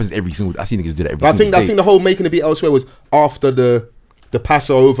 because that happens every single. I see niggas do that every single day. I think the whole making the beat elsewhere was after the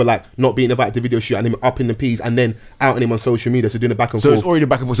Passover, like not being invited to video shoot, and him upping the P's, and then outing him on social media, so doing the back and forth. So it's already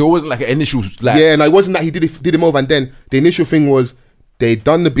back and forth. So it wasn't like an initial like. Yeah, no, it wasn't that he did him over, and then the initial thing was they'd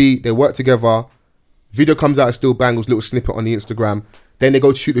done the beat, they worked together. Video comes out, Still Bangles, little snippet on the Instagram. Then they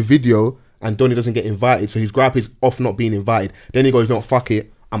go to shoot the video, and Donny doesn't get invited, so his gripe is off not being invited. Then he goes, "No, fuck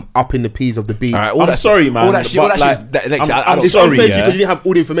it. I'm upping the P's of the beat." All right, I'm sorry, man. All that shit. It's sorry, unfair yeah. because you didn't have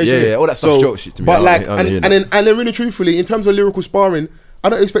all the information. Yeah, all that stuff's joke shit to me. But I don't and then really truthfully, in terms of lyrical sparring, I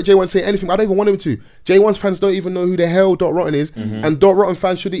don't expect J1 to say anything. I don't even want him to. J1's fans don't even know who the hell Dot Rotten is, and Dot Rotten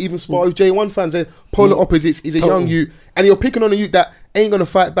fans shouldn't even spar with J1 fans. They're polar opposites. He's a young youth, and you're picking on a youth that ain't gonna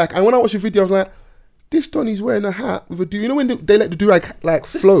fight back. And when I watched the video, I was like, this Donny's wearing a hat with a do. You know when they let the do like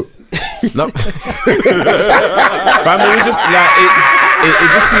float? No. Fam, it was just like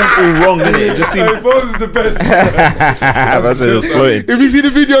it just seemed all wrong, didn't it? It just seemed. Moses the best. That's it was floating. If you see the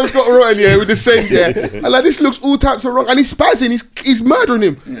video of Dot Rotten, yeah, with the same, yeah, and like this looks all types of wrong, and he's spazzing, he's murdering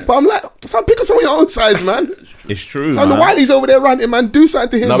him. Yeah. But I'm like, fam, pick up some of your own size, man. It's true, and man. the Wiley's over there ranting, man. Do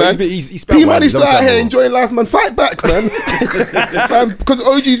something to him, man. He's P-Man is still out here enjoying life, man. Fight back, man. Because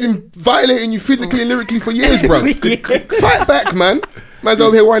OG's been violating you physically and lyrically for years, bro. Fight back, man. Man's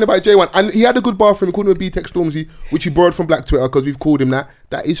over here worrying about J1. And he had a good bar for him. He called him a B-Tech Stormzy, which he borrowed from Black Twitter, because we've called him that.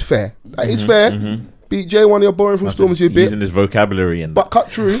 That is fair. That is fair. Beat J1, you're borrowing from Stormzy a bit. Using his vocabulary and. But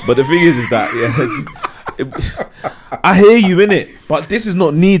cut through. But the thing is that, I hear you in it, but this is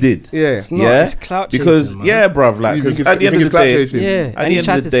not needed. Yeah. It's not. It's clout chasing, because man. yeah, bruv, like, You think because at the end of the day, Yeah. at the end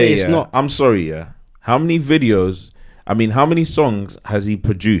of the day, yeah, not. I'm sorry, yeah. How many videos? I mean, how many songs has he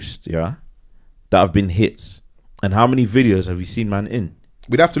produced? Yeah, that have been hits, and how many videos have you seen man in?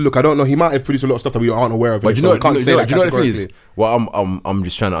 We'd have to look. I don't know. He might have produced a lot of stuff that we aren't aware of. But you know what the thing is? Well, I'm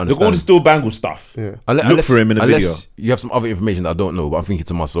just trying to Look, all understand. the Still Bangle stuff. Yeah. Look for him in a video. Unless you have some other information that I don't know, but I'm thinking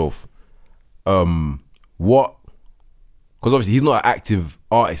to myself, what? Because obviously he's not an active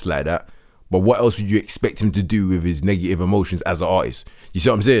artist like that. But what else would you expect him to do with his negative emotions as an artist? You see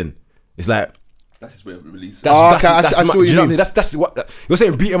what I'm saying? It's like. That's his way of releasing. I see what you know what I mean. mean? That's what you're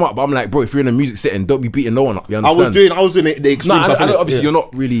saying. Beat him up, but I'm like, bro, if you're in a music setting, don't be beating no one up. You understand? I was doing the extreme No, stuff. I know, obviously you're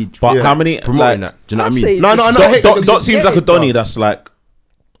not really. But how many promoting like, that? Do you know what I I'd mean? say- No. Dot seems like a Donny that's like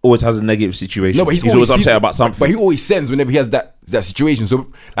always has a negative situation. No, but he's always upset about something. But he always sends whenever he has that situation. So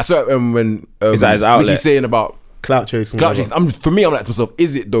that's why when Is that his outlet? Mickey's saying about Clout chasing. clout chasing. For me, I'm like to myself,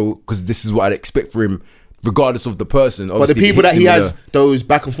 is it though? Because this is what I'd expect for him, regardless of the person. But the people that he has, those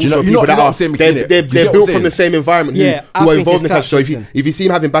back and forth, people that are they're built from the same environment. Yeah, who I are think involved in the it's culture. So clout if you see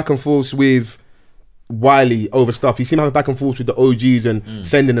him having back and forths with Wiley over stuff, you see him having back and forths with the OGs and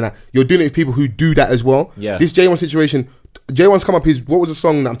sending and that, you're doing it with people who do that as well. Yeah. This J1 situation, J1's come up. What was the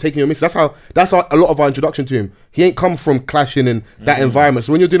song that I'm taking your miss? That's how a lot of our introduction to him. He ain't come from clashing in that environment.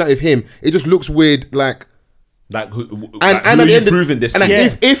 So when you're doing that with him, it just looks weird. Like who and at the the end, proving this? and to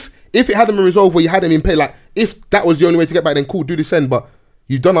like, you? if it hadn't been resolved where you had him in pay, like if that was the only way to get back, then cool, do the send. But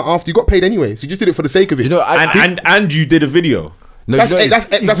you've done it after you got paid anyway, so you just did it for the sake of it. You know, and you did a video. no, that's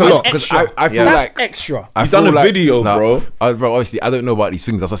a lot. Because I feel That's like extra. I You've done feel a video, bro. Bro, obviously, I don't know about these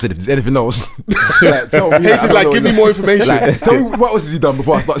things. As I said, if there's anything else, like, tell me. Haters like, give me more information. Like, tell me what else has he done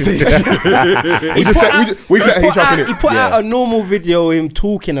before I start saying. we set H up in He it. put out a normal video of him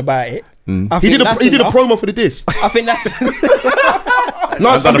talking about it. I He think did a that's he did a enough. promo for the diss. I think that's No,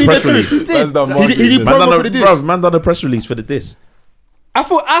 Man's done I'm a being press dead serious. release. Man's done He did marketing. promo for the diss. Man done a press release for the diss. I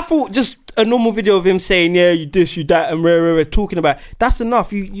thought just a normal video of him saying, yeah, you this, you that, and rah, talking about that's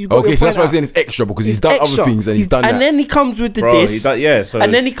enough. You got Okay, your so that's point why I'm out. saying it's extra because he's It's done extra. other things and he's done that, And then he comes with the Bro, diss. so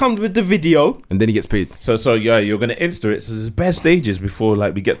And then he comes with the video. and then he gets paid. So yeah, you're gonna Insta it. So there's bare stages before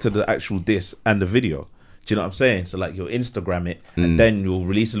like we get to the actual diss and the video. Do you know what I'm saying? So like you'll Instagram it and then you'll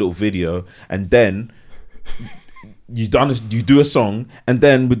release a little video and then you do a song and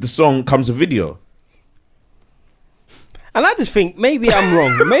then with the song comes a video. And I just think maybe I'm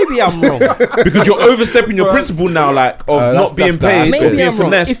wrong. Maybe I'm wrong. Because you're overstepping your principle now, like of not being paid, Maybe of being I'm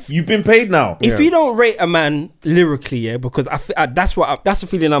wrong. finessed. You've been paid now. If you don't rate a man lyrically, yeah, because that's the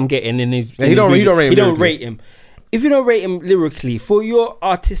feeling I'm getting in his. Yeah, he don't rate him He don't lyrically. rate him. If you don't rate him lyrically for your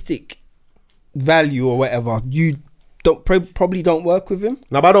artistic value or whatever, you probably don't work with him.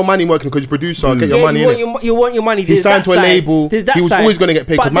 Now, but I don't mind him working because he's producer. Get your money you in want, you want your money. He There's signed that to a side. label. There's that He was side. always going to get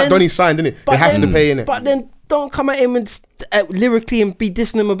paid because But Matt then- Donny signed, didn't it? They but have then- to pay, innit? But then don't come at him and lyrically and be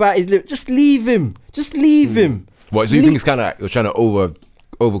dissing him about his lyrics. Just leave him. Just leave him. What? So you think it's kind of like you're trying to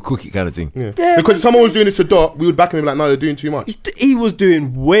overcook it kind of thing? Yeah. Yeah, Because if someone was doing this to Dot, we would back him and be like, no, you're doing too much. He was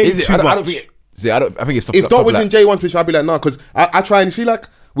doing way Is it? too I much. don't think. I think it's If Dot was in J1's position, I'd be like, no, because I try and see, like,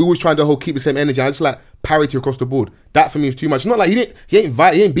 we always trying to keep the same energy. I just like parity across the board. That for me is too much. It's not like he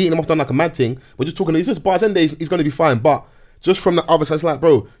ain't beating him off done like a mad thing. We're just talking. It's just bars end days. He's going to be fine. But just from the other side, it's like,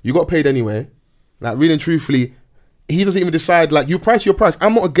 bro, you got paid anyway. Like, really and truthfully, he doesn't even decide. Like, you price your price.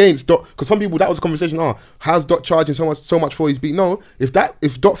 I'm not against Dot because some people that was a conversation. How's Dot charging so much for his beat? No, if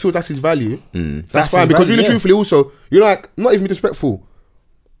Dot feels that's his value, that's fine. his Because value, really yeah. truthfully, also, you're like not even disrespectful.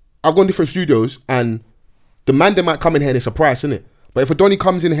 I've gone different studios and the man that might come in here and it's a price, isn't it? But if a Donny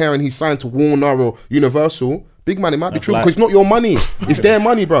comes in here and he's signed to Warner or Universal, big man, it might be true because it's not your money. It's their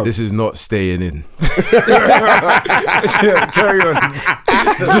money, bro. This is not staying in. Carry on.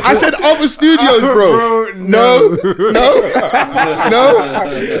 I said other studios, bro. No.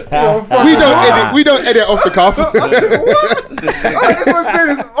 We don't edit off the cuff. Everyone say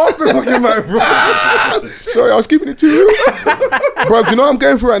this off the fucking mic, bro. Sorry, I was keeping it too real. Bro, do you know what I'm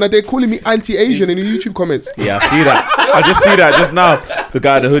going through right now? They're calling me anti-Asian in the YouTube comments. Yeah, I see that. I just see that just now. The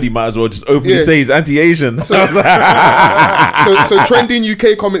guy in the hoodie might as well just openly say he's anti-Asian. So Trending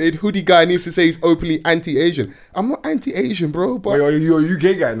UK commented, hoodie guy needs to say he's openly anti-Asian. I'm not anti-Asian, bro. But Wait, you're a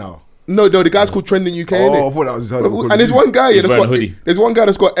UK guy now. no, the guy's called Trending UK, Oh, I innit? thought that was And there's one guy He's that's wearing got hoodie. there's one guy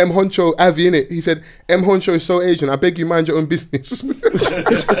that's got M Honcho Avi in it. He said M Honcho is so Asian. I beg you mind your own business.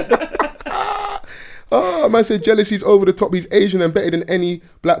 Oh, man said jealousy's over the top. He's Asian and better than any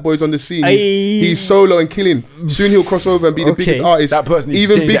black boys on the scene. He's solo and killing. Soon he'll cross over and be the Okay. biggest artist. That person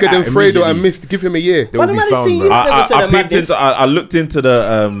needs to even change bigger the than act Fredo immediately. and Mist. Give him a year. They will be But the found, man is bro. never said I a mad peeped diss. into. I looked into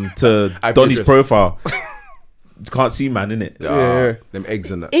the to I Donny's pictures. profile. Can't see man in it. Yeah. Them eggs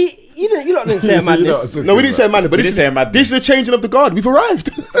and that. You lot didn't say a mad diss. No, we didn't say man, but We this didn't say a man. is the changing of the guard. We've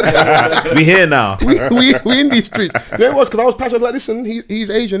arrived. We here now. we in these streets. You know what it was? Because I was passionate, like, listen, he's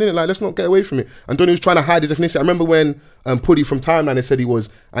Asian, innit? Like, let's not get away from it. And Donny was trying to hide his ethnicity. I remember when Puddy from Timeline had said he was,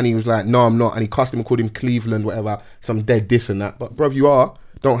 and he was like, no, I'm not. And he cussed him and called him Cleveland, whatever, some dead this and that. But, bruv, you are.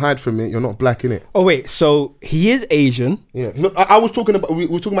 Don't hide from it. You're not black, innit? Oh wait, so he is Asian. Yeah. No, I was talking about, we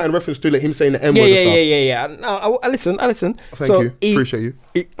were talking about in reference to like, him saying the N word and stuff. Yeah. No, I listen. Thank So you. Appreciate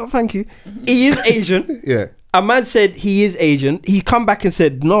you. Thank you. He is Asian. Yeah. A man said he is Asian. He come back and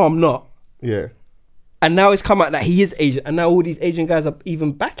said, no, I'm not. Yeah. And now it's come out that he is Asian. And now all these Asian guys are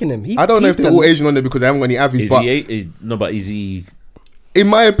even backing him. I don't know if they're all Asian on there because they haven't got any Avis, but But is he? in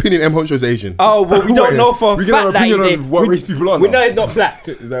my opinion, M Honcho is Asian. Oh, well, we don't know for a We can have fact that opinion he on what race people are We now. know he's not black.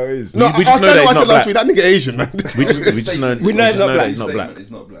 Is that what it is? No, we I just know stand that up he's what I said not last week. That nigga Asian, man. We just know. We know he's not black. He's not black. He's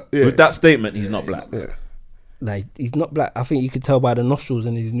not black. Yeah. With that statement, he's not black. Yeah. Like, he's not black. I think you could tell by the nostrils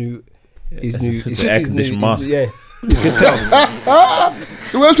and his new... The air conditioned mask. Yeah.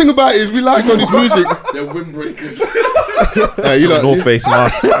 The worst thing about it is we like on his music. They're windbreakers. You like, North Face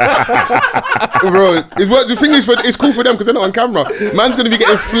mask. bro. The thing is, it's cool for them because they're not on camera. Man's gonna be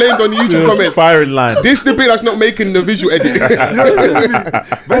getting flamed on YouTube comments. Firing line. This the bit that's not making the visual edit.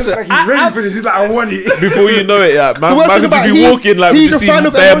 Man's like, he's ready for this. He's like, I want it. Before you know it, yeah, man, The worst man thing could about be it, walking like he's we a fan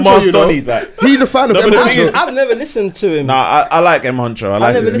of bare M. Honcho, masked you know? Donnies. Like, He's a fan of No, M. but the Honcho. thing is- I've never listened to him. nah, I like M Honcho. I I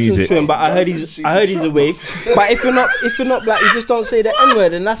like never his listened music. to him, but I heard he's a wig. But if you're not black, you just don't say the N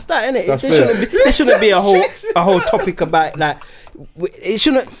word, and that's that, innit? That's There shouldn't be a whole topic about like. It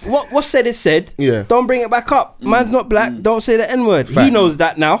shouldn't. What's said is said. Yeah. Don't bring it back up. Man's not black. Don't say the N word. He knows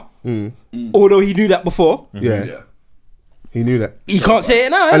that now. Although he knew that before. Yeah. He knew that. He can't say it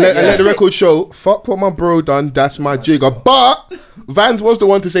now. And innit? let the record show, fuck what my bro done, that's my jigger. But Vans was the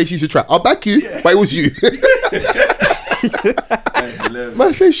one to say she should trap. I'll back you, but it was you.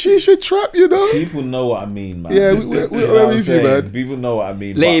 Man said she should trap, you know? People know what I mean, man. Yeah, You we're know what I'm easy, saying? man. People know what I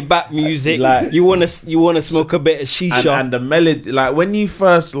mean. Laid but- back music. like- you wanna smoke a bit of shisha. and the melody, like when you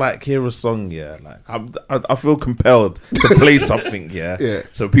first like hear a song, yeah, like I feel compelled to play something, yeah, Yeah.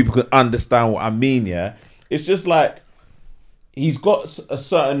 so people can understand what I mean, yeah. It's just like he's got a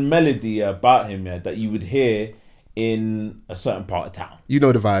certain melody about him, yeah, that you would hear in a certain part of town. You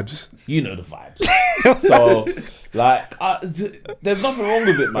know the vibes. You know the vibes. So, like, there's nothing wrong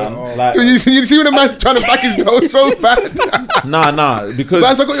with it, man. Like, You see when the man's trying to back his toe so bad. nah, because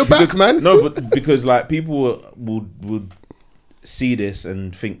Vans, I got your back, man. No, but because like people would see this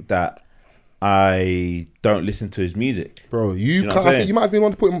and think that I don't listen to his music. Bro, you know what I'm I think saying? you might have been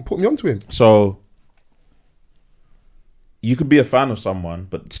one to put me onto him. So you can be a fan of someone,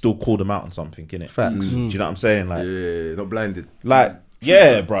 but still call them out on something, innit? Facts. Do you know what I'm saying? Like, Yeah, not blinded. like,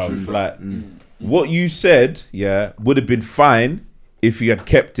 yeah, bro. Like, what you said, yeah, would have been fine if you had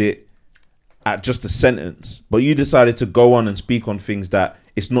kept it at just a sentence, but you decided to go on and speak on things that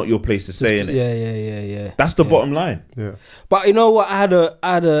it's not your place to say, innit? Yeah. That's the bottom line. Yeah. But you know what? I had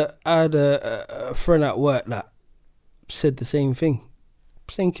a friend at work that said the same thing,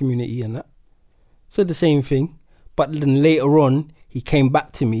 same community and that said the same thing. But then later on, he came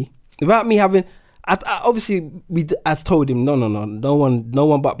back to me without me having. I obviously, I told him, no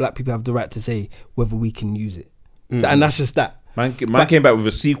one but black people have the right to say whether we can use it, and that's just that. Man came back with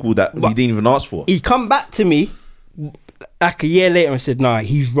a sequel that he didn't even ask for. He come back to me like a year later and said, "Nah,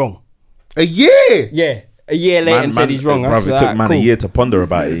 he's wrong." A year. Yeah, a year later and said he's wrong. Bruv, it took man a year to ponder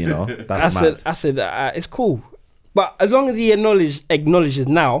about it. You know, that's mad. I said, it's cool. But as long as he acknowledges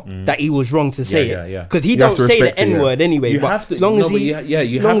now that he was wrong to say it, because he don't say the N word anyway. You but have to. as long as you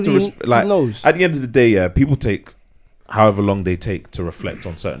have to. Like, knows. at the end of the day, yeah, people take however long they take to reflect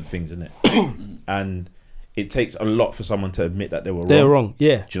on certain things, innit? And it takes a lot for someone to admit that they were wrong. They're wrong,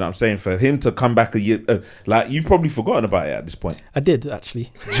 yeah. Do you know what I'm saying? For him to come back a year, like, you've probably forgotten about it at this point. I did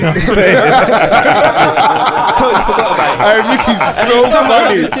actually. Do you know what I'm saying? Totally forgot about it. Mickey's so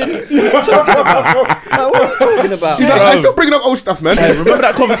funny. What are you talking about? He's like, I'm still bringing up old stuff, man. Hey, remember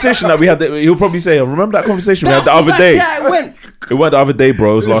that conversation that we had? He'll probably say, remember that conversation we had the other day? Yeah, it went. It went the other day,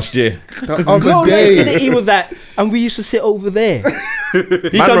 bro. It was last year. The other No, day. he was that, and we used to sit over there.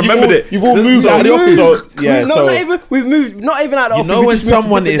 Man remembered it. You've all moved out of the office. So, yeah, No, not even. We've moved. Not even out of the you office. know we when just moved to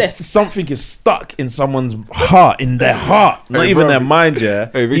someone different is desks. something is stuck in someone's heart, in their heart, not Hey, even bro. their mind. Yeah,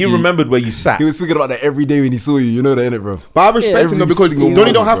 Hey, he Vicky. remembered where you sat. He was speaking about that every day when he saw you. You know that, innit, bro? But I respect him though, every because single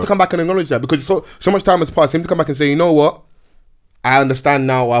Donny don't one, have bro. to come back and acknowledge that, because so much time has passed. Him to come back and say, you know what, I understand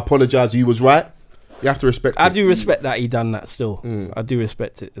now. I apologize. You was right. You have to respect. I it. do respect that he done that still. I do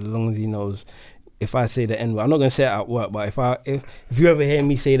respect it as long as he knows. If I say the N word, I'm not gonna say it at work, but if you ever hear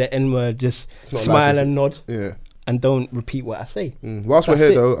me say the N word, just not smile licensed. and nod Yeah. and don't repeat what I say. Whilst we're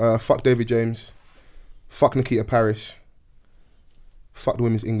That's here it. though, fuck David James, fuck Nikita Parrish, fuck the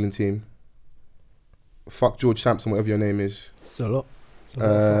women's England team, fuck George Sampson, whatever your name is, It's a lot.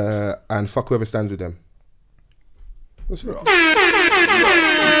 and fuck whoever stands with them. That's it.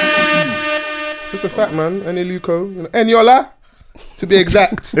 Just a fact, man. Luco, Eniola, to be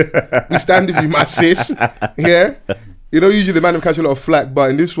exact. We stand with you, my sis. Yeah. You know, usually the man will catch a lot of flack, but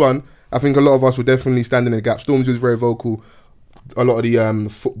in this one, I think a lot of us will definitely stand in the gap. Storms was very vocal. A lot of the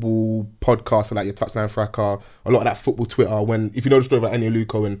football podcasts, like your Touchline Fracas, a lot of that football Twitter, if you know the story about Ennio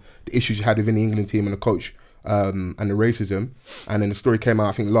Luco and the issues you had within the England team and the coach, and the racism, and then the story came out,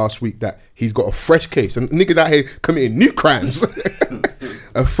 I think last week, that he's got a fresh case, and niggas out here committing new crimes,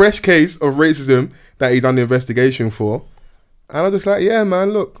 a fresh case of racism that he's under investigation for. And I'm just like, yeah,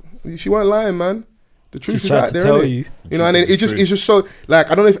 man, look, she weren't lying, man. The truth She is tried out to there, tell innit? you. You know, and then it's just so,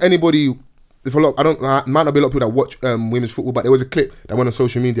 like, I don't know if anybody, might not be a lot of people that watch women's football, but there was a clip that went on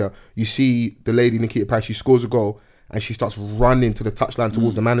social media. You see the lady Nikita Parrish, she scores a goal and she starts running to the touchline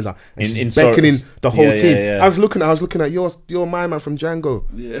towards the manager, and she's beckoning the whole team. yeah. I was looking at you're my man from Django.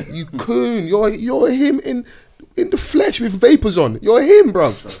 Yeah. You coon, you're him in the flesh with vapors on. You're him,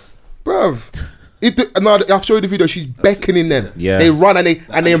 bruv. I've showed you the video. She's beckoning them. Yeah. They run and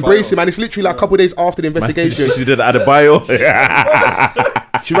they embrace him, and it's literally like a couple of days after the investigation. She did it at a bio.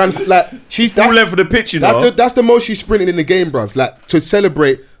 She ran like she's Full length for the pitch, you know. that's the most she's sprinted in the game, bruv. Like, to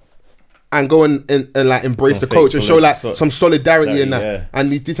celebrate and go and like embrace Some the coach and show like solid- some solidarity in that. yeah.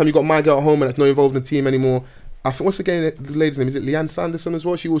 And this time you got my girl at home and that's not involved in the team anymore. I think, what's the lady's name? Is it Leanne Sanderson as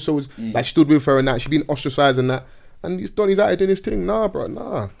well? She also was like, stood with her and that. She's been ostracized and that. And Donny's out here doing his thing. Nah, bro,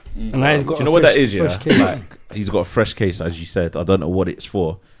 nah. And I got Do you a know what fresh- that is? Yeah, fresh case. like, he's got a fresh case, as you said. I don't know what it's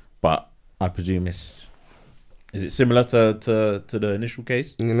for, but I presume is it similar to the initial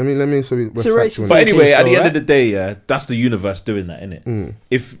case? Yeah, let me so we're It's a racist factual. But anyway, case at the though, end of right? the day, yeah, that's the universe doing that, innit?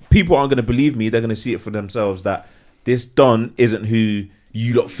 If people aren't going to believe me, they're going to see it for themselves that this Don isn't who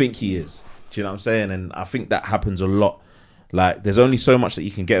you lot think he is. Do you know what I'm saying? And I think that happens a lot. Like, there's only so much that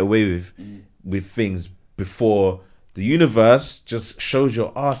you can get away with things before the universe just shows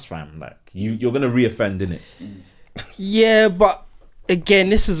your ass, fam. Like, you're going to re-offend, innit? Yeah, but again,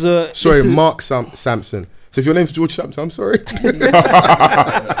 this is Sorry, Mark Sampson. So if your name's George Sampson, I'm sorry.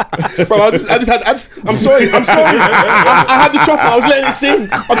 Bro, I'm sorry. I had the chopper. I was letting it sing.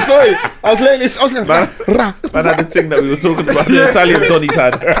 I'm sorry. I was like, Man had the thing that we were talking about. The Italian Donny's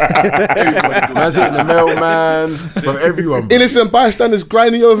had. Man's hitting the mailman from everyone. Bro. Innocent bystanders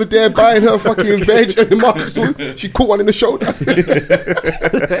grinding over there, buying her fucking veg, and the Marcus too. She caught one in the shoulder.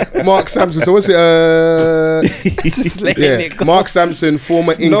 Mark Sampson. So what's it? Just letting Yeah, it go. Mark Sampson,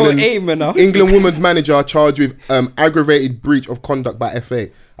 former No England aim enough. England women's manager, charged with aggravated breach of conduct by FA.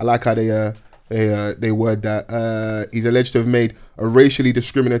 I like how they word that. He's alleged to have made a racially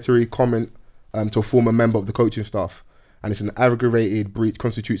discriminatory comment to a former member of the coaching staff. And it's an aggravated breach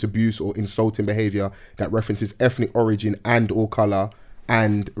constitutes abuse or insulting behaviour that references ethnic origin and or colour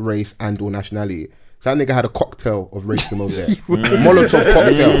and race and or nationality. So that nigga had a cocktail of racism over there. Molotov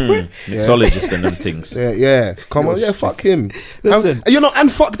cocktail. Mixologist and them things. Yeah. Come on, yeah, fuck him. Listen.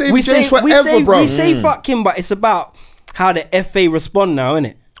 And fuck David James forever, bro. We say fuck him, but it's about how the FA respond now,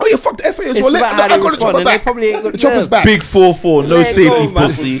 innit? Oh yeah, fuck the FA as It's well. about how I they got the respond, chopper and they back. probably ain't got The chopper's nerve. back. Big 4-4, no Let safety go, man.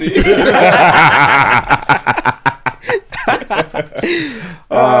 pussy.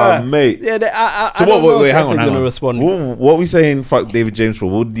 Mate. Yeah, I So don't know wait, if hang on. FA 's gonna respond. What are we saying? Fuck David James for?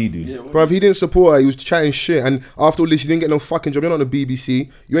 What did he do? Bruv, he didn't support her. He was chatting shit, and after all this, you didn't get no fucking job. You're not on the BBC.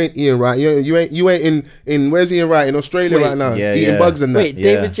 You ain't Ian Wright. You ain't in where's Ian Wright in Australia Wait, right now? yeah, Eating yeah. bugs and that. Wait, Yeah.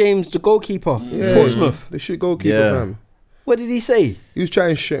 David James, the goalkeeper, Yeah. Portsmouth. The shit goalkeeper, Yeah. fam. What did he say? He was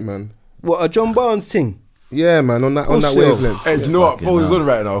chatting shit, man. What, a John Barnes thing? Yeah, man. On that Bullshit. wavelength. Hey, do you know what? Phone's on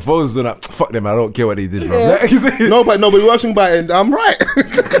right now. Phone's on. Fuck them. I don't care what they did, bro. Yeah. No, but we're watching by it. And I'm right.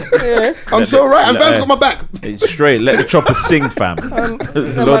 Yeah. I'm so right. And Van's got my back. It's straight. Let the choppers sing, fam.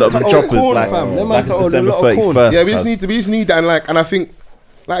 Load up the to own choppers corn, like, fam. Them like man it's to own a December lot of corn. 31st. Yeah, we just cuz. need that, and I think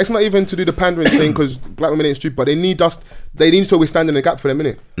it's not even to do the pandering thing because black women ain't stupid, but they need us. They need to always stand in the gap for them,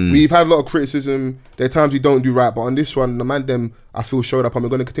 innit? We've had a lot of criticism. There are times we don't do right, but on this one, the man them I feel showed up, and we're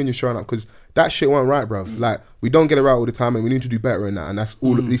going to continue showing up because that shit weren't right, bruv. Like we don't get it right all the time, and we need to do better in that. And that's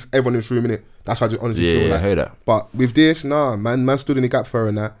all. At least everyone in this room, innit? That's how I just honestly feel. Yeah, Like. I heard that. But with this, man stood in the gap for her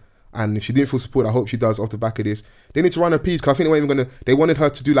and that. And if she didn't feel support, I hope she does off the back of this. They need to run her piece because I think they weren't even gonna. They wanted her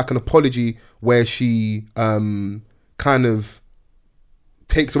to do like an apology where she kind of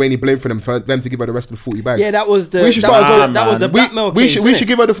takes away any blame for them to give her the rest of the 40 bags. Yeah, that was the. We should that start was- going- that was the blackmail we case, should innit?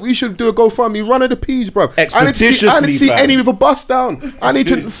 give her the. We should do a GoFundMe. Run her the peas, bro. I need to see Expeditiously, fam. any with a bust down. I need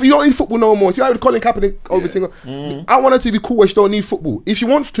to. You don't need football no more. See, like with Colin Kaepernick over thing. I want her to be cool where she don't need football. If she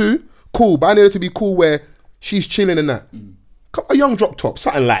wants to, cool. But I need her to be cool where she's chilling and that. A young drop top,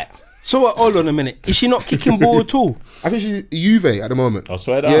 something like. So hold on a minute. Is she not kicking ball at all? I think she's Juve at the moment. I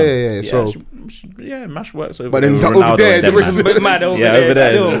swear down. Yeah. So, Mash works over but there. then with over Ronaldo there, and them, there is man. a bit mad over Yeah, there. over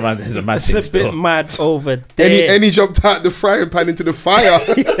there. still. There's a mad It's thing a bit still. mad over there. any jumped out the frying pan into the fire.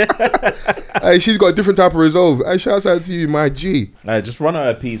 Hey, she's got a different type of resolve. Hey, shouts out to you, my G. Just run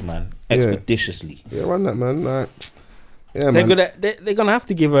her piece, man. Expeditiously. Yeah, run that, man. Like, yeah, They're man. they're gonna have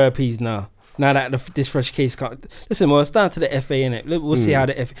to give her a piece now. Now that this fresh case can't listen, well, it's down to the FA innit. We'll see how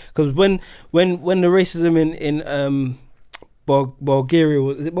the FA because when the racism in Bulgaria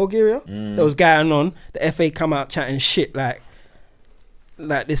was it Bulgaria that was going on, the FA come out chatting shit like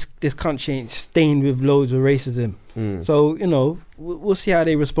this country ain't stained with loads of racism. So we'll see how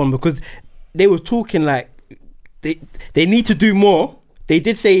they respond because they were talking like they need to do more. They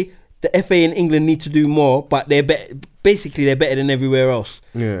did say the FA in England need to do more, but they're basically they're better than everywhere else.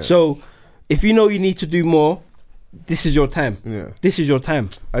 Yeah. So if you know you need to do more, this is your time. Yeah. This is your time.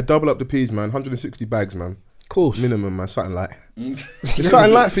 I double up the peas, man. 160 bags, man. Cool. Minimum, man. Something like. It's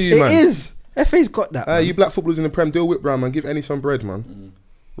something like for you, man. It is. FA's got that. man. You black footballers in the Prem, deal whip round, man. Give any some bread, man.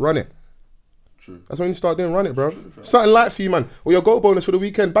 Run it. True. That's when you start doing. Run it, bro. Something light for you, man. Or your goal bonus for the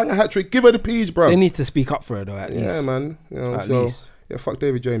weekend. Bang a hat trick. Give her the peas, bro. They need to speak up for her though. At least. Yeah, man. At So least. yeah, fuck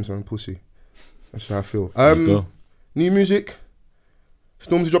David James, man. Pussy. That's how I feel. There you go. New music.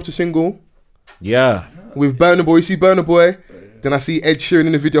 Stormzy dropped a single Yeah. with Burna Boy. You see Burna Boy? Then I see Ed Sheeran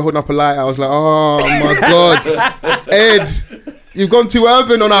in the video holding up a light. I was like, oh my god, Ed, you've gone too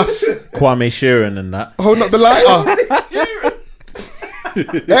urban on us. Kwame Sheeran and that. Holding up the lighter.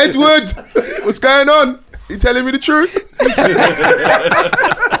 Edward, what's going on? You telling me the truth?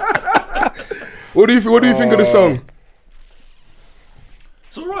 What do you think of the song?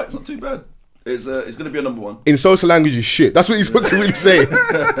 It's alright, it's not too bad. It's gonna be a number one. In social language is shit. That's what you're supposed to really say.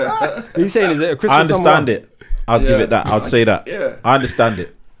 Are you saying is it a Christmas I understand song? it. I'll give it that. I'd say that. Yeah. I understand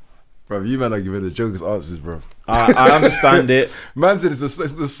it. Bro, you man are giving the jokers answers, bro. I understand it. Man said it's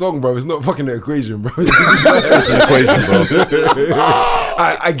the song, bro. It's not fucking an equation, bro. It's an equation, bro.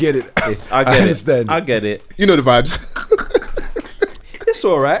 I get it. I get understand. it. I get it. You know the vibes. It's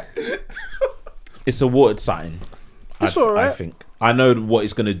alright. It's a watered sign. It's I alright. think. I know what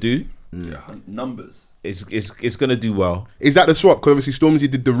it's gonna do. Numbers. It's gonna do well. Is that the swap? Because obviously Stormzy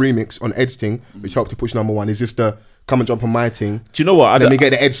did the remix on Ed's thing, which helped to push number one. Is this the come and jump on my thing? Do you know what? Let me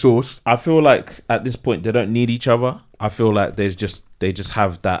get the Ed source. I feel like at this point they don't need each other. I feel like they just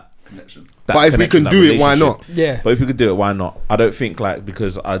have that Connection. But if we can do it, why not? Yeah. But if we could do it, why not? I don't think like,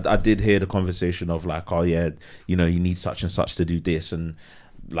 because I did hear the conversation of like, oh yeah, you know, you need such and such to do this, and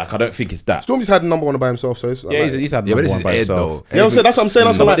like I don't think it's that. Stormzy's had number one by himself, so it's Yeah, he's had Yeah, but number this one is by Ed himself. though. Yeah, that's what I'm saying.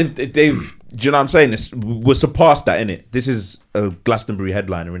 That's No, what but they've, do you know what I'm saying? We're surpassed that, innit? This is a Glastonbury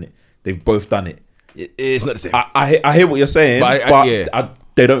headliner, innit? They've both done it. It's not the same. I hear what you're saying, But but, yeah.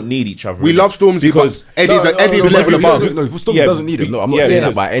 they don't need each other. we innit? love Stormzy because because Eddie's a level above. No, Stormzy Yeah, doesn't need him. No, I'm not yeah, saying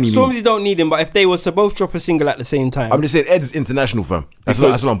because that by any means. Stormzy don't need him, but if they was to both drop a single at the same time, I'm just saying Ed's international, fam. That's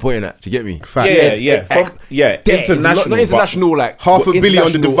what I'm pointing at. Do you get me? Fact. international, Not international, like Half a billion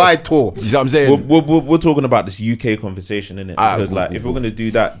on the international- Divide tour. You see what I'm saying? We're talking about this UK conversation, innit? Ah, Because cool, like, cool, if we're gonna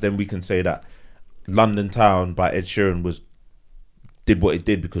do that, then we can say that London Town by Ed Sheeran did what it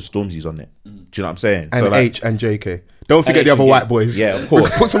did because Stormzy's on it. Do you know what I'm saying? And So, like, H and JK. Don't forget and the other H, white yeah. boys. Yeah, of course.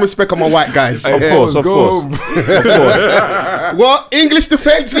 Put some respect on my white guys. Of course, of course, of course. What? English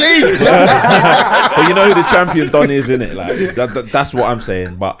Defence League? But you know who the champion Don is, innit? Like that's what I'm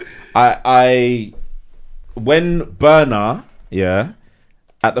saying. But I when Burner, yeah,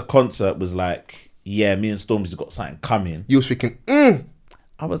 at the concert was like, yeah, me and Stormzy's got something coming. You was thinking,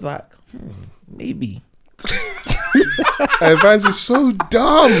 I was like, maybe. Vans is so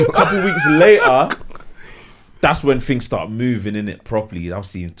dumb. A couple weeks later, that's when things start moving in it properly. I'm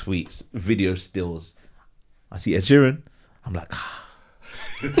seeing tweets, video stills. I see Ed Sheeran. I'm like,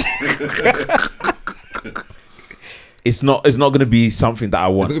 it's not going to be something that I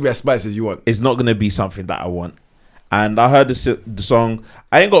It's want. not gonna be as spicy as you want. It's not going to be something that I want. And I heard the song.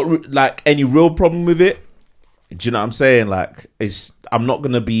 I ain't got like any real problem with it. Do you know what I'm saying? Like, I'm not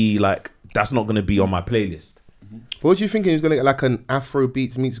going to be like, that's not going to be on my playlist. What do you thinking? He's gonna get like an Afro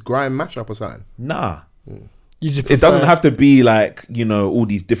beats meets grime mashup or something? Nah. you just It doesn't have to be like, you know, all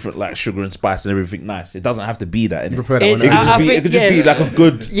these different like sugar and spice and everything nice. It doesn't have to be that. You innit? prefer that It- one? It could eh? just be. It could just be like a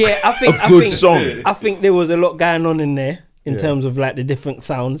good. Yeah, I think a good song. I think there was a lot going on in there in terms of like the different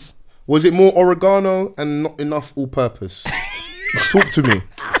sounds. Was it more oregano and not enough all-purpose? Talk to me.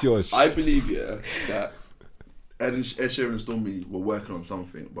 It's yours. I believe, that Ed Sheeran and Stormy were working on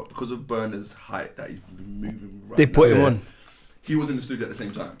something, but because of Burner's height that he's been moving right They put now, him on. he was in the studio at the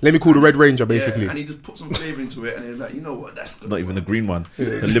same time. Let me call the Red Ranger, basically. Yeah, and he just put some flavour into it, and then like, you know what, that's good. Not even a green one. A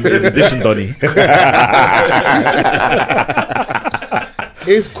limited edition, Donny.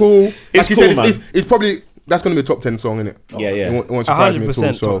 It's cool. It's you cool, said, man. it's probably that's gonna be a top 10 song, innit? Yeah, yeah. It won't surprise me at all.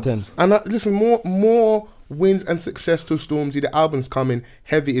 100% So. top 10. And listen, more wins and success to Stormzy. The album's coming.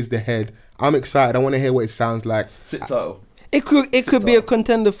 Heavy is the head. I'm excited. I want to hear what it sounds like. Sit title. It could be a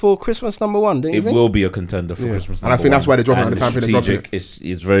contender for Christmas number one, don't you It think? will be a contender for Yeah. Christmas. And I think that's why they're dropping it at the time they're dropping it. It's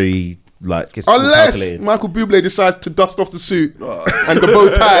very like it's Unless calculated. Michael Bublé decides to dust off the suit and the bow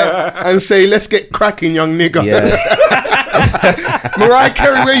tie and say, "Let's get cracking, young nigga." Yeah. Mariah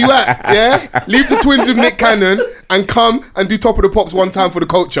Carey, where you at? Yeah, leave the twins with Nick Cannon and come and do Top of the Pops one time for the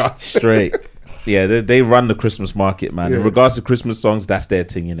culture. Straight. Yeah, they run the Christmas market, man. In Yeah. regards to Christmas songs, that's their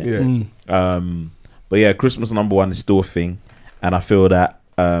thing, innit? Yeah. But yeah, Christmas number one is still a thing, and I feel that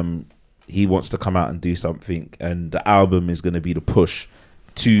he wants to come out and do something, and the album is going to be the push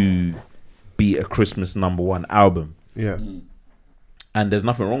to be a Christmas number one album, Yeah. and there's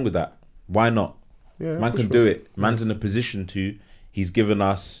nothing wrong with that. Why not? Yeah, Man for can sure. do it. Man's in a position to. He's given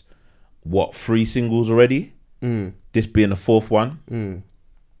us 3 singles already. This being the 4th one.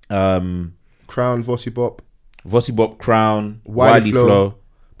 Crown, Vossi Bop. Vossi Bop, Crown, Wiley Wiley Flow. Flow.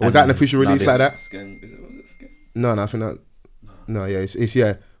 But was that an official now release this. like that? Skin, was it Skin? No, I think that. No, yeah, it's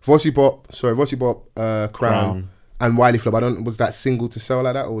yeah. Vossi Bop, Crown, Crown. and Wiley Flow. I don't. Was that single to sell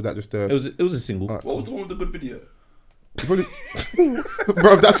like that, or was that just a? It was a single. Alright. What was the one with the good video?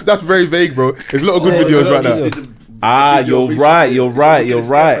 Bro, that's very vague, bro. There's a lot of good videos right now. You're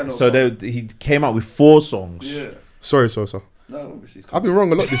right. So he came out with 4 songs. Yeah. Sorry, so. No, obviously. It's I've been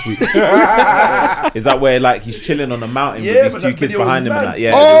wrong a lot this week. Is that where like he's chilling on a mountain Yeah, with but these 2 that kids video was behind him and mad. that?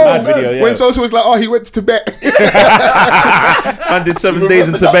 Yeah, Oh, it's a mad video. Yeah, when Sosa was like, "Oh, he went to Tibet." man did 7 days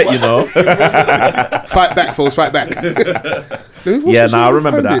in Tibet, you know. Fight back, folks, fight back. Yeah, I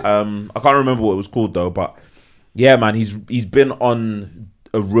remember that. I can't remember what it was called though, but yeah, man, he's been on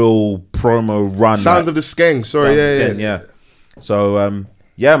a real promo run. Sounds of the Skeng. Sorry, yeah. So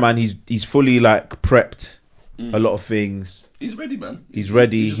yeah, man, he's fully like prepped a lot of things. He's ready, man. He's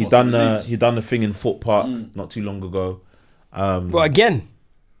ready. just He wants to done release. he done the thing in Fort Park not too long ago. Well, again,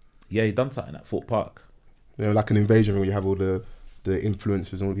 Yeah, he done something at Fort Park. You know, like an invasion where you have all the the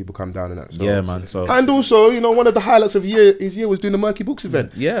influencers and all the people come down and that. So. Yeah, man. So And also, you know, one of the highlights of his year was doing the Murky Books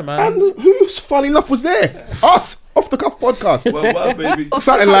event. yeah, man. And who's funny enough was there? Us, Off the Cuff podcast. Well, what, baby? Off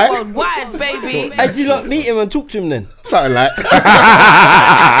Something the like- cuff worldwide, baby. Did you not meet him and talk to him then? Something like.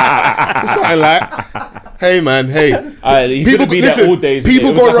 Something like. Hey man, hey. He couldn't be there all day.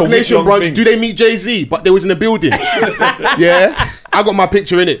 People It was go like a Rock Nation week-long brunch. thing. Do they meet Jay-Z? But they was in the building. Yeah, I got my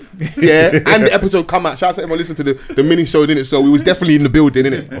picture in it. Yeah, and the episode come out. Shout out to everyone listening to the mini show in it. So we was definitely in the building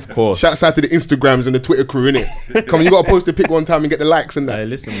in it. Of course. Shout out to the Instagrams and the Twitter crew in it. Come on, you got to post a pic one time and get the likes and Hey, that.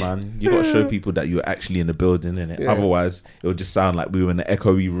 listen, man. You got to show people that you're actually in the building, innit? Yeah. Otherwise, it would just sound like we were in an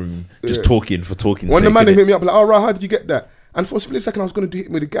echoey room, just Yeah. talking for talking. When the sake, man innit? hit me up like, "Oh, right, how did you get that?" And for a split second, I was going to hit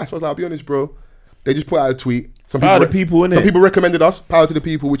me with the gas. I was like, "I'll be honest, bro." They just put out a tweet. Some Power to the people, innit? Some people recommended us. Power to the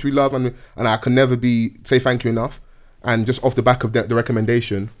people, which we love, and I can never say thank you enough. And just off the back of the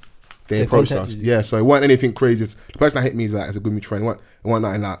recommendation, they approached us. contacted you. Yeah, so it wasn't anything crazy. The person that hit me is like, "It's a good mutual friend." It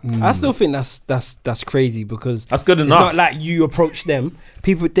wasn't nothing like. I still think that's crazy because That's good it's enough. not like you approached them.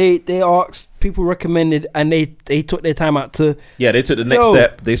 People they asked, people recommended, and they took their time out to. Yeah, they took the next Yo.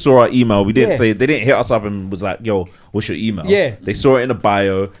 step. They saw our email. We didn't Yeah. say, they didn't hit us up and was like, "Yo, what's your email?" Yeah. They saw it in the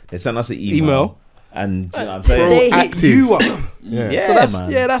bio. They sent us an email. And you know what I'm saying? They hit Proactive. you up. Yeah, So that's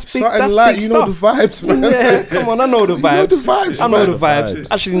man. that's big. Something That's like big you know the stuff. vibes, man. Yeah, come on, I know the You know vibes. the vibes, I know man. the vibes. Vibes.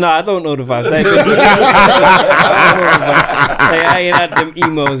 Actually, no, I don't know the vibes. I ain't gonna- I know the vibes. Hey, I ain't had them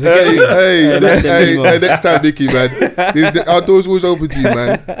emails. Hey, next time, Dickie, man. Our door's always open to you,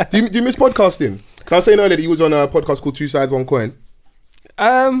 man. Do you miss podcasting? Because I was saying earlier that you was on a podcast called Two Sides, One Coin.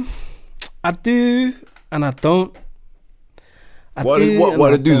 I do and I don't. What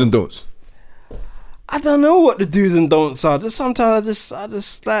are the do's and don'ts? I don't know what the do's and don'ts are. Just sometimes I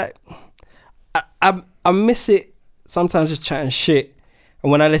just like I miss it. Sometimes just chatting shit.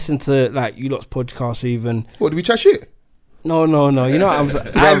 And when I listen to like you lot's podcast or even What, did we chat shit? no. You know what I'm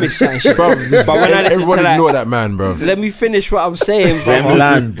saying? I miss chatting shit, bro. But when I listen Everyone to ignore like, that man, bro. let me finish what I'm saying, bro. Them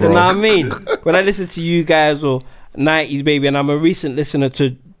land, bro. You know what I mean? When I listen to you guys or 90s baby, and I'm a recent listener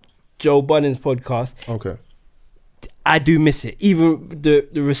to Joe Budden's podcast, Okay. I do miss it. Even the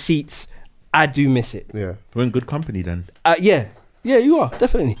receipts, I do miss it. Yeah. We're in good company then. Yeah, you are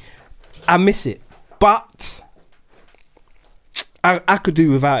definitely. I miss it, but I could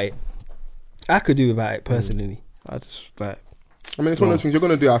do without it. I could do without it personally. I just like. I mean, it's one of those things you're going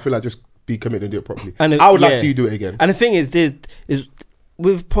to do. I feel like just be committed and do it properly. And I would like yeah. to see you do it again. And the thing is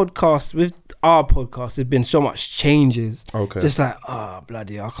with podcasts, with our podcast, there's been so much changes. Okay. Just like,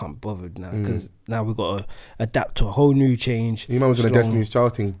 bloody, I can't bother now because now we've got to adapt to a whole new change. You man was on a It's long. Destiny's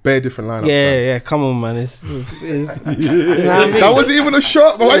Child thing. Bare different lineup. Yeah, come on, man. It's you know what I mean? That wasn't even a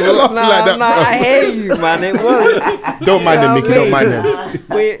shot, but why you laughing like that, Nah, I bro? hear you, man. It was. Don't mind them, You know Mickey. what I Don't mind mean?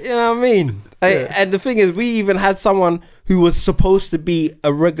 them. You know what I mean? And the thing is, we even had someone who was supposed to be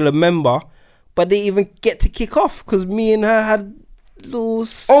a regular member, but they even get to kick off because me and her had little.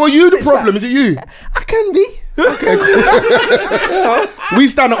 Oh, are you the problem? Is it you? I can be. We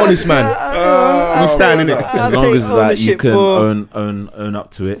stand an honest man. We stand in it. As I'll long take as that you ownership can for- own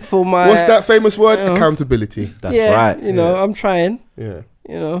up to it. For my. What's that famous word? Yeah. Accountability. That's yeah, right. You know, I'm trying. Yeah.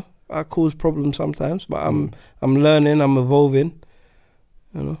 You know, I cause problems sometimes, but I'm learning. I'm evolving.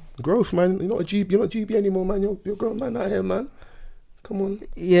 You know. Growth, man. You're not GB anymore, man. You're a grown man out here, man. Come on.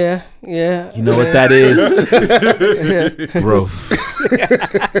 Yeah. You know what that is? Growth.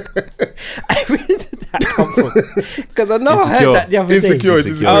 I really did that come from? Because I know I Insecure. heard that the other Insecure. day. It's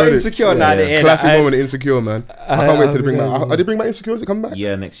Insecure. Oh, innit? insecure. Nah, yeah. Classic moment of Insecure, man. I can't wait till they bring I- back. Are they bring back Insecure? Is it come back?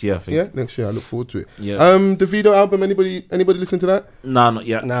 Yeah, next year I think. Yeah, next year. I look forward to it. Yeah. The Vito album. Anybody listen to that? Nah, not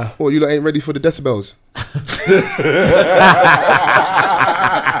yet. Nah. Or you lot ain't ready for the decibels?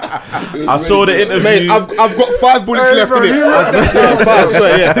 I saw the interview. Mate, I've got 5 bullets left in it. 5.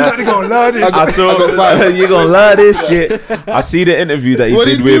 Sorry, yeah. They're gonna love this. I saw. I got 5. You're gonna love this shit. I see the interview that he What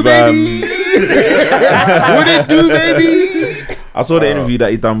did it do, with. baby? What it do, baby? I saw the interview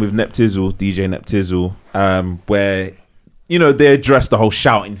that he done with Neptizzle, DJ Neptizzle, where they addressed the whole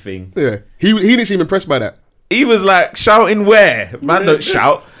shouting thing. Yeah, he didn't seem impressed by that. He was like, shouting where? Man, don't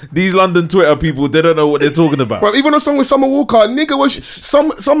shout. These London Twitter people, they don't know what they're talking about. Bro, even a song with Summer Walker, nigga was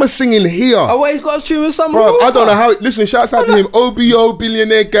some singing here. Oh, wait, he's got a tune with some. Bro, I don't know how. Listen, shouts out to him. OBO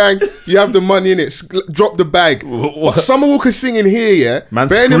Billionaire Gang. You have the money in it. Drop the bag. What? But Summer Walker singing here, yeah. Man,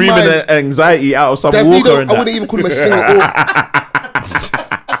 Bearing in screaming mind, anxiety out of some Davido, Walker and I that. wouldn't even call him a singer.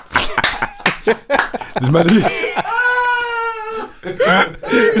 This man is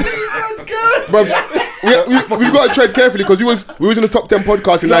Bro, we've got to tread carefully because we was in the top 10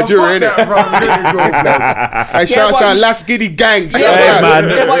 podcast in Nigeria, innit? And shout out Last Giddy Gang. Shout out.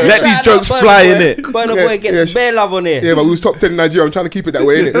 man. but you Let these shout jokes out fly, Burna Boy. innit? Burna Yeah, Boy gets yeah. bare love on here. Yeah, but we was top 10 in Nigeria. I'm trying to keep it that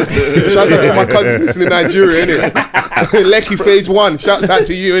way, innit? Shout out to my cousins listening in Nigeria, innit? Lecky Phase 1. Shouts out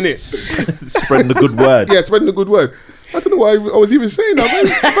to you, innit? Spreading the good word. Yeah, spreading the good word. I don't know why I was even saying that.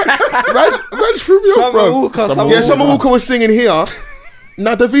 Man threw me off, Summer bro. Walker, Yeah, Summer Walker was singing here.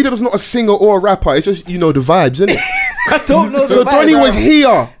 Now, Davido's not a singer or a rapper. It's just, the vibes, innit? I don't know. So Donny was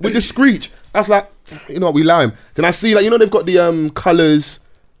here with the screech. I was like, you know what, we allow him. Then I see, like, they've got the colours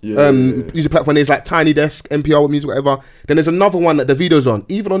music platform. There's like Tiny Desk, NPR with music, whatever. Then there's another one that Davido's on.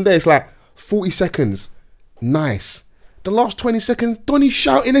 Even on there, it's like 40 seconds. Nice. The last 20 seconds, Donny's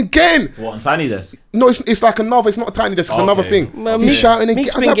shouting again. What, on Tiny Desk? No, it's like another. It's not a Tiny Desk. It's another thing. Man, He's shouting again.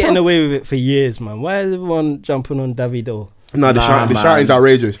 Meek's I was been like, getting bro. away with it for years, man. Why is everyone jumping on Davido? No, the man. shouting's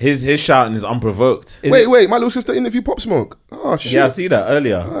outrageous. His shouting is unprovoked. Is Wait, my little sister interviewed Pop Smoke. Oh shit. Yeah, I see that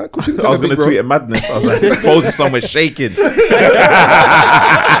earlier. Cool, she didn't I tell was her, going to big tweet a madness. I was like, Foles is somewhere shaking.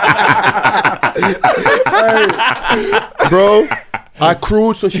 Bro, I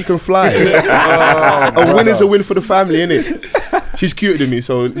crawled so she can fly. A win is a win for the family, innit? She's cuter than me,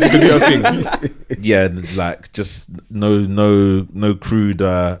 so she can do her thing. Yeah, like just no crude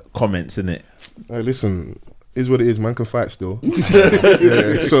comments in it. Hey, listen, is what it is. Man can fight still.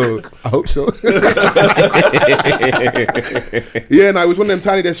 Yeah, so I hope so. Yeah, no, it was one of them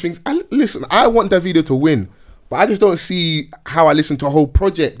Tiny Desk things. Listen, I want Davido to win, but I just don't see how I listen to a whole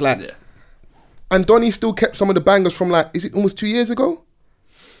project like. And Donny still kept some of the bangers from like, is it almost 2 years ago?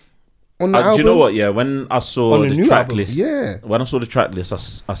 On the album? Do you know what? Yeah, when I saw On the the new track album? list, Yeah. when I saw the track list,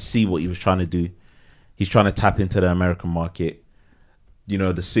 I see what he was trying to do. He's trying to tap into the American market. The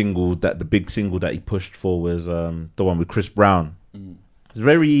big single that he pushed for was the one with Chris Brown. It's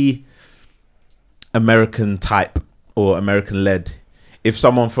very American type or American led. If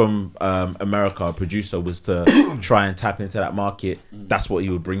someone from America, a producer, was to try and tap into that market, that's what he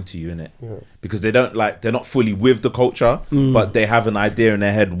would bring to you, innit? Yeah. Because they're not fully with the culture, but they have an idea in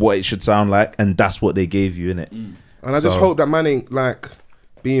their head what it should sound like, and that's what they gave you, innit? And I just hope that man ain't like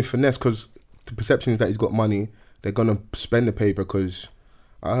being finessed, because the perception is that he's got money. They're gonna spend the paper, because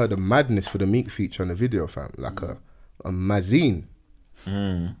I heard a madness for the Meek feature on the video, fam, like a mazine.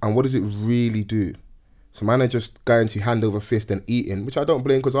 And what does it really do? So man are just going to hand over fist and eating, which I don't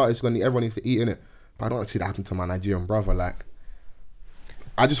blame, because artists everyone needs to eat, innit? But I don't want to see that happen to my Nigerian brother. Like,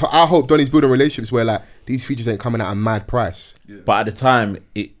 I hope Donny's building relationships where like these features ain't coming at a mad price. Yeah. But at the time,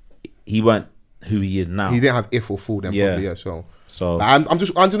 he weren't who he is now. He didn't have if or full then, Yeah. probably, yeah. So So I'm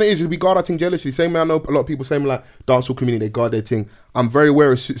just we guard our thing jealously. Same way I know a lot of people saying like dancehall community, they guard their thing. I'm very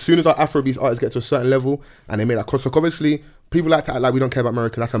aware as soon as our Afrobeats artists get to a certain level and they make that cross. So obviously people like to act like we don't care about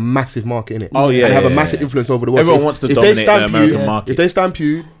America. That's a massive market, innit? Oh, yeah, and they have a yeah, massive yeah. influence over the world. Everyone So wants to if dominate they stamp the American you, market. If they stamp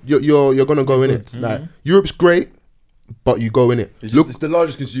you, you're gonna go in it. Like Europe's great, but you go in it. It's the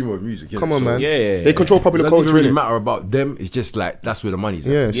largest consumer of music. Come on, man. Yeah. They control It popular doesn't culture. even really innit? matter about them. It's just like that's where the money's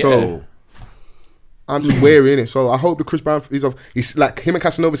at. Yeah, Yeah. so I'm just wary in it. So I hope the Chris Brown is of. It's like him and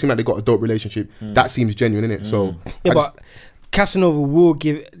Casanova seem like they got a dope relationship. That seems genuine, innit? So Yeah, I just- but Casanova will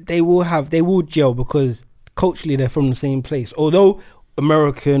will gel because culturally they're from the same place. Although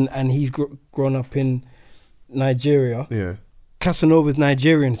American and he's grown up in Nigeria, yeah. Casanova's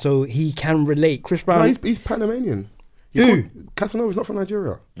Nigerian, so he can relate. Chris Brown, No, he's Panamanian. Who? Casanova's not from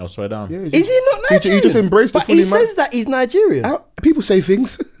Nigeria. I'll swear down. Yeah, is he not Nigerian? He just embraced but it fully, he man. says that he's Nigerian. People say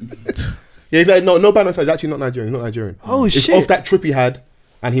things. Yeah, he's like, no band he's actually not Nigerian. He's not Nigerian. Oh, it's shit. off that trip he had,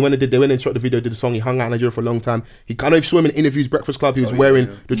 and they went and shot the video, did the song. He hung out in Nigeria for a long time. I know if you saw him in interviews, Breakfast Club, he was wearing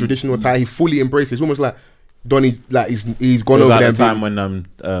the traditional attire. He fully embraced it. It's almost like Donny's like he's gone It was over at there. the and time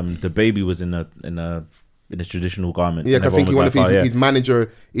when the baby was in a traditional garment. yeah, and I think everyone was like, his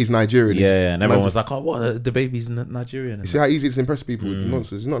manager is Nigerian. yeah, and everyone Manager- was like, "Oh, what? The baby's Nigerian." You see how easy it's to impress people with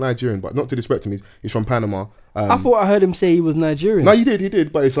nonsense. He's not Nigerian, but not to disrespect him. He's from Panama. I thought I heard him say he was Nigerian. No, he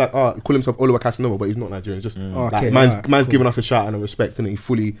did, but it's like, he call himself Oluwa Casanova, but he's not Nigerian. It's just Okay, man's alright, giving us a shout and a respect, and he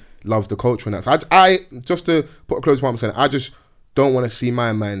fully loves the culture and that. So I just to put a close to what I'm saying, I just don't want to see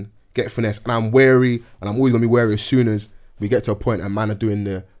my man get finessed, and I'm wary, and I'm always gonna be wary as soon as we get to a point and man are doing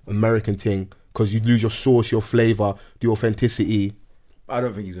the American thing, because you lose your sauce, your flavor, the authenticity. I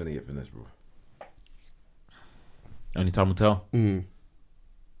don't think he's gonna get finesse, bro. Only time will tell.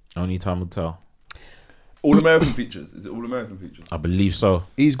 Only time will tell. All American features. Is it all American features? I believe so.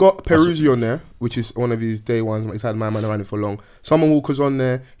 He's got Peruzzi on there, which is one of his day ones. He's had my man around it for long. Summer Walker's on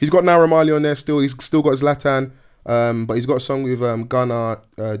there. He's got Naira Marley on there still. He's still got Zlatan. But he's got a song with Ghana,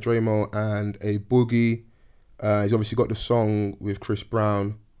 Dramo, and a Boogie. He's obviously got the song with Chris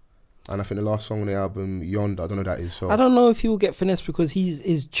Brown. And I think the last song on the album, Yonder, I don't know what that is. So I don't know if he will get finesse because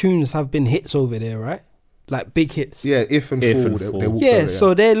his tunes have been hits over there, right? Like big hits. yeah, If and Fall, they walked Yeah, over,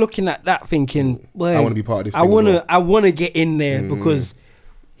 so they're looking at that thinking, well, I wanna be part of this I thing as wanna, well. I wanna get in there because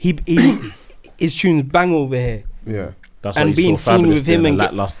he his tunes bang over here. yeah. That's And why you being saw seen Fabulous with him doing and a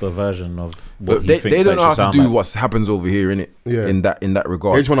get- lackluster version of But what he they thinks don't know how should to sound do like. what happens over here, innit? Yeah. In that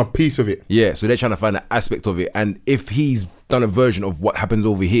regard. They just want a piece of it. Yeah, so they're trying to find an aspect of it, and if he's done a version of what happens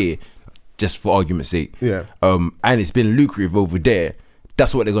over here, just for argument's sake, Yeah. and it's been lucrative over there,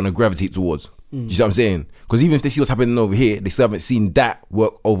 that's what they're gonna gravitate towards. You see what I'm saying? Because even if they see what's happening over here, they still haven't seen that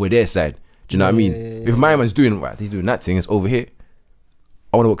work over their side. Do you know what I mean? If my man's doing right, he's doing that thing, it's over here.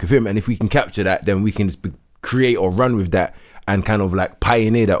 I want to work with him, and if we can capture that, then we can just create or run with that and kind of like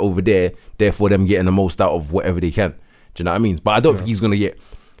pioneer that over there. Therefore, them getting the most out of whatever they can. Do you know what I mean? But I don't think he's gonna get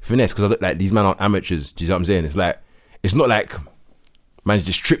finesse because I look like these men aren't amateurs. Do you know what I'm saying? It's like it's not like man's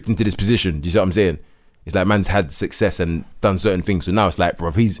just tripped into this position. Do you see what I'm saying? It's like man's had success and done certain things. So now it's like,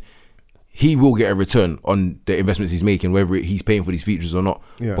 bro, he will get a return on the investments he's making, whether he's paying for these features or not.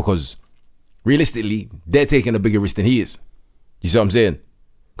 Yeah. Because realistically, they're taking a bigger risk than he is. You see what I'm saying?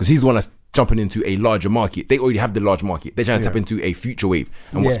 Because he's the one that's jumping into a larger market. They already have the large market. They're trying to tap into a future wave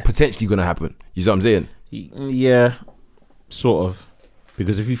and what's potentially going to happen. You see what I'm saying? Yeah, sort of.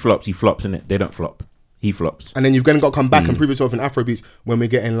 Because if he flops, innit? They don't flop. He flops. And then you've got to come back and prove yourself in Afrobeats when we're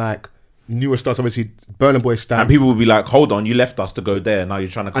getting like newer stuff. Obviously, Burna Boy stamp. And people will be like, hold on, you left us to go there. Now you're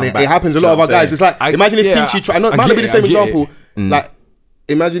trying to come And back. it happens a Do you lot of know our what I'm guys. It's like, I- imagine if yeah, Tinchy tried. I know it I might not get be the it, same I get example. it. Like,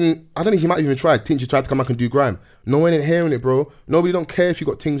 imagine, I don't think he might even try. Tinchy tried to come back and do grime. No one ain't hearing it, bro. Nobody don't care if you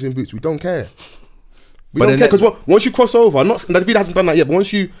got things in boots. We don't care. We But don't then care because once you cross over, not David hasn't done that yet. But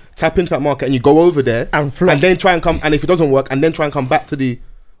once you tap into that market and you go over there And flop. then try and come, and if it doesn't work, and then try and come back to the,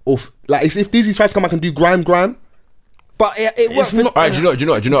 like if Dizzy tries to come back and do grime, But it worked. not- All right, do you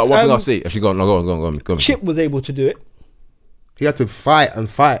know what? One thing I'll say. Actually, go on. Chip was able to do it. he had to fight and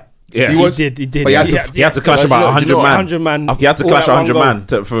fight. Yeah. He did. But he had to- He had to clash Do you about know- 100 do you know man. 100 man. He had to all clash at one 100 go.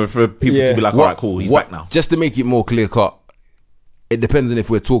 man for people to be like, all right, cool, he's back now. Just to make it more clear cut, it depends on if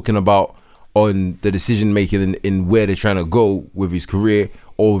we're talking about on the decision making in where they're trying to go with his career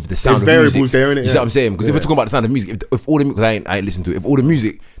or with the sound There's of variables music. there, innit? You see what I'm saying? Because if we're talking about the sound of music, if all the because I ain't listened to it, if all the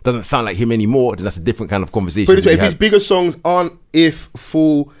music doesn't sound like him anymore, then that's a different kind of conversation. Put it this way, to if be his had. bigger songs aren't If,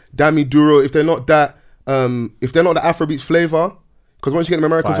 Full, Dami Duro, if they're not that, if they're not the Afrobeats flavor, because once you get the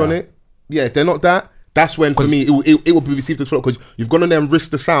Americans Fire. on it, yeah, if they're not that, that's when for me it will be received as flow because you've gone on there and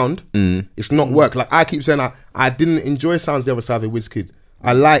risked the sound. It's not work. Like I keep saying, I didn't enjoy Sounds the Other Side of WizKid.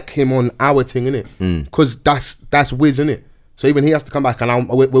 I like him on Our Thing, innit? Because that's Wiz, innit? So even he has to come back, and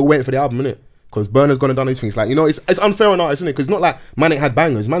we're waiting for the album, innit? Because Burner's gone and done these things. Like, you know, it's unfair on artists, innit? Because it's not like man ain't had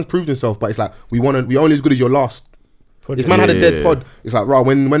bangers. Man's proved himself, but it's like we only as good as your last. If man had a dead pod, it's like, right,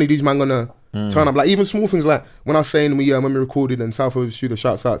 when are these man gonna turn up? Like even small things like when I was saying when we recorded in South of the Studio,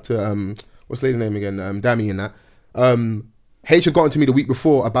 shouts out to what's the lady's name again? Dammy and that. H had gotten to me the week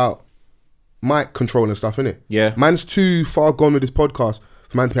before about mic control and stuff, innit? Yeah. Man's too far gone with this podcast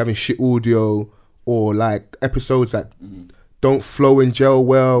for man to be having shit audio or like episodes that don't flow and gel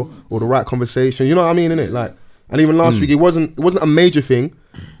well or the right conversation. You know what I mean, innit? Like, and even last week it wasn't a major thing,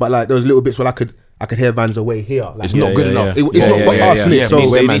 but like there was little bits where I could hear Vans away here. Like, It's not good enough. It's not for us, innit?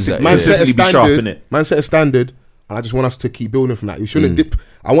 So it needs to man set a consistently be sharp, standard. innit? Man set a standard, and I just want us to keep building from that. You shouldn't dip.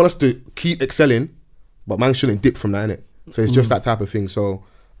 I want us to keep excelling, but man shouldn't dip from that, innit? So it's just that type of thing. So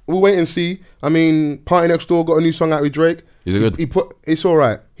we'll wait and see. I mean, Party Next Door got a new song out with Drake. Is it good? He put it's all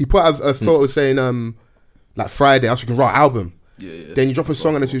right. He put out a photo saying like Friday, I was thinking, right, album. Yeah. Then you drop a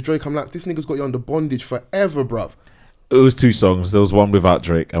song and it's with Drake. I'm like, this nigga's got you under bondage forever, bruv. It was 2 songs. There was one without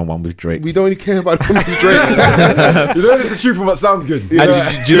Drake and one with Drake. We don't really care about the one with Drake. You know the truth, but sounds good.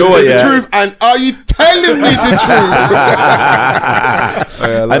 And do you know what? It's Yeah. the truth. And are you telling me the truth?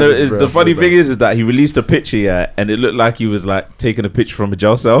 I know, the funny thing is that he released a picture, yeah, and it looked like he was like taking a picture from a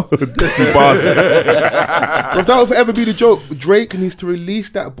jail cell. See bars. If that will forever be the joke, Drake needs to release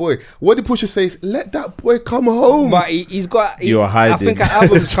that boy. What did Pusha say? Let that boy come home. But he's got. You are hiding. I think an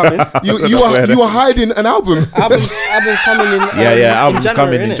album's coming. You are hiding an album. album's coming in. Album's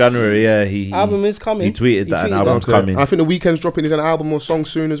coming in innit? January. Yeah, he Album is coming. He tweeted that an tweeted album's Okay. coming. I think The Weeknd's dropping his album or song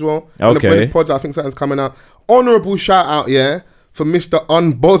soon as well. Okay. When this pod's out, I think something's coming out. Honourable shout out, yeah, for Mr.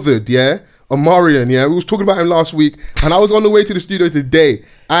 Unbothered, yeah, Omarion, yeah. We was talking about him last week, and I was on the way to the studio today.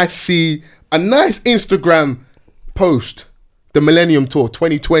 I see a nice Instagram post, the Millennium Tour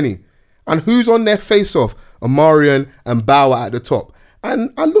 2020, and who's on their face-off? Omarion and Bauer at the top.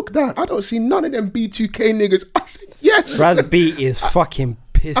 And I looked down, I don't see none of them B2K niggas. I said, yes. Brad B is fucking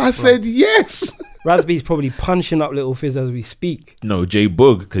pissed. I bro. said, yes. Raspberry's probably punching up Little Fizz as we speak. No, J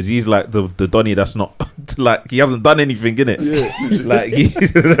Boog, because he's like the Donny that's not like he hasn't done anything in it. Yeah. Like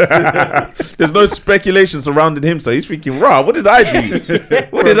there's no speculation surrounding him, so he's thinking, "Rah, what did I do?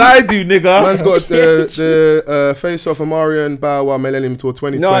 What did I do, nigga?" Man's got the face off Omarion Bow Wow Millennium Tour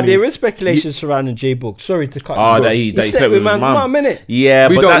 2020. No, there is speculation surrounding J Boog. Sorry to cut. Oh, you that he slept with his mum. Yeah,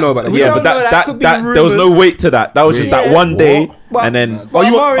 we don't know about that. Yeah, but that there was no weight to that. That was just that one day, and then. Oh,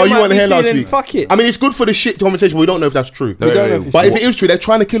 you weren't here last week. Fuck it. I mean, it's good for the shit conversation, but we don't know if that's true. We don't know if it's But true. if it is true, they're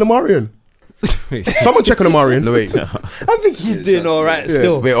trying to kill Omarion. Someone check on Omarion. No, wait. I think he's doing all right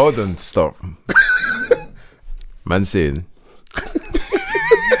still. Wait, hold on, stop. Man saying.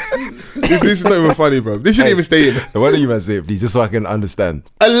 This is not even funny, bro. This shouldn't even stay in. Why don't you man say it, please, just so I can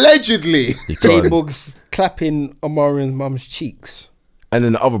understand? Allegedly. You J can't. Boog's clapping Omarion's mum's cheeks. And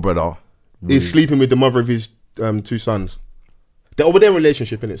then the other brother. He's sleeping with the mother of his 2 sons. They're over their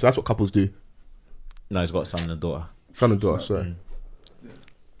relationship, innit? So that's what couples do. No, he's got a son and a daughter. Son and daughter, sorry.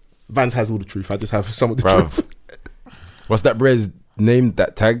 Vance has all the truth. I just have some of the Bruv. truth. What's that brother's name?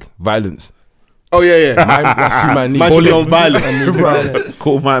 That tag? Violence. Oh, yeah. Man, that's who man needs. Man should be on violence.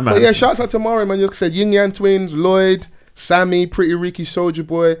 Cool, my man. But yeah, shouts out to Omarion, man. You said Yin Yang Twins, Lloyd, Sammy, Pretty Ricky, Soldier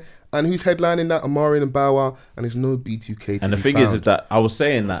Boy. And who's headlining that? Omarion and Bow Wow. And there's no B2K to And the be thing found. is that I was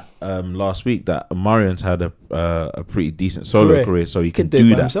saying that last week that Omarion's had a pretty decent solo career, so he can do do it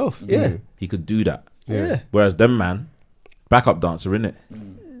by that. himself. Yeah. He could do that. Yeah. Whereas them man, backup dancer, innit?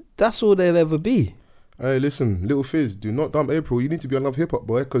 That's all they'll ever be. Hey, listen, Little Fizz, do not dump April. You need to be on Love Hip Hop,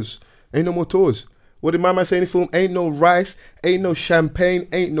 boy, because ain't no more tours. What did my man say in the film? Ain't no rice, ain't no champagne,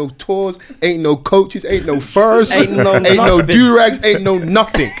 ain't no tours, ain't no coaches, ain't no furs, Ain't no ain't no nothing. do-rags, ain't no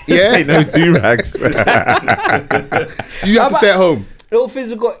nothing. Yeah? Ain't no do-rags. You have to about- stay at home. Little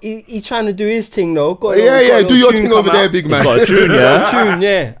Fizz got he trying to do his thing though. Got Yeah, do your tune thing over come there, out. big man. Got a tune, Got a yeah? tune,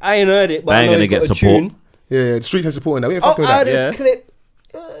 yeah. I ain't heard it, but They I ain't know gonna he get got a support. tune. Yeah, the streets are supporting that. We ain't Oh, fucking with I heard that. Yeah. a clip.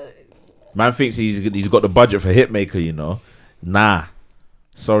 Man thinks he's got the budget for Hitmaker, you know. Nah.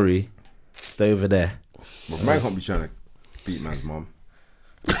 Sorry. Stay over there. But man can't be trying to beat man's mum.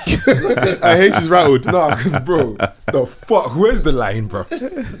 I hate is rattled. Nah, because bro, the fuck, where's the line, bro?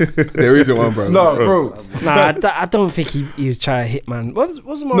 There isn't one, bro. No, bro. Nah, I don't think he's trying to hit man. What's the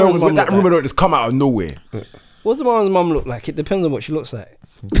No, Omarion's mum that look rumor like? don't just come out of nowhere. What's the Omarion's mum look like? It depends on what she looks like.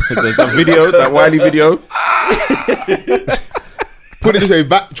 There's that video, that Wiley video. Put it this way,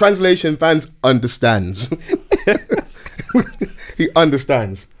 translation, Vance understands. He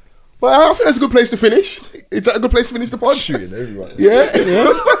understands. Well, I think that's a good place to finish. Is that a good place to finish the pod? Shooting everyone. Yeah.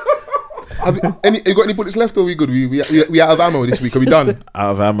 You got any bullets left, or are we good? We out of ammo this week. Are we done?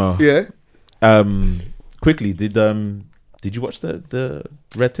 Out of ammo. Yeah. Quickly, did you watch the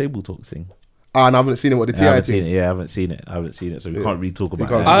Red Table Talk thing? Ah, and I haven't seen it. What the I haven't TI seen thing? it. Yeah, I haven't seen it. So we can't really talk about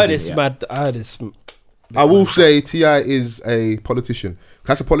can't. it. I heard it's Yeah. mad. I heard it's. I will say Ti is a politician.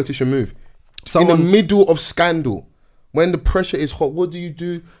 That's a politician move. In Someone- the middle of scandal, when the pressure is hot, what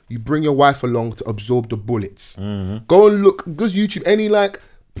do? You bring your wife along to absorb the bullets. Go and look. Goes YouTube. Any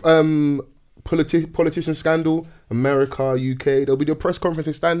politician scandal, America, UK. There'll be the press conference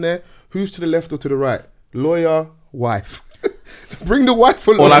and stand there. Who's to the left or to the right? Lawyer, wife. Bring the wife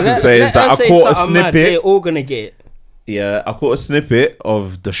along. All I can say is that I caught a snippet. They're all gonna get it. Yeah, I caught a snippet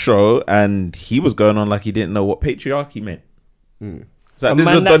of the show, and he was going on like he didn't know what patriarchy meant. It's like, A this is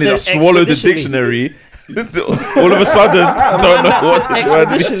man a that Donny that said swallowed the expeditionally. dictionary. All of a sudden, don't know what this word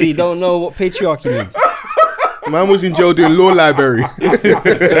means. Expeditionally, don't know what patriarchy means. Man was in jail doing law library.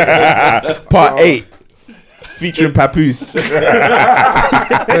 Part 8, featuring Papoose.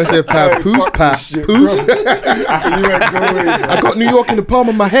 I said, Papoose. I got New York in the palm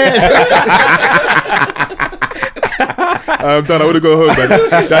of my hand. I'm done. I want to go home, man.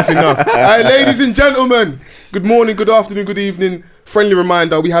 That's enough. All right, ladies and gentlemen, good morning, good afternoon, good evening. Friendly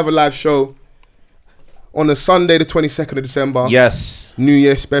reminder, we have a live show on a Sunday, the 22nd of December. Yes. New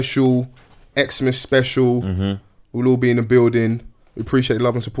Year special, Xmas special. We'll all be in the building. We appreciate the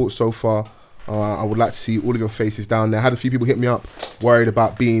love and support so far. I would like to see all of your faces down there. I had a few people hit me up worried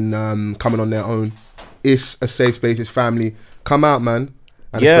about being coming on their own. It's a safe space. It's family. Come out, man.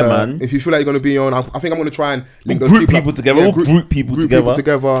 And Yeah, man. If you feel like you're going to be on, I think I'm going to try and link those Group people people up. together. Yeah, We'll group people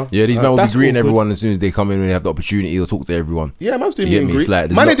together. Yeah, these men will be That's greeting awkward. everyone as soon as they come in and they have the opportunity to talk to everyone. Yeah, man's doing Do you meet get and me? It's greet. like,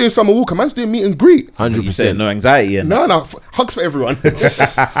 there's Man not- ain't doing summer walker. Man's doing meet and greet. 100%. No anxiety. And No, hugs for everyone.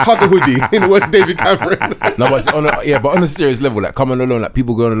 Hug a hoodie in the words David Cameron. No, but but on a serious level, like coming alone, like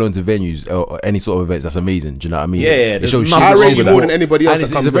people going alone to venues or any sort of events, that's amazing. Do you know what I mean? Yeah, It there's shows nothing I wrong rate you with more that. than anybody else And that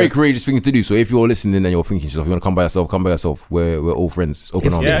it's comes a very there. courageous thing to do. So if you're listening and you're thinking to yourself, you want to come by yourself, we're all friends. It's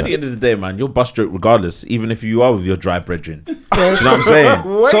open arms. Yeah, at the end of the day, man, you'll bust joke regardless, even if you are with your dry brethren. Do you know what I'm saying?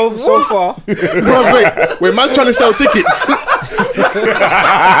 So far, Bro, wait, man's trying to sell tickets.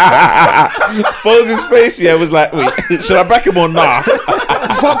 Foles' face, yeah, was like, wait, should I back him or nah?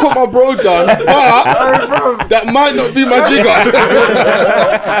 Fuck what my bro done, but that might not be my jigger.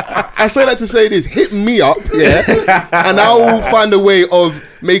 I say that to say this: hit me up, yeah, and I will find a way of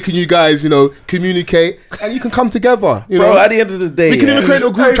making you guys, communicate, and you can come together. Bro, at the end of the day, we can even create a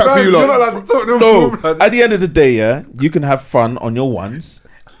group chat for you, You're lot. not allowed to talk to No, them. at the end of the day, yeah, you can have fun on your ones,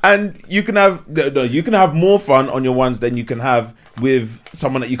 and you can have you can have more fun on your ones than you can have with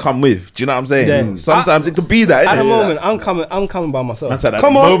someone that you come with. Do you know what I'm saying? Yeah. Sometimes it could be that. at the innit? moment, I'm coming by myself. That's at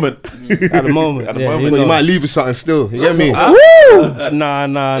Come the on. moment. At the moment, At the yeah, moment, But you might leave with something still. You get me? Nah. What do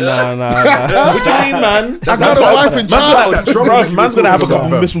you mean, man? I got a wife and child. Man's gonna have a couple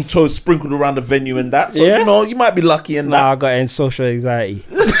mistletoe sprinkled around the venue and that. So Yeah. you might be lucky in Nah, I got in social anxiety.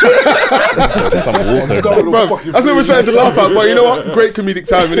 that. Some water. Bro, that's what we're starting to laugh at. But you know what? Great comedic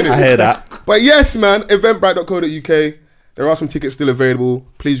timing, innit? I hear that. But yes, man, eventbrite.co.uk. There are some tickets still available.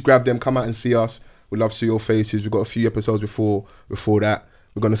 Please grab them. Come out and see us. We'd love to see your faces. We've got a few episodes before that.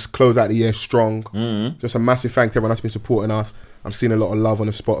 We're going to close out the year strong. Just a massive thank to everyone that's been supporting us. I'm seeing a lot of love on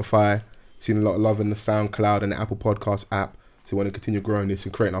the Spotify. Seeing a lot of love in the SoundCloud and the Apple Podcast app. So we want to continue growing this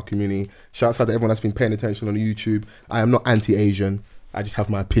and creating our community. Shouts out to everyone that's been paying attention on YouTube. I am not anti-Asian. I just have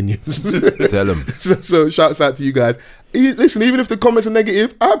my opinions. Tell them. So shouts out to you guys. Listen, even if the comments are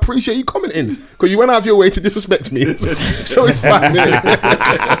negative, I appreciate you commenting because you went out of your way to disrespect me. So it's fine. Innit?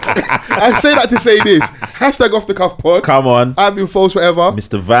 I say that to say this. Hashtag off the cuff pod. Come on, I've been false forever.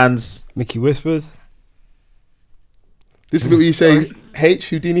 Mr. Vans. Mickey Whispers. This is what you say. H,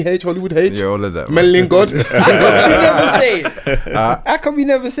 Houdini H, Hollywood H. Yeah, all of that. Melanie God. How come you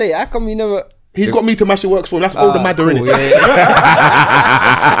never say it? How come you never? He's got me to mash the works for him. That's all the matter in it.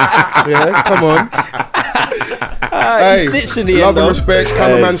 Yeah, come on. Hey, snitched in the love end, and though. respect.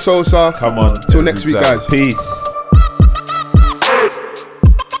 Cameraman Sosa. Come on. Till next week, guys. Peace.